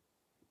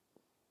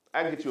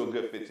 I can get you a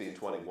good 15,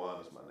 20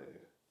 iguanas, my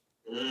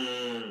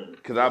nigga.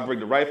 Because I'll bring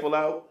the rifle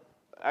out.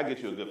 I get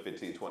you a good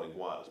 15, 20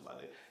 iguanas, my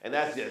nigga. And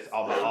that's just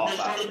all my off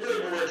hours.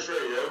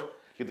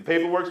 Get the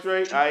paperwork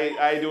straight?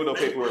 I ain't doing no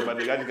paperwork, my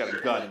nigga. I just got a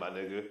gun, my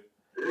nigga.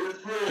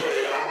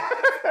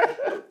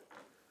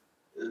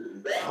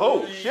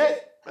 Oh,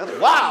 shit. That's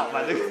wild,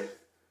 my nigga.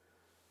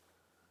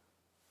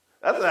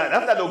 That's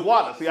not no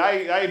iguana. See,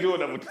 I ain't doing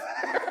that with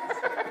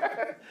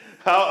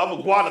I'm a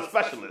iguana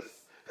specialist.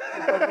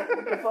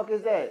 What the fuck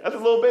is that? That's a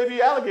little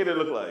baby alligator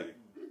look like.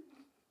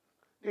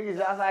 Niggas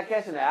outside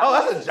catching that. Oh,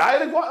 that's a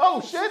giant iguana? Oh,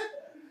 shit.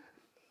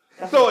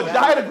 So a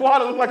giant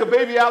iguana looks like a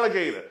baby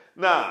alligator.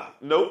 Nah,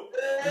 nope.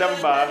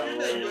 Never mind.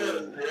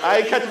 I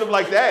ain't catching them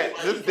like that.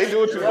 They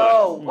do it too much.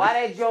 Yo, why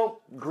that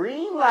joke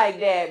green like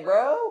that,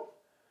 bro?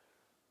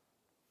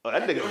 Oh,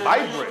 that nigga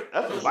vibrant.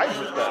 That's a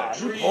vibrant stuff.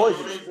 He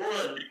poisonous.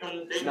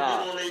 They can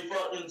Nah. get on their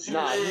fucking two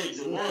Nah, legs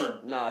and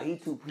run. he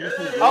too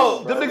Oh,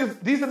 big, them bro.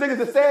 niggas, these are niggas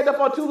that stand up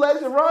on two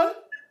legs and run?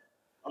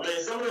 I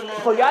mean, some of them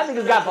So y'all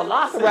niggas got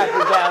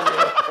velociraptors down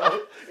there.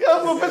 Yeah,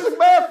 that's where Vince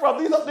McMahon from.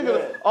 These other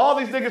niggas, Yeah. all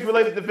these niggas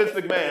related to Vince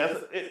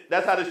McMahon.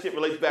 That's how this shit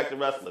relates back to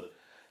wrestling.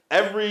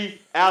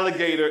 Every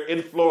alligator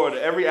in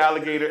Florida, every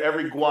alligator,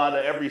 every iguana,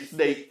 every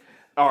snake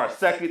are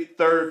second,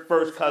 third,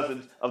 first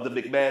cousins of the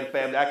McMahon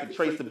family. I can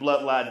trace the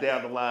bloodline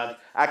down the line.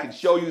 I can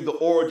show you the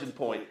origin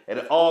point, and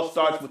it all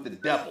starts with the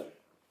devil.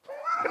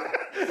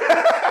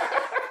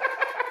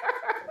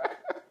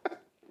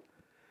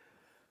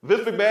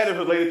 Vince McMahon is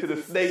related to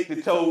the snake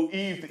that told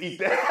Eve to eat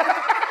that.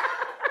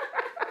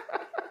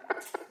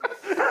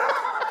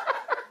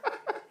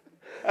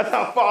 That's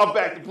how far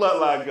back the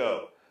bloodline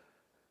go.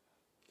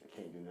 I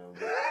can't do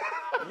nothing.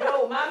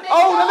 Yo, my man.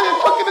 Oh, that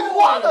nigga fucking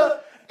iguana.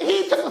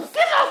 He took the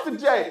skin off the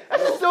J. That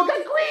shit still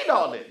got green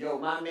on it. Yo,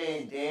 my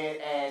man dead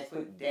ass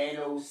put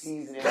Dano's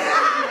seasoning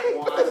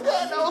on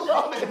Dano's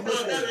on it.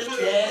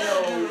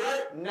 Dano's.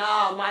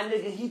 Nah, my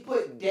nigga, he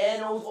put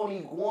Dano's on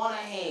iguana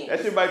hands.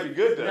 That shit might be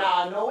good though.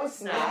 Nah, no,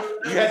 it's not.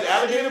 You had the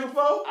alligator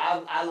before?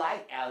 I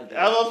like alligator.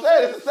 That's what I'm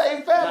saying. It's the same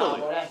Nah, family.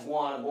 bro, that's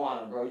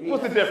guana, bro. You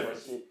What's ain't the got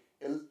difference? that shit.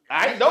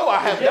 I know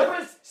I The have never.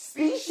 difference?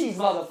 Species,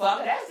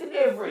 motherfucker. That's the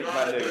difference. My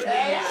nigga.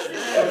 That's the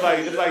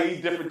difference. It's like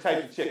eat different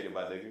types of chicken,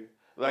 my nigga.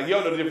 Like you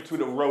don't know the difference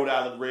between a Rhode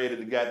Island red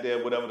and the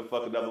goddamn whatever the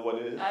fuck another one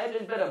is. I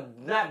just better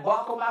not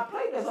bark on my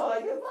plate. That's all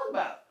I give a fuck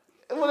about.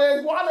 Well, that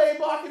iguana ain't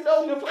barking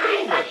no. You're I ain't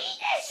playing gonna with. eat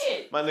that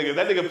shit. My nigga,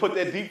 that nigga put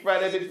that deep fry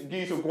that bitch, give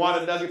you some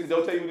iguana nuggets and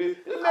don't tell you what it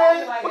is.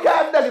 Man, like what it.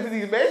 kind of nuggets are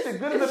these, man? Shit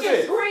good as a It's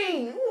just bitch.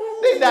 green.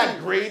 They not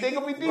green. They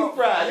gonna be deep Bro,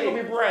 fried. They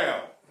gonna be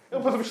brown. They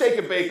gonna put some shake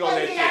and bake on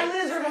That that nigga got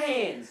shit. lizard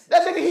hands.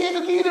 That nigga, he ain't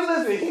gonna give you the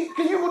lizard.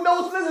 Cause you would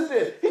know it's lizard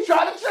then. He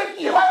trying to trick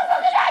you.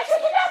 Motherfucker not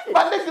tricking nothing.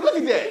 My nigga, look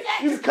at that.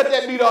 You can cut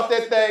that meat off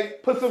that thing,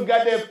 put some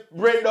goddamn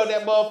bread on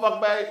that motherfucker,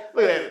 man.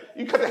 Look at that.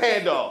 You cut the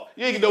hand off.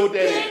 You ain't gonna know what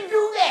that He is. didn't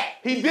do that.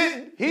 He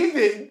didn't. He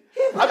didn't.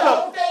 He put the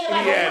whole thing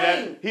like a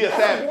wing. He a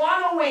That's savage. a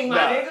guana wing, my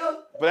Nah. nigga.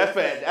 But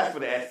that's for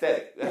the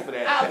aesthetic. That's for the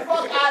Ah, aesthetic.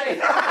 fuck out of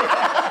here.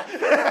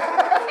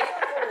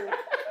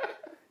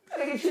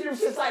 Nigga treat them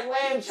shits like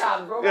lamb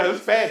chops, bro. Yeah, it's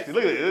fancy.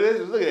 Look at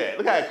it. Look at that.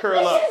 Look how it curl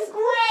This up. is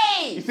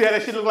great. You see how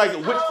that shit look like a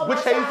witch Oh my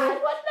hazel?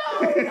 God, what?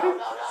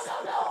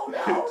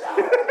 No.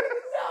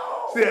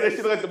 See how that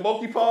shit look like the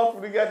monkey paw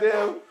from the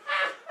goddamn?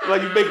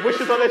 Like you make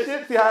wishes on that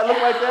shit? See how it look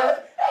like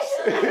that? That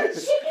shit look like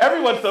chicken.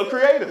 Everyone's so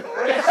creative.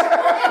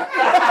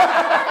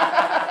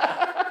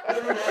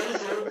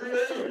 Everybody's so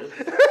creative.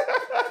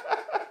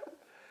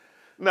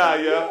 Nah,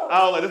 yo. I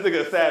don't like this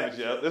nigga a savage,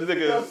 yo. This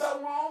nigga Yo, is,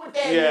 something wrong with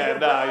that Yeah, nigga,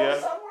 nah, bro. yeah.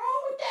 Something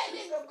wrong with that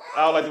nigga, bro. I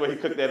don't like the way he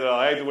cooked that at all.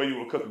 I hate the way you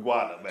would cook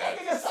iguana, man. That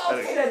nigga sauce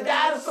in a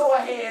dinosaur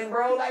hand,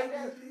 bro. Like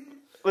that.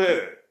 Look at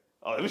it.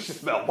 Oh, this shit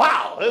smell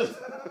wow.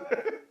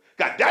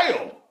 God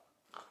damn.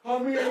 I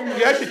mean, Yeah,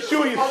 that shit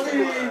chewy.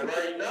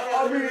 Right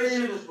now, that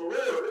shit is for real.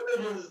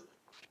 Them niggas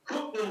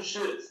cook them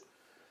shits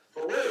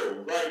for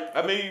real. Like,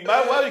 I mean,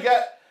 might well you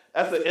got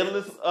that's an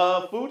endless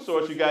food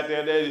source you got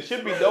there. There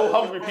should be no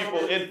hungry people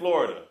in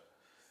Florida.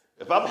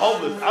 If I'm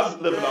homeless, I'm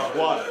living off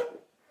water.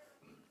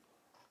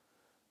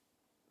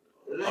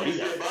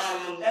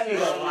 That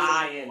nigga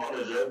lying.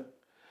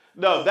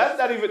 No, that's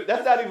not even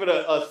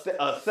a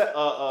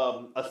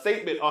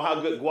statement on how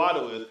good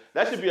guano is.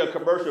 That should be a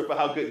commercial for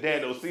how good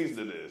Dano's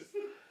seasoning is.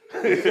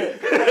 That's a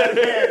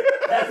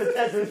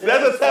testament.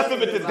 That's a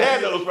testament to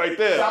Dano's right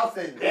there. South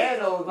and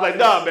Dano's. Like,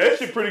 nah, man, that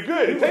shit pretty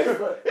good. It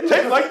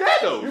tastes like You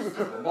Dano's. can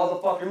cook a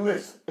motherfucking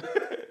list.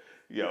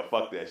 Yo,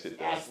 fuck that shit,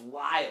 though. That's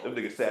wild. Them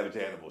niggas savage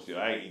animals, yo.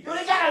 I ain't eating Yo,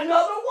 they that got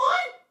another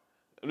one? shit.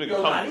 Them Yo,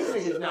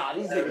 niggas nah,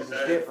 these hungry. niggas is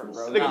different,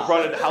 bro. Nigga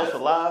brought in the house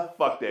alive?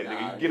 Fuck that, Nah,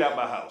 nigga. Get out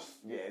my house.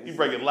 Yeah, You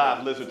bringing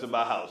live lizard to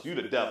my house. You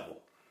the devil.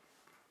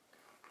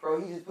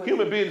 Bro, he just put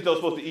Human beings don't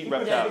supposed to eat he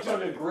put that reptiles. bitch on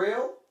the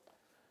grill.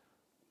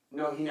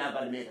 No, he not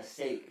about to make a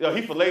steak. Yo,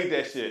 he filleted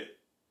that shit.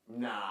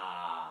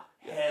 Nah,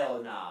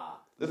 hell nah.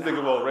 This Nah.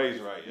 nigga won't raise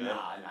right, yo.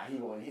 Nah, he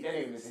won't. That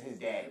nigga missing his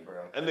daddy,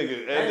 bro. That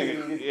nigga, That he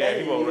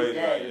won't need his raise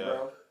daddy, right, yo.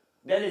 bro.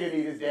 That nigga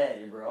need his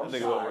daddy, bro. I'm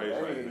That nigga won't sorry. raise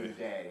That right, nigga man. need his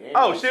daddy.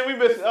 Oh shit, we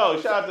missed.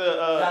 Oh, shout out to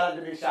Shout out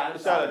to Big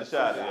Shot. shout out to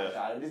Shot,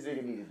 yeah. This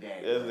nigga need his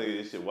daddy. this bro. nigga.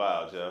 This shit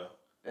wild, yo.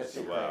 That shit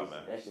shit wild, crazy.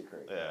 man. That shit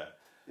crazy. Yeah.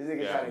 This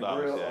nigga Yeah, trying to nah,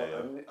 grill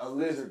yeah, a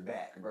lizard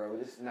back, bro.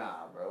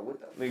 Nah, bro. What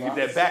the Nigga, fuck?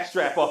 get that back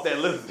strap off that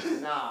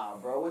lizard. Nah,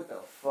 bro. What the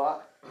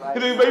fuck? Like,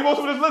 Nigga, man, you want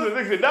some of this lizard?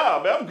 Nigga said,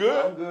 nah, man, I'm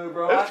good. I'm good,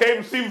 bro. This came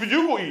to see if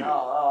you gonna eat it.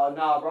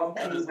 Nah, bro. I'm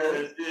I cool, just bro.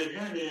 said, if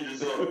you needed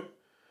something.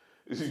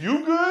 Is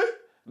you good?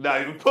 Nah,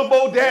 you put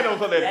more Danos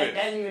on that bitch.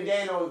 That ain't even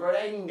Dano's, bro.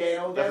 That ain't even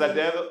Dano's. That's not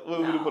Danos? What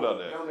would you put on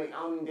there? I don't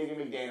even think they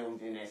make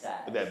Dano's in that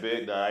side. That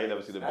big? Nah, I ain't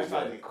never seen a That's big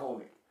probably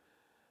one. McCormick.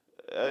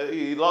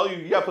 You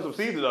gotta put some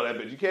seasoning on that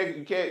bitch. You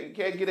can't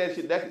get that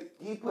shit.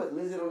 He put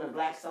lizard on the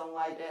Blackstone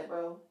like that,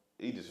 bro.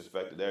 He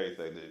disrespected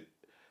everything. Dude.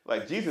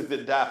 Like Jesus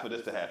didn't die for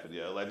this to happen,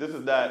 yo. Like this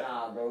is not.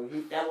 Nah, bro.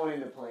 That wasn't in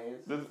the plans.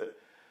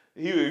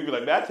 He would be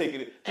like, man, I take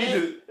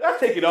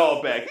it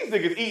all back. These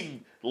niggas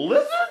eating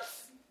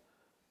lizards?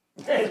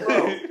 Hey,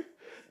 bro.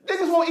 Nigga,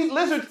 Niggas won't eat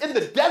lizards in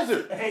the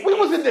desert. We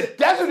was in the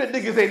desert and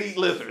niggas ain't eat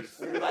lizards.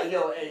 Niggas like,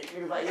 yo,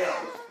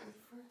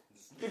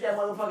 get that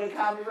motherfucking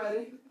comedy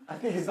ready. I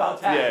think it's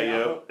about time. Yeah,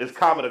 yo. It's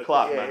common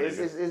o'clock, my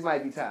nigga. It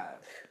might be time.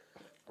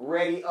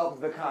 Ready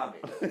up the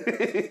comment.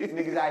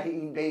 Niggas out here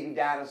eating baby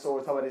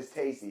dinosaurs, talking about it's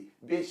tasty.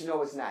 Bitch,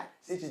 no, it's not.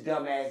 Sit your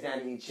dumb ass down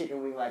and eat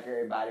chicken wing like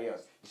everybody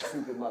else. You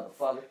stupid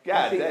motherfucker.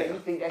 God you damn. You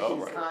think that shit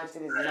is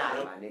content? It's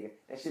not, my nigga.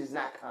 That shit is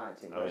not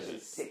content, bro. That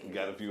shit's sick. You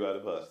got a few out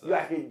of us. You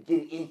out here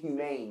getting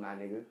inhumane, my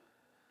nigga.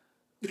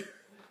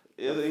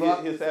 He's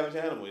a savage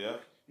animal, yeah.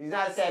 He's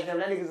not a savage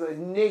animal. That nigga's a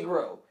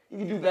Negro. You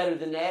can do better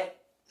than that.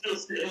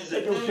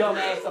 Take your dumb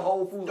ass to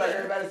Whole Foods like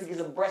everybody else to get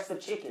some breast of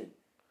chicken.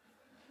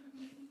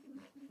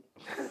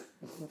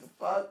 What the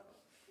fuck?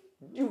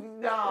 My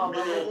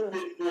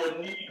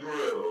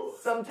nigga.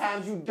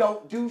 Sometimes you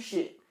don't do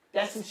shit.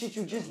 That's some shit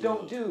you just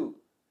don't do.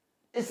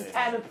 It's a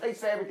time and place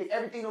for everything.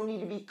 Everything don't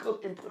need to be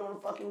cooked and put on a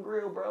fucking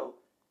grill, bro.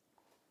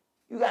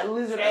 You got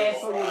lizard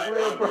ass on your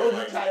grill, bro.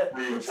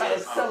 You try to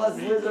sell us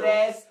lizard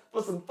ass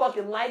for some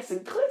fucking likes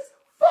and clicks?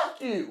 Fuck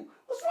you.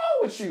 What's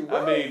wrong with you,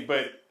 bro? I mean,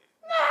 but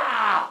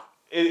nah.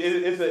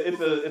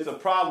 It's a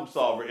problem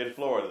solver in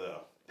Florida,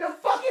 though. The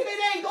fuck if it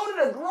ain't go to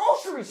the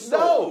grocery store?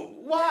 No,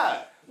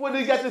 why? Well,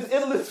 they got this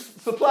endless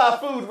supply of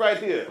food right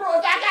here. Bro,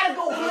 if I gotta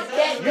go get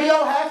that, you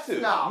don't have to.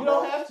 No, you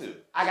don't have to.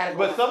 I gotta go.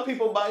 But some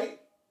people might,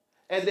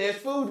 and there's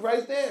food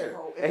right there.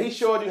 Bro, and he's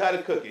showing you how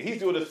to cook it. He's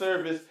doing a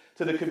service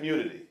to the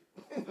community.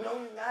 No,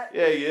 he's not.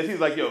 Yeah, he is. He's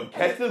like, yo,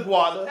 catch this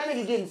water. That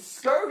nigga getting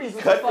scurvy.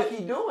 What the fuck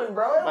he doing,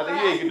 bro? My nigga,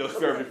 you ain't getting no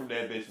scurvy from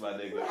that bitch, my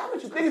nigga. How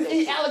much you niggas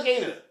eat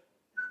alligator.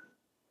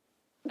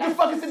 What the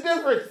fuck is the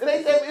difference? It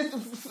ain't that.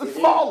 It's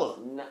smaller.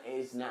 No,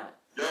 it's not.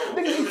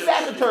 Niggas eat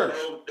salmon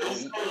turtle.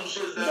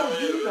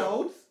 You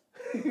know.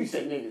 You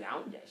said niggas, I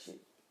don't eat that shit.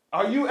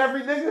 Are you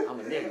every nigga? I'm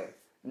a nigga.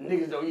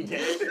 Niggas don't eat that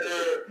shit.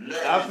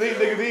 I've seen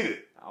niggas eat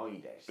it. I don't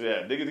eat that shit.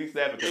 Yeah, niggas eat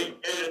salmon turtle.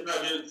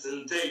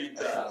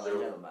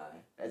 Never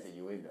mind. That's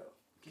innuendo.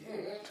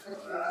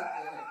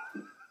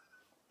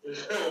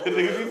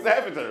 Niggas eat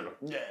salmon turtle.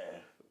 Yeah.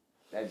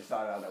 That just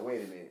started out like,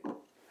 wait a minute.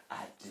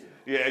 I do.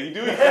 Yeah, you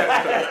do eat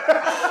salmon turtle.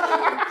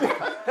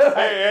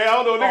 hey, I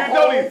don't know, nigga,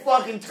 don't eat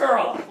fucking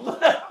turtle.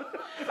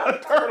 A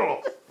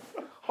turtle.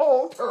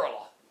 Whole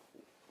turtle.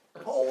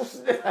 Whole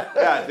snap.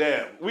 God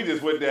damn. We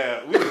just went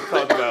down. We just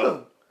talked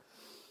about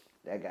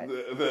that guy.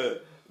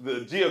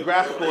 The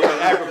geographical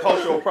and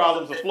agricultural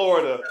problems of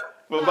Florida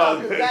for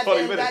about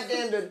 20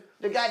 minutes.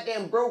 The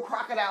goddamn bro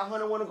crocodile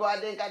hunter want to go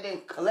out there and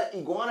goddamn collect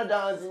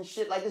iguanodons and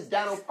shit like this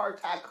Dino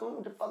Park tycoon.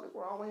 What the fuck is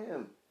wrong with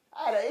him?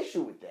 I had an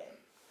issue with that.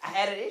 I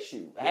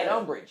had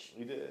umbrage.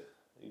 You did.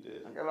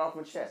 I got it off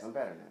my chest. I'm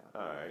better now.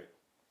 All right.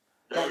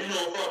 Yo, you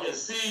know fucking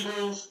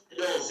seagulls?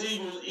 Yo,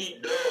 seagulls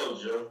eat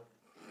dogs, yo.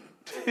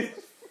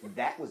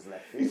 That was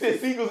left. You said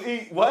seagulls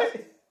eat what?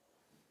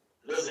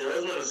 Listen,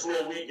 it's been a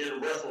slow week in the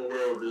wrestling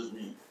world this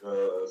week.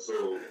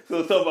 So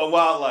it's talking about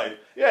wildlife.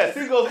 Yeah,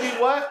 seagulls eat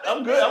what?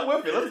 I'm good. I'm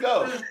with it. Let's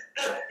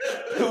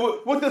go.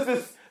 What does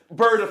this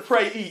bird of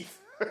prey eat?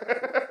 Yeah,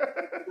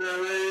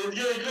 man, it's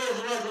getting close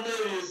to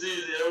WrestleMania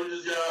season. We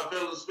just got our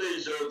fellow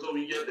space show until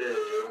we get there.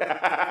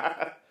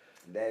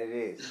 That it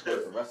is.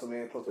 Close to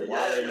WrestleMania, close to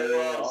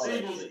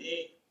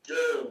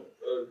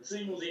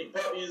seagulls eat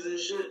puppies and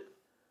shit.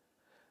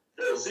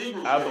 Yo,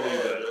 seagulls I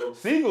believe that. Yo.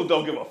 Seagulls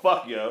don't give a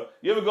fuck, yo.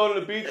 You ever go to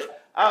the beach?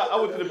 I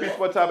went to the beach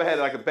one time. I had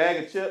like a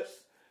bag of chips.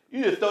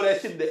 You just throw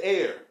that shit in the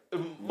air.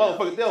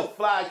 Motherfuckers, they'll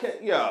fly.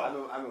 Yo. I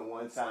remember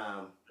one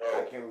time,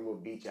 I can't remember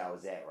what beach I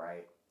was at,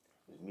 right?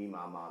 It was me,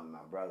 my mom, and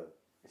my brother.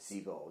 The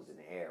seagull was in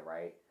the air,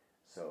 right?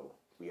 So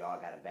we all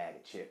got a bag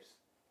of chips.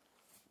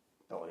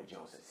 Throwing the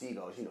Jones and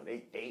seagulls, you know,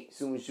 they as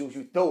soon as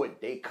you throw it,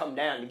 they come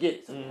down to get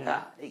it. So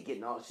they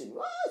getting all the shit.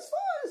 Oh,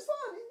 it's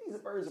fun. These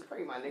are birds of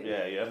prey, my nigga.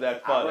 Yeah,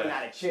 that's fun. I run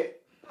out of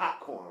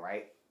popcorn,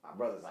 right? My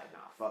brother's like, nah,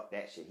 fuck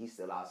that shit. He's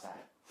still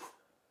outside.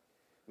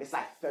 It's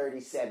like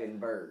 37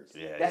 birds.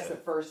 Yeah, That's the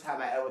first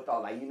time I ever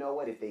thought, like, you know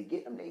what? If they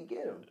get them, they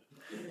get them.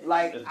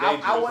 Like,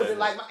 I wasn't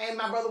like, and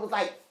my brother was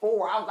like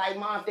 4. I was like,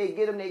 Mom, if they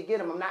get them, they get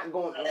them. I'm not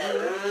going. I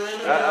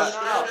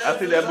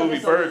seen that movie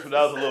Birds when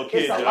I was a little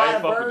kid. It's a lot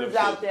of birds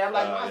out there. I'm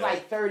like, Mom's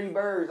like 30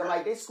 birds. I'm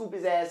like, they scoop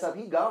his ass up.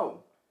 He gone.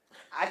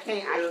 I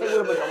can't with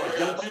him.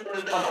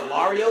 I'm a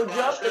Mario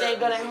jump. It ain't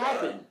gonna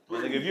happen.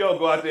 Well, nigga, if you don't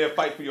go out there and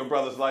fight for your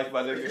brother's life,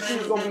 my nigga. She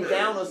was gonna be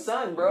down her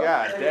son, bro.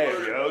 God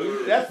damn,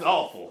 yo, that's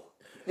awful.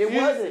 It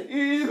wasn't.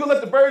 You gonna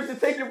let the birds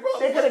just take your brother?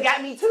 They could have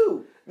got me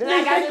too.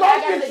 They go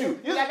get you.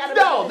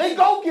 No, they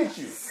go get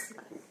you.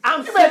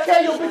 You better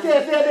carry your bitch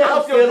ass down there.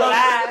 I'm still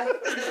alive.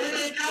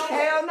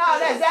 Hell no,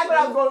 that's exactly what I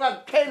was going to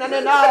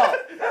do.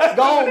 No.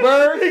 Go on,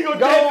 bird.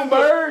 Go on,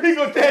 bird. He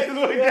gonna dance his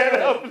way down to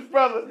help his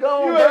brother.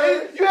 Go on,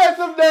 bird. You had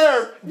some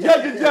nerve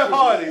judging Jeff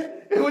Hardy.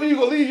 And when you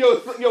gonna leave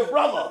your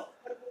brother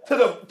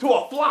to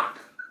a flock?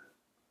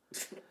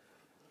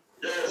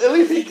 At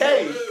least he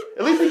came.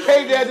 At least he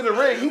came down to the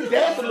ring. He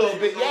danced a little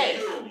bit, yeah.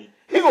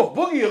 He gonna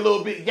boogie a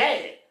little bit,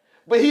 yeah.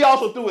 But he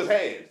also threw his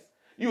hands.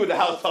 You in the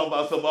house talking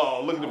about some,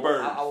 look at the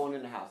birds. I wasn't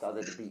in the house. I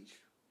was at the beach.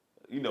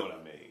 You know what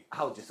I mean.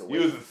 I was just away.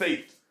 You was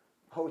safe.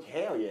 Oh,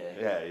 hell yeah.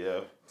 Yeah, yeah.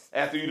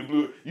 After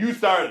you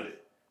started it.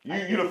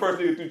 You the first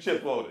nigga threw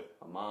chips on it.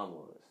 My mom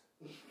was.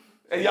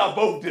 And y'all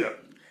both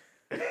dipped.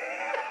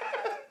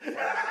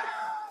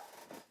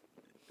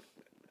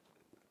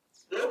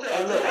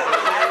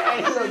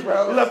 Hey, look,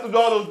 bro. You left them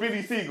all those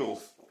bitty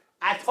seagulls.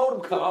 I told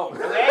him come on.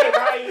 Hey,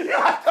 right?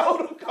 I told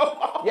him come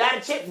on. Y'all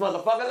the chips,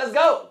 motherfucker. Let's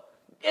go.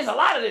 It's a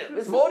lot of them.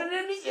 It's more than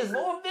them. It's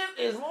more of them.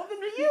 It's more of them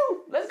than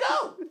you. Let's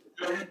go. You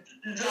trying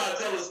to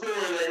tell a story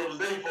like it was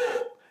their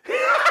fault. I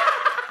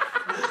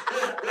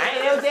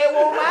ain't never said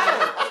one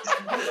mine.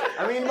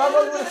 I mean,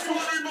 motherfucker was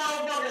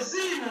motherfucking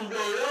seagulls,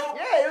 though, yo.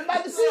 Yeah, it was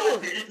about the seagulls.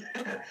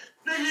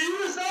 Nigga,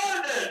 you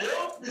started that,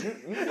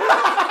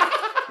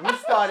 yo. You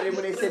started it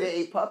when they said they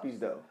ate puppies,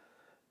 though.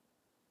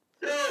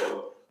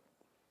 Yo.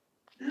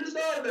 You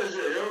started that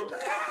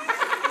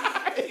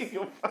shit,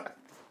 yo.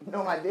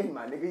 No, I didn't,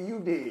 my nigga. You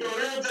did. Yo,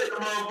 they'll take the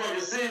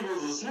motherfucking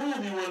seagulls a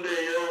smoothie one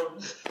day, yo.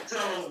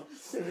 Tell them.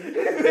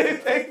 They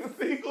take the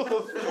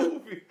seagulls a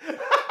smoothie.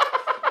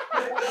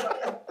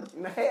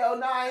 Hell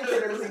no, I ain't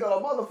taking this to a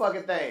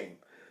motherfucking thing.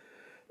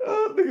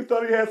 Oh, nigga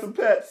thought he had some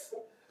pets.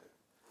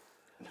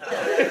 I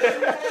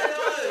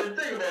didn't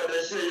think about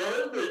that shit, yo.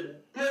 It's been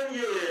 10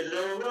 years, yo.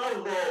 I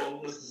was wrong,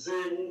 Mr.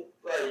 Seagull.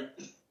 Like,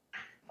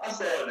 I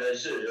started that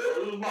shit, yo.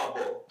 It was my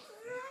fault.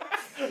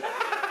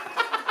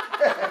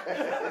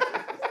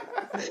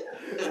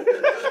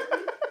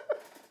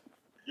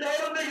 Yo,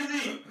 them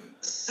niggas eat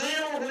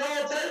seals and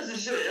all types of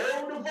shit, yo.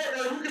 What the fuck?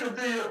 Yo, you could have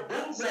threw your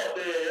boots out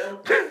there,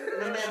 yo.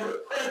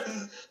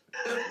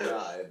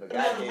 Nah, the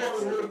goddamn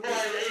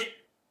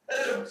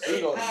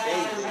seagull is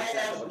dangerous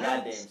except for a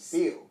goddamn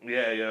seal.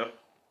 Yeah, yeah.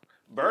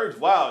 Birds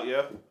wild,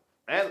 yeah.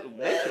 And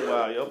nature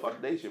wild, yo.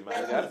 Fuck nature,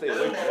 man. I gotta stay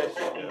away from that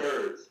shit, yo.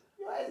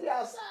 You ain't be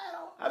outside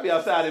on. I be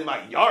outside in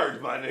my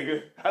yard, my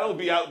nigga. I don't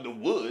be out in the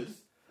woods.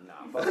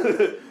 Nah, fuck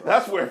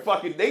That's where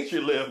fucking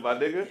nature live, my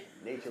nigga.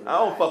 nature. I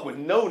don't fuck with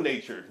no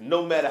nature,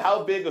 no matter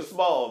how big or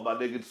small, my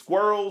nigga.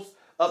 Squirrels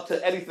up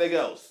to anything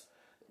else.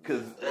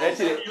 Cause that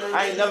shit,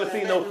 I ain't never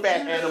seen no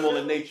fat animal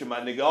in nature,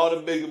 my nigga. All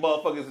the big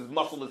motherfuckers is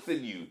muscle and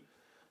sinew.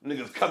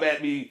 Niggas come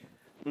at me.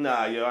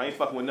 Nah, yo, I ain't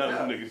fucking with none of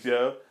them niggas,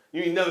 yo.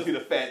 You ain't never seen a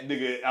fat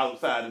nigga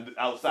outside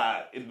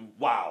in the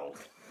wild.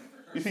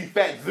 You see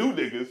fat zoo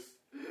niggas.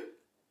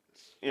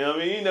 You know what I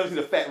mean? You ain't never seen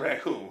a fat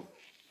raccoon.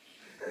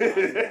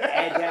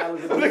 Agile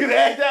as a Niggas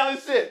agile and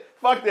shit.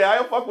 Fuck that. I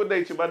don't fuck with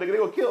nature, my nigga. They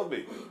gonna kill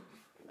me.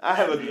 I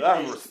have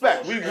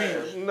respect.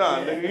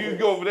 Nigga, you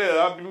go over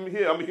there. I'm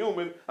here. I'm a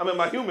human. I'm in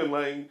my human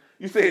lane.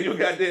 You saying your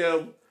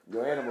goddamn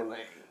your animal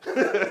lane.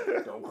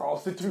 Don't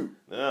cross the two.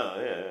 Oh,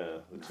 yeah.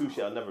 The two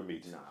shall never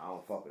meet. Nah, I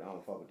don't fuck with the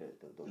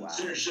wild.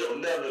 The two shall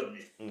never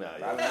meet. Nah,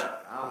 I yeah.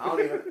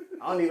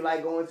 don't even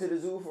like going to the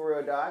zoo for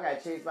real, dog. I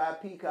got chased by a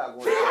peacock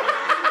one time.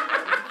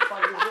 What the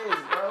fuck is this,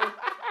 bro?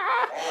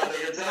 Oh,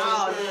 nigga,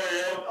 tell the story,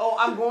 yo. Oh,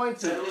 I'm going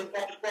to. Tell the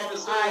fucking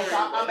story. Alright, so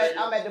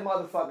I'm at the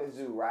motherfucking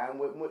zoo, right? I'm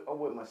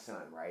with my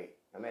son, right?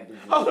 I'm at the zoo.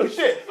 Oh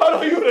shit! Hold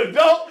on, you an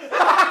adult?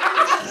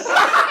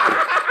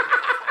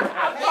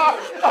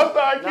 I'm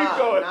sorry. Keep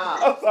going. Nah.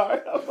 I'm sorry.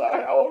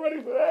 I wasn't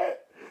ready for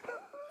that.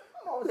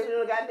 I'm always in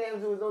the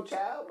goddamn zoo with no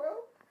child, bro.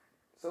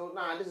 So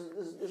nah, this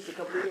is a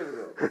couple of years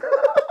ago.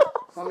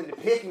 So I'm in the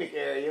picnic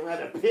area. I'm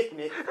at a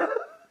picnic.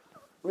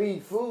 We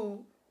eat food.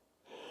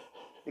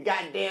 The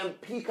goddamn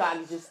peacock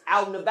is just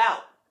out and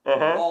about,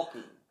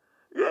 walking.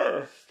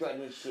 Yeah.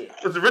 Strutting his shit.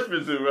 It's a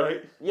Richmond Zoo,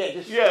 right? Yeah,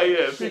 just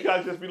Yeah.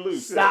 Peacock just be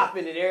loose.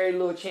 Stopping at every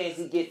little chance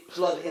he get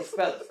flooded his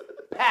fellas.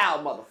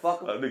 Pow,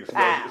 motherfucker. Nigga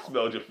Pow.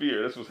 smelled your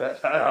fear. That's what's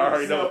happening. I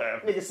already know what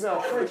happened. Nigga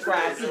smell French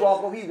fries. He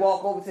walk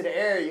over to the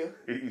area.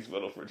 He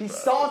smelled French He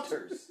fries.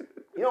 saunters.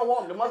 He don't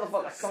walk. The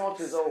motherfucker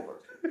saunters over.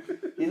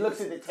 He looks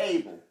at the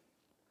table.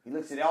 He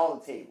looks at all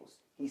the tables.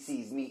 He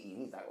sees me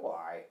eating. He's like, oh,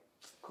 all right,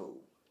 cool.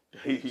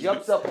 He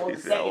Jumps up on the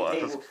said, second that's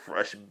table. a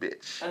fresh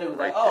bitch. And it was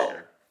right like, oh,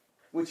 there.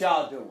 what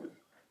y'all doing?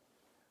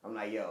 I'm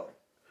like, yo,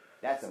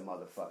 that's a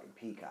motherfucking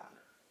peacock.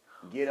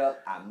 Get up,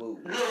 I move.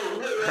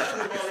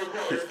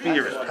 His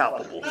fear is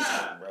palpable.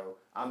 Peacock, bro.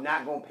 I'm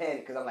not gonna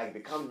panic because I'm like, if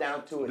it comes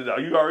down to it, No,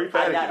 you already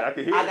panicking. I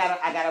can hear it.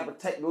 I gotta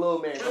protect the little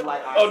man. So I'm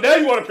like, all Oh, right, now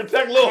you want to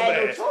protect little I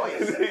had man. no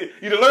choice.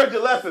 You done learned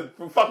your lesson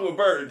from fucking with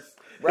birds.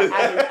 bro,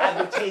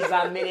 I've been chased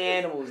by many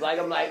animals. Like,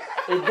 I'm like,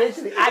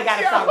 eventually, I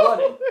gotta stop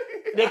running.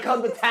 There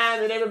comes a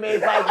time in every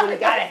man's life when he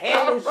gotta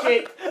handle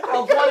shit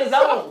up on his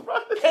own.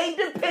 Can't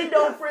depend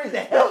on friends to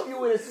help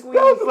you in a squeeze.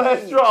 That was the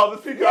last straw.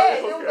 This peacock. Yeah,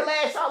 it was the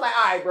last straw. I'm like,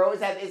 all right, bro,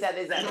 it's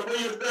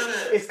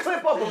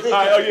clip up a bitch. All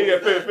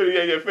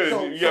right, finish.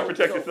 So- you gotta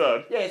protect your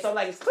son. Yeah, so I'm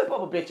like, it's clip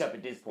up a bitch up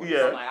at this point. Yeah.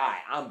 So I'm like, all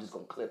right, I'm just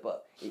gonna clip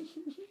up.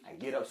 I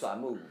get up, so I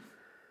move.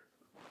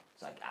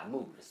 So I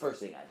move. It's the first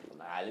thing I do. I'm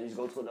like, all right, let me just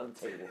go to another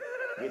table.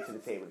 Get to the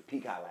table. The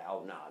peacock like,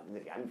 oh, nah,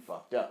 nigga, I'm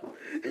fucked up.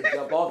 They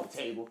jump off the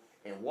table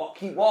and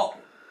keep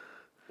walking.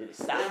 Then it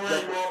stops,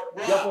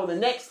 jump on the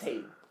next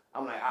table.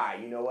 I'm like, all right,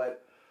 you know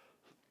what?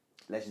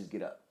 Let's just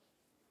get up.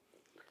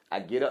 I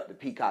get up, the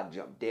peacock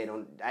jump dead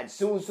on. As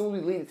soon as we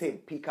leave the table,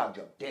 peacock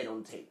jump dead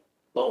on the table.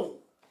 Boom.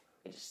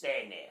 And just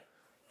stand there.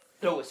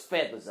 Throw his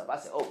feathers up. I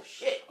said, oh,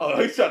 shit. Oh,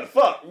 he's trying to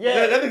fuck.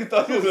 Yeah. That nigga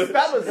thought he was His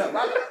feathers up.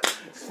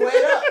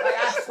 Squared up. Like,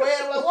 I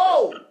squared up like,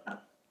 whoa.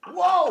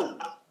 Whoa.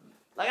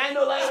 Like, I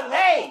know, like,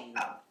 hey,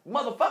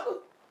 motherfucker.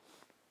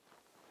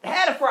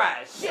 Had a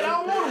fries. Shit, I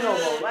don't want them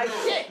no more. Like,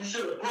 shit. You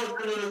should have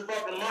punched him in his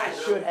fucking mouth. I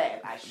should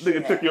have.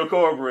 Nigga took your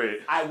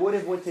cornbread. I would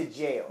have went to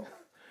jail.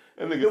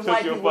 That nigga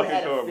took your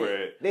fucking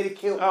cornbread. They'd have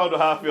killed me. I don't know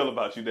how I feel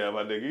about you now,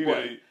 my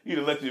nigga. You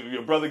done let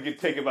your brother get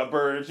taken by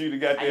birds. You done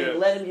got I there. didn't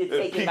let him get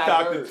taken by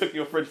peacocked birds. and took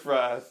your french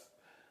fries.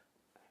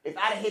 If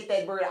I'd have hit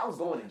that bird, I was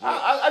going to jail.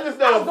 I just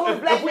know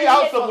if we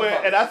out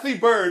somewhere and I see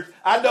birds,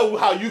 I know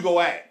how you go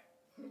act.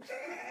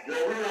 Yo,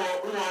 we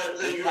want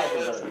to take you out.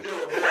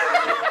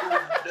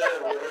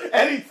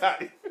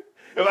 Anytime.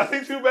 If I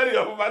see too many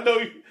of them, I know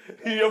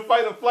your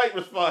fight or flight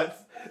response.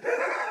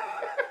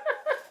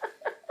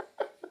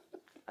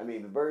 I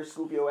mean, the bird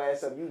scoop your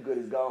ass up, you good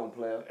as gone,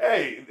 player.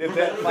 Hey, You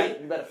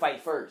better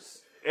fight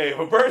first. Hey, if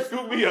a bird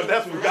scoop me up,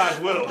 that's what God's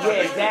will.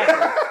 Yeah,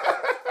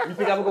 exactly. You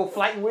think I'm gonna go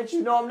fighting with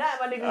you? No, I'm not,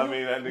 my nigga. I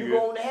mean, that nigga. You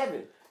going to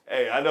heaven?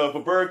 Hey, I know if a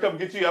bird come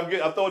get you,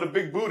 I'm throwing a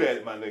big boot at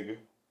it, my nigga.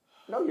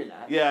 No, you're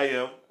not. Yeah, I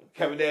am.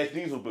 Kevin Nash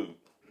diesel boot.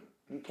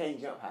 You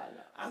can't jump high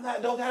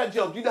enough. Don't gotta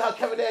jump. You know how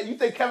you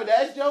think Kevin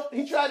Nash jumped?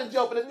 He tried to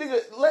jump, and the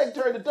nigga leg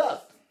turned to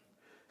dust.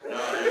 Nah,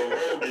 yo,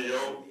 Hogan,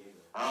 yo.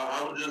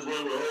 I'm just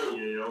running with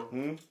Hogan,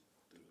 yo.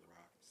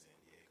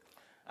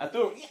 I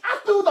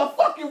threw the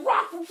fucking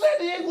rock from San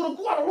Diego to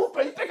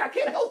Guadalupe. You think I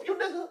can't help you,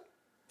 nigga?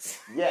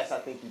 Yes, I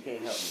think you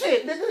can't help me.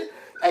 Shit, nigga.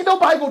 Ain't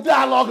nobody gonna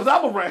die long as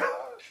I'm around.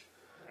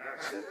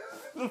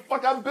 The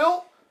fuck I'm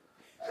built?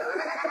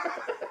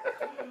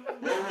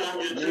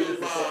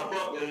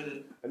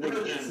 A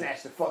nigga get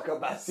snatched the fuck up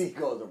by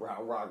seagulls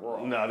around Rock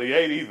Raw. No, they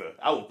ain't either.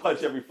 I will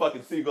punch every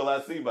fucking seagull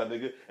I see, my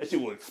nigga. That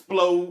shit will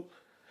explode.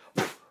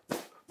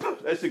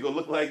 That shit gonna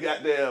look like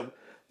goddamn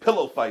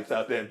pillow fights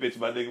out there, bitch,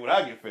 my nigga, when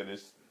I get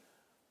finished.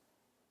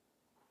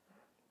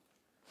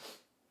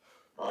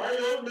 All right,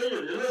 yo,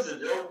 nigga, listen,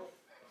 yo.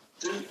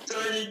 Just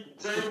tell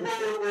your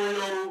brother,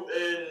 yo,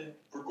 and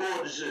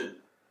record the shit.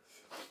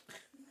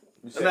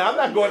 Now, I'm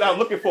not going out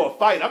looking for a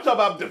fight. I'm talking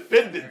about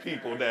defending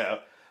people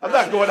now. I'm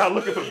not going out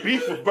looking for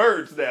beef with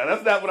birds now.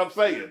 That's not what I'm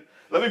saying.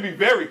 Let me be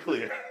very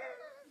clear.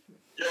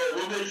 Yo,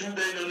 what makes you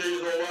think them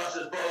niggas gonna watch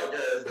this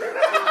podcast?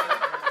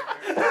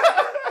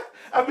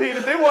 I mean,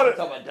 if they want to...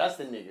 Talking about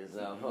dusting niggas.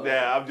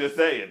 Nah, I'm just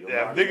saying.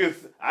 Damn,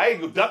 niggas, I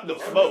ain't gonna duck no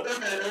smoke.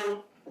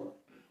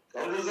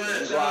 I'm just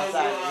saying. You go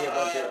outside and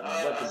hear a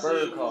bunch of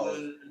bird calls.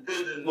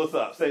 What's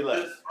up? Say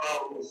less.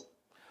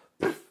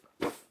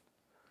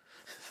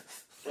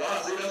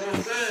 See, that's what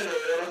I'm saying,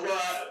 though. That's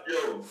why, yo,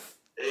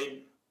 hey,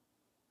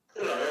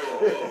 yo,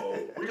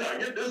 we gotta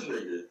get this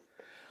nigga.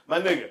 My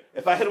nigga,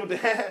 if I hit him with the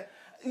hand,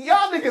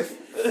 y'all niggas,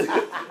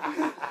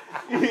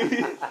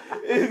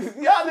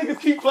 y'all niggas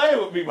keep playing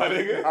with me, my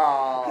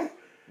nigga.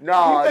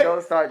 No,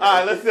 don't start. All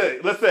right, let's say.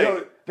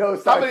 Don't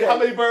start. How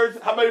many birds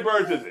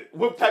is it?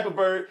 What type of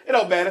bird? It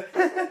don't matter.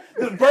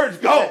 The bird's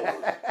gone.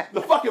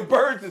 The fucking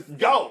birds is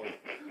gone.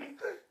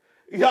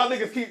 Y'all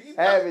niggas keep.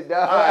 Have it,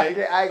 dog. I ain't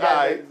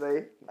got nothing to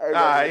say.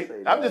 Alright,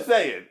 I'm just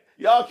saying.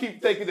 Y'all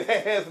keep taking the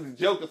hands as a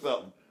joke or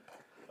something.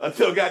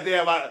 Until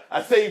goddamn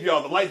I save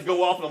y'all. The lights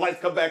go off and the lights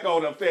come back on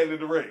and I'm standing in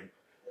the ring.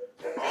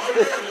 I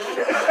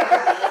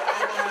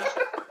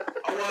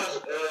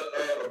watched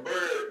a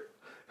bird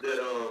that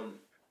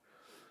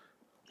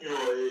you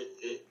know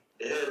it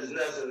had its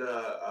nest in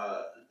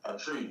a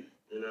tree.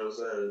 You know what I'm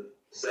saying?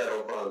 Sat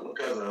on my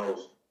cousin's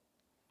house.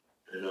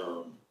 And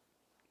yo,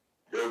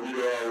 we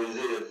always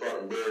hear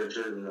fucking bird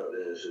chirping out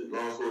there and shit.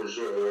 Long story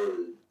short, there was a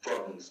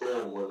fucking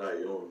storm one night,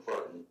 yo, and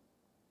fucking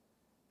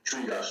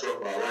tree got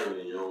struck by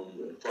lightning, yo, and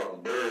the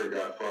fucking bird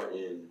got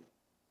fucking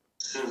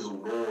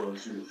sizzled going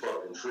to the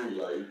fucking tree.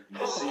 Like, you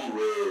can see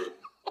where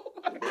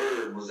the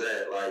bird was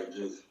at, like,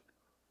 just.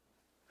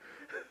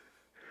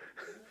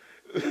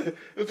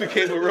 This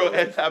became a real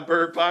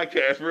anti-bird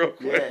podcast real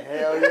quick. Yeah,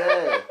 hell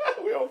yeah.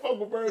 We don't fuck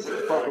with birds.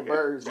 Fuck with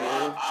birds,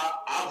 man.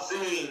 I've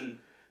seen.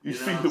 You've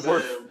seen the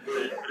worst.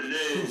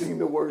 You've seen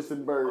the worst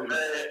in birds.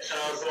 Shout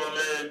out to my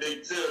man,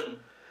 Big Tim.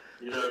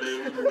 You know what I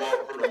mean? We were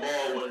walking from the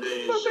mall one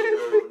day and shit,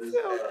 this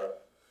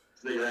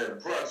nigga had a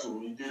pretzel.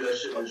 He threw that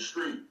shit in the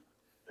street.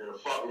 And a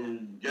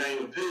fucking gang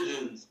of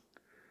pigeons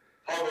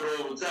hovered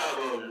over top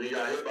of him and he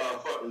got hit by a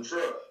fucking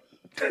truck.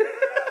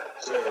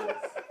 So,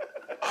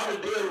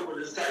 I've been dealing with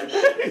this type of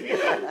shit.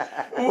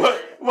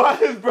 Why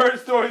his bird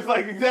stories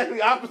like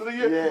exactly opposite of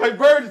yours? Yeah. Like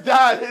birds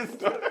died his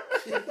story.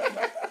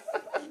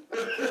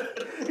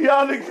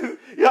 Y'all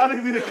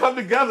niggas need to come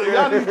together.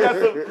 Y'all niggas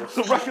got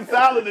some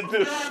reconciling to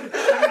do.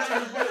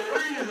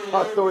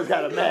 Our stories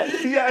got to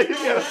match. Yeah, you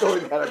got our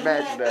stories got to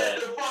match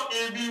that.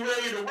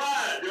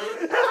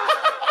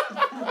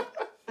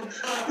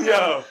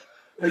 Yo,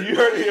 you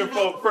heard it here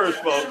first,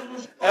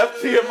 folks.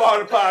 FTMR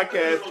the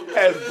podcast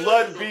has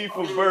blood beef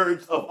with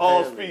birds of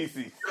all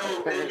species.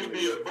 Yo, it could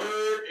be a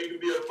bird, it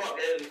could be a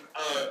fucking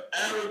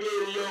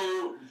alligator,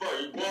 yo.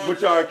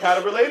 Which are kind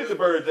of related to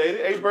birds, ain't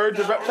it? Ain't birds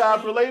and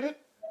reptiles related?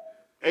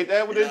 Ain't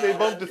that what it is? They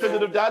both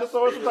descended of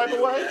dinosaurs some type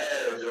of way?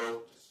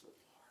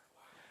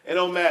 It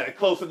don't matter.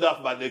 Close enough,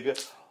 my nigga.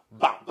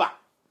 Bop, bop.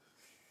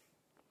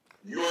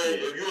 If you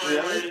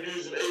ain't ready to do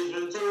some Ace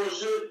Ventura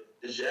shit,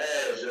 it's your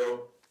ass,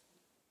 yo.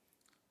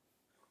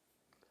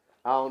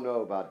 I don't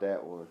know about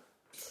that one.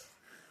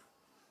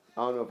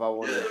 I don't know if I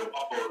want to.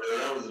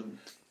 That was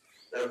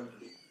I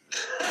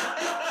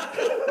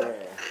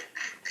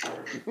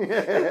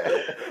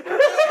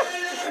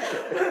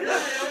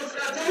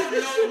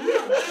told you,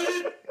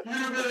 you'd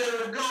have been able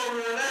to go on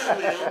that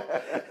one, yo.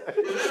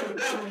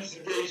 That was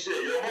some gay shit,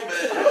 yo. My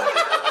bad.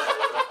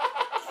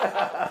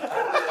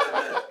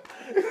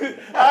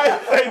 I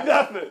ain't say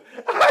nothing.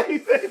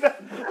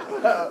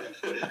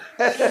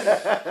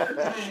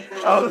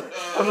 I was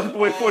just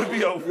waiting for it to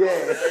be over. Yeah.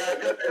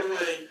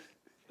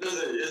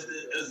 Listen,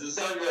 it's the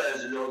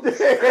sunglasses, yo.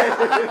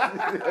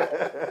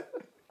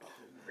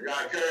 I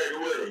got carried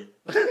away.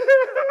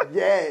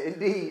 Yeah,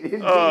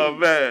 indeed. Oh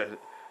man,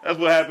 that's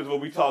what happens when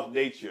we talk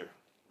nature.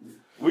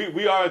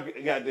 We are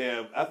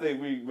goddamn. I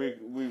think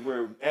we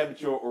were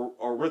amateur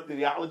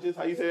ornithologists.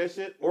 How you say that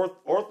shit?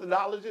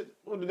 Ornithologists?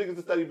 What the niggas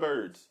that study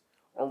birds?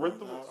 Bird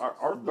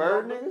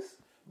niggas?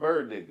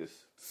 Bird niggas.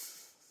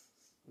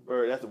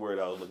 Bird. That's the word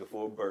I was looking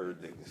for.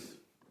 Bird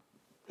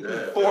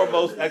niggas.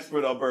 Foremost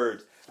expert on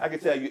birds. I can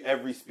tell you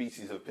every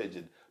species of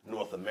pigeon.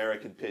 North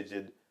American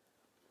pigeon.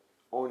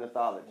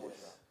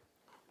 Ornithologists.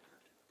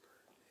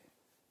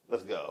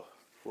 Let's go.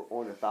 We're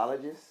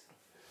ornithologists?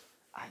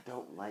 I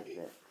don't like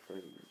that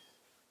phrase.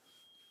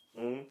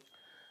 Mm-hmm.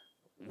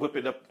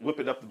 Whipping up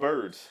the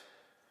birds.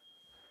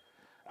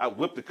 I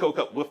whip the coke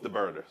up with the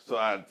burner. So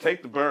I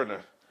take the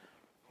burner.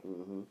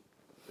 Mm-hmm.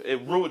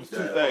 It ruins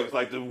two things.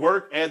 Like the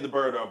work and the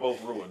burner are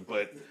both ruined.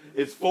 But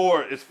it's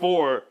for the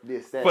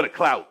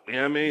clout. You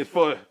know what I mean? It's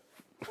for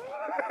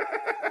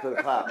the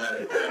clout.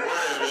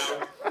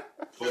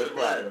 For the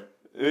clout.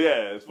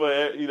 Yeah, it's for,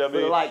 you know what I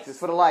mean? For the likes. It's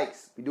for the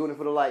likes. We doing it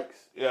for the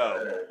likes. Yeah,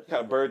 what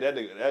kind of bird that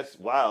nigga? That's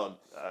wild.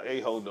 I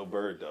ain't holding no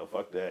bird though.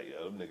 Fuck that,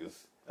 yo. Them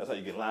niggas. That's how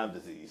you get Lyme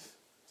disease.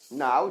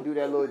 Nah, I would do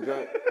that little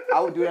joint. I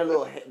would do that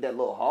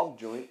little hawk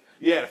joint.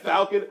 Yeah, the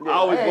falcon. Yeah, I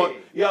always want.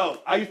 Yo,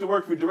 I used to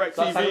work for Direct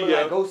So TV. I Yo,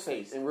 like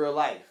Ghostface in real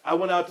life. I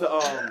went out to I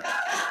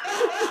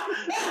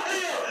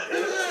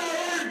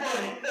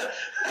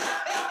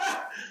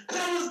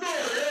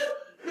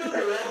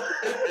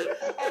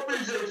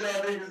appreciate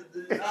y'all niggas.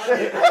 I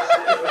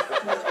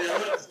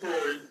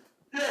stories.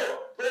 Yo,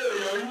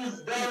 he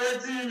was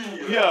Direct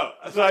TV. Yo,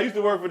 so I used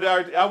to work for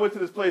Direct. I went to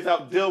this place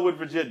out in Dillwood,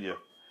 Virginia.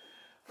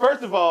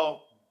 First of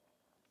all,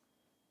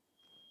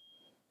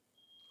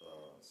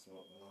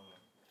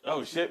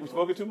 oh shit, we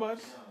smoking too much?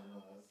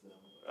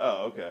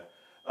 Oh, okay.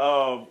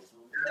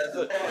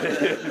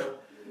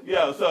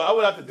 Yeah, so I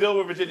went out to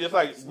Dillwood, Virginia. It's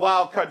like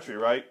wild country,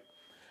 right?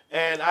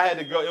 And I had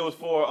to go. It was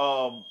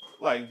for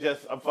like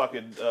just a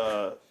fucking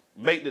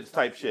maintenance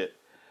type shit.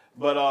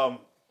 But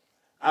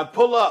I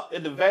pull up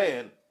in the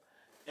van,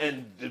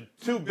 and the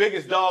two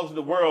biggest dogs in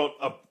the world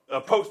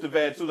approach the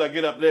van. As soon as I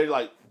get up there,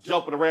 like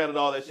jumping around and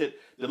all that shit.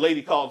 The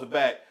lady calls it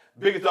back.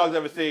 Biggest dogs I've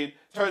ever seen.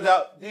 Turns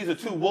out these are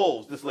two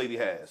wolves this lady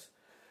has.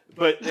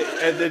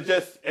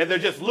 They're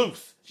just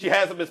loose. She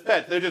has them as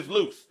pets. They're just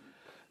loose.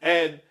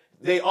 And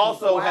they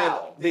also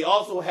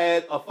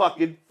had a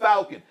fucking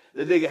falcon.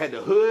 The nigga had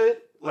the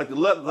hood, like the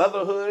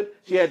leather hood.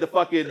 She had the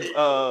fucking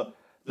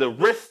the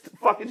wrist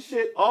fucking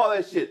shit, all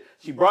that shit.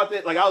 She brought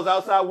that, like I was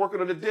outside working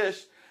on the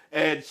dish,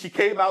 and she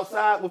came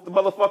outside with the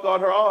motherfucker on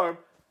her arm,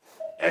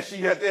 and she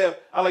had there.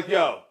 I'm like,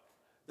 yo,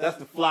 that's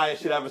the flyest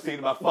shit I've ever seen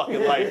in my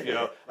fucking life,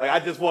 yo. Like I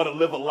just want to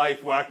live a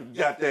life where I can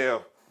goddamn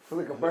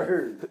flick a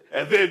bird.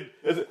 And then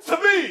it's to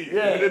me.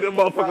 Yeah. And then the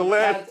motherfucker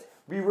laughed.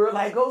 Be real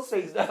like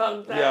Ghostface.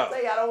 I'm trying to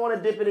say I don't want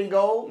to dip it in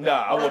gold. Nah,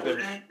 I want them.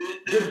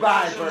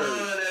 Goodbye, bird.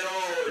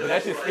 But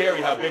that shit's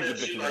scary how big the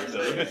bitch is. The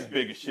bitch is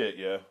big as shit,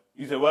 yeah.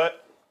 You said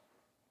what?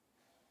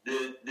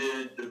 Did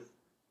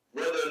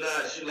whether or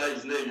not she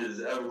likes niggas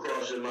ever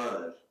cross your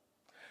mind?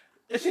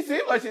 She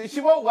seemed like she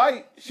wasn't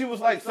white. She was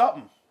like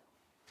something.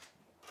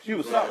 She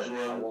was something.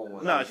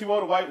 Nah, she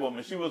wasn't a white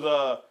woman. She was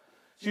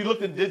she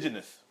looked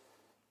indigenous.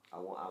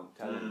 I'm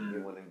telling you,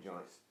 get one of them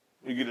joints.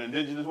 You get an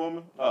indigenous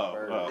woman? Oh.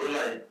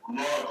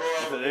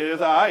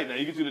 It's all right now.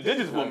 You get you the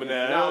indigenous woman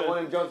now. Nah, one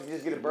of them joints, you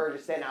just get a bird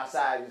just standing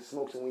outside and just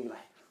smoke some weed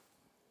like.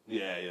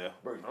 Yeah.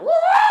 Bird.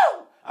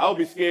 I would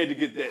be scared to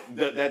get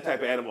that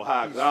type of animal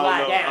high because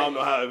I don't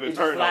know how it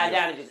turned fly on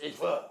down and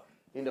just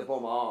end up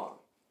on my arm.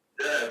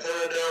 Yeah, turn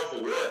it down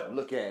for what?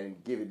 Look at it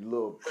and give it a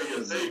little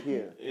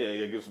here.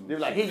 Yeah, give some. They're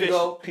like, here you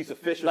go. Piece of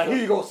fish. Like, here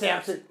you go,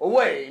 Samson.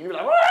 Away. And you're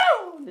like,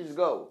 whoa! You just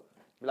go.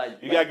 Like,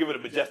 you gotta give it a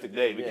majestic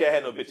name. You can't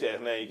have no bitch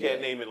ass name. You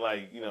can't name it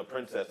like,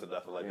 princess or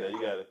nothing like that.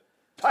 You gotta.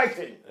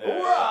 Titan,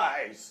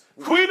 arise!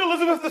 Queen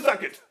Elizabeth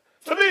II,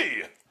 to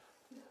me!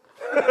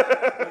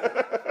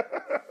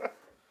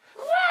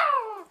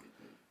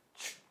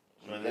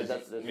 That's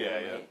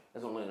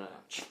what I'm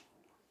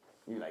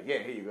you're like, yeah,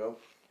 here you go.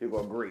 Here you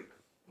go, grape.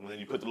 And then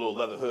you put the little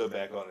leather hood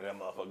back on and that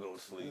motherfucker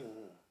goes to sleep.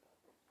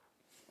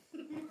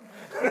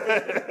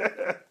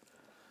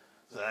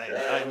 So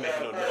I ain't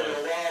making no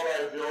noise.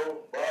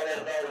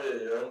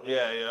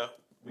 Yeah.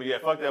 But yeah,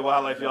 fuck that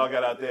wildlife y'all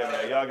got out there,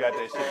 man. Y'all got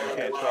that shit you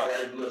can't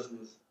trust.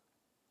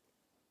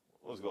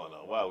 What's going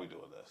on? Why are we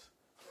doing this?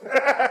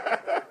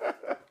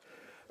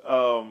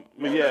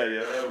 But yeah.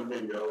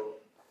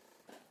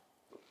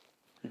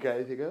 You got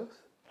anything else?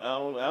 I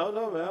don't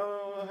know, man. I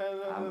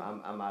don't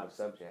know. I'm out of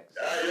subjects.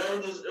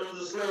 It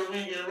was a slow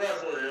week in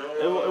wrestling,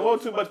 yo. It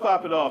won't too much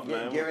popping off,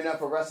 man. Gearing up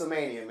for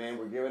WrestleMania, man.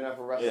 We're gearing up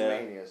for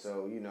WrestleMania,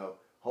 so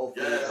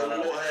hopefully. Yeah, so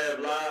we're gonna have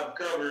live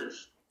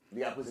coverage. We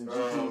gotta put some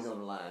GTs on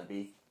the line,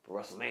 B, for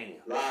WrestleMania.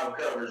 Live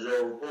coverage,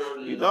 yo.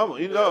 Reporting. You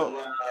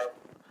know,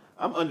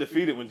 I'm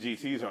undefeated when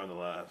GTs are on the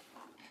line.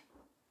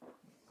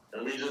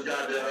 And we just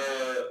got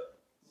the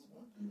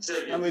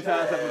tickets. How many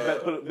times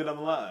have we been on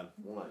the line?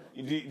 One.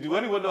 Do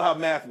anyone know how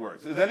math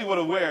works? Is anyone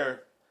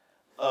aware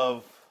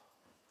of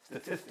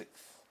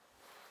statistics?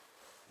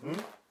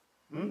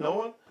 No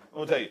one? I'm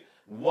going to tell you.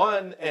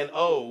 1 and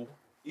 0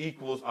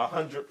 equals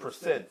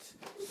 100%.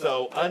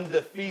 So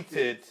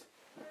undefeated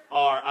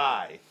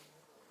RI.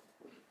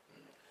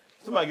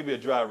 Somebody give me a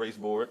dry erase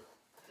board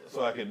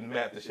so I can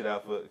map this shit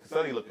out for, because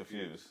Sonny look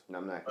confused. No,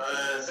 I'm not.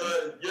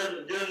 So give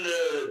him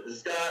the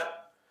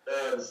Scott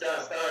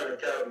Steiner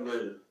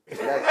calculator.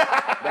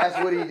 That's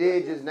what he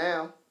did just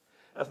now.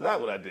 That's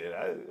not what I did.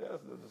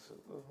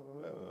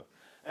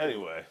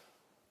 Anyway.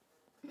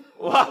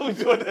 Why are we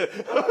doing that?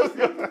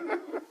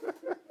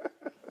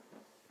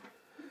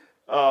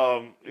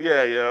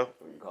 Yeah.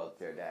 What you call it,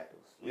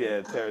 pterodactyls.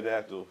 Yeah,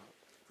 pterodactyl.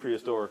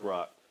 Prehistoric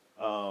rock.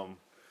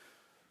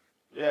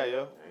 Yeah,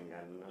 yo. I ain't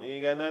got nothing. You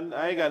ain't got nothing?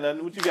 I ain't got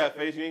nothing. What you got,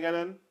 Face? You ain't got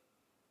nothing?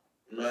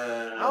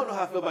 Man. I don't know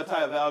how I feel about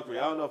Taya Valkyrie.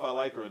 I don't know if I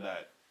like her or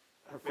not.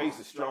 Her face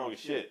is strong as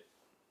shit.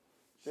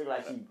 She look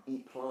like she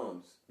eat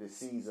plums. The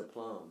seeds of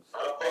plums.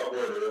 I fuck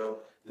with her, yo.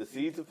 The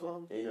seeds of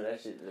plum? And you know that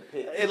shit, the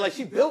pit. And like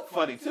she built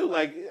funny too.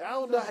 Like I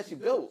don't know how she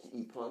built. She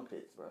eat plum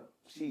pits, bro.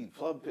 She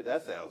plum pit.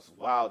 That sounds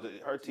wild.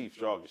 Her teeth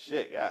strong as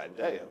shit. God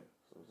damn.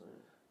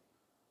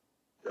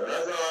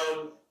 That's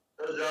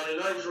Johnny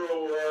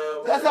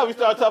Nitro. That's how we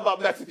started talking about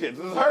Mexicans.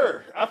 It was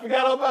her. I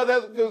forgot all about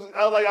that because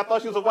I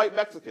thought she was a white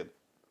Mexican.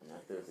 I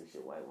thought it was a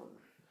shit white woman.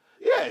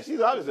 Yeah, she's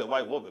obviously a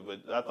white woman,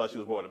 but I thought she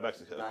was born in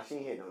Mexico. Nah, she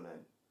ain't hit no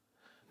nothing.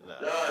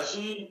 Nah,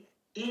 she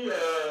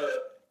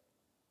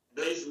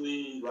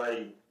basically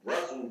like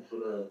wrestled for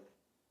them.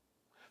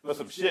 For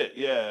some shit,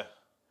 yeah.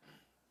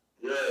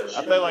 Yeah,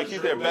 I feel like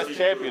she's their best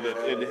champion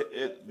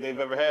they've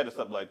ever had or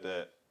something like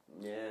that.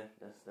 Yeah,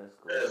 that's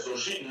cool. Yeah, so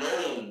she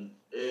known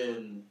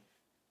in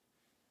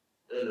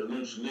the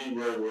Lucha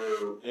Libre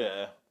world.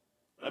 Yeah.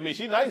 I mean,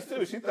 she's nice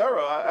too. She's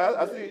thorough.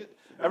 I see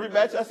every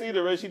match I see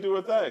her, she do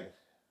her thing.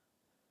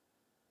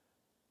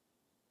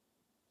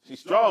 She's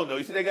strong though.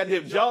 You see that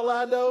goddamn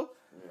jawline though?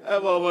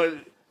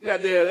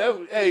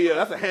 Goddamn,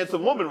 that's a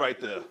handsome woman right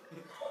there.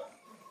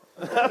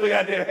 That's a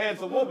goddamn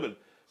handsome woman.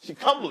 She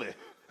comely.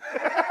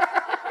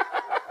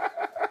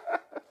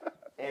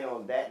 And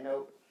on that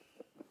note,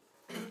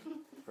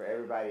 for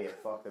everybody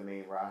at Fuck the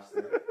Main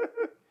Roster,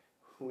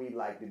 we'd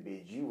like to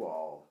bid you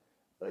all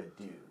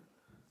adieu.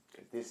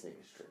 Cause this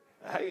nigga's tripping.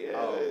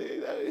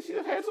 She's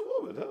a handsome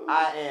woman. Huh?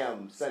 I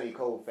am Sonny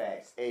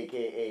Colfax,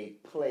 aka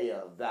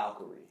Player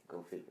Valkyrie.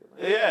 Go figure.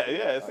 Man.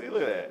 Yeah. See,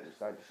 look at that.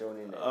 Start the show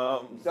in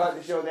there. Start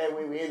the show that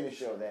way. We end the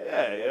show that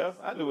way. Yeah.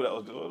 I knew what I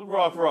was doing.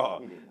 Raw.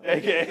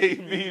 AKA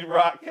Mean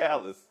Rock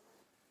Callis.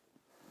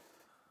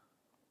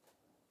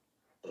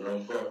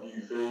 And fuck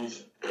you,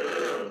 Face.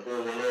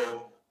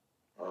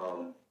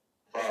 Follow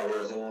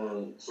us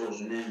on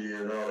social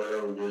media and all that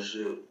other good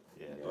shit.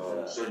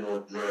 Yeah. Say no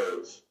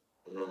drugs.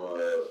 And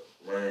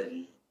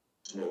Randy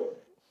Snort.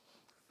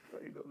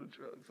 You know the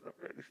drugs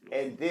already.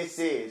 And this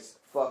is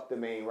Fuck the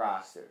Main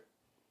Roster.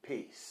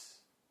 Peace.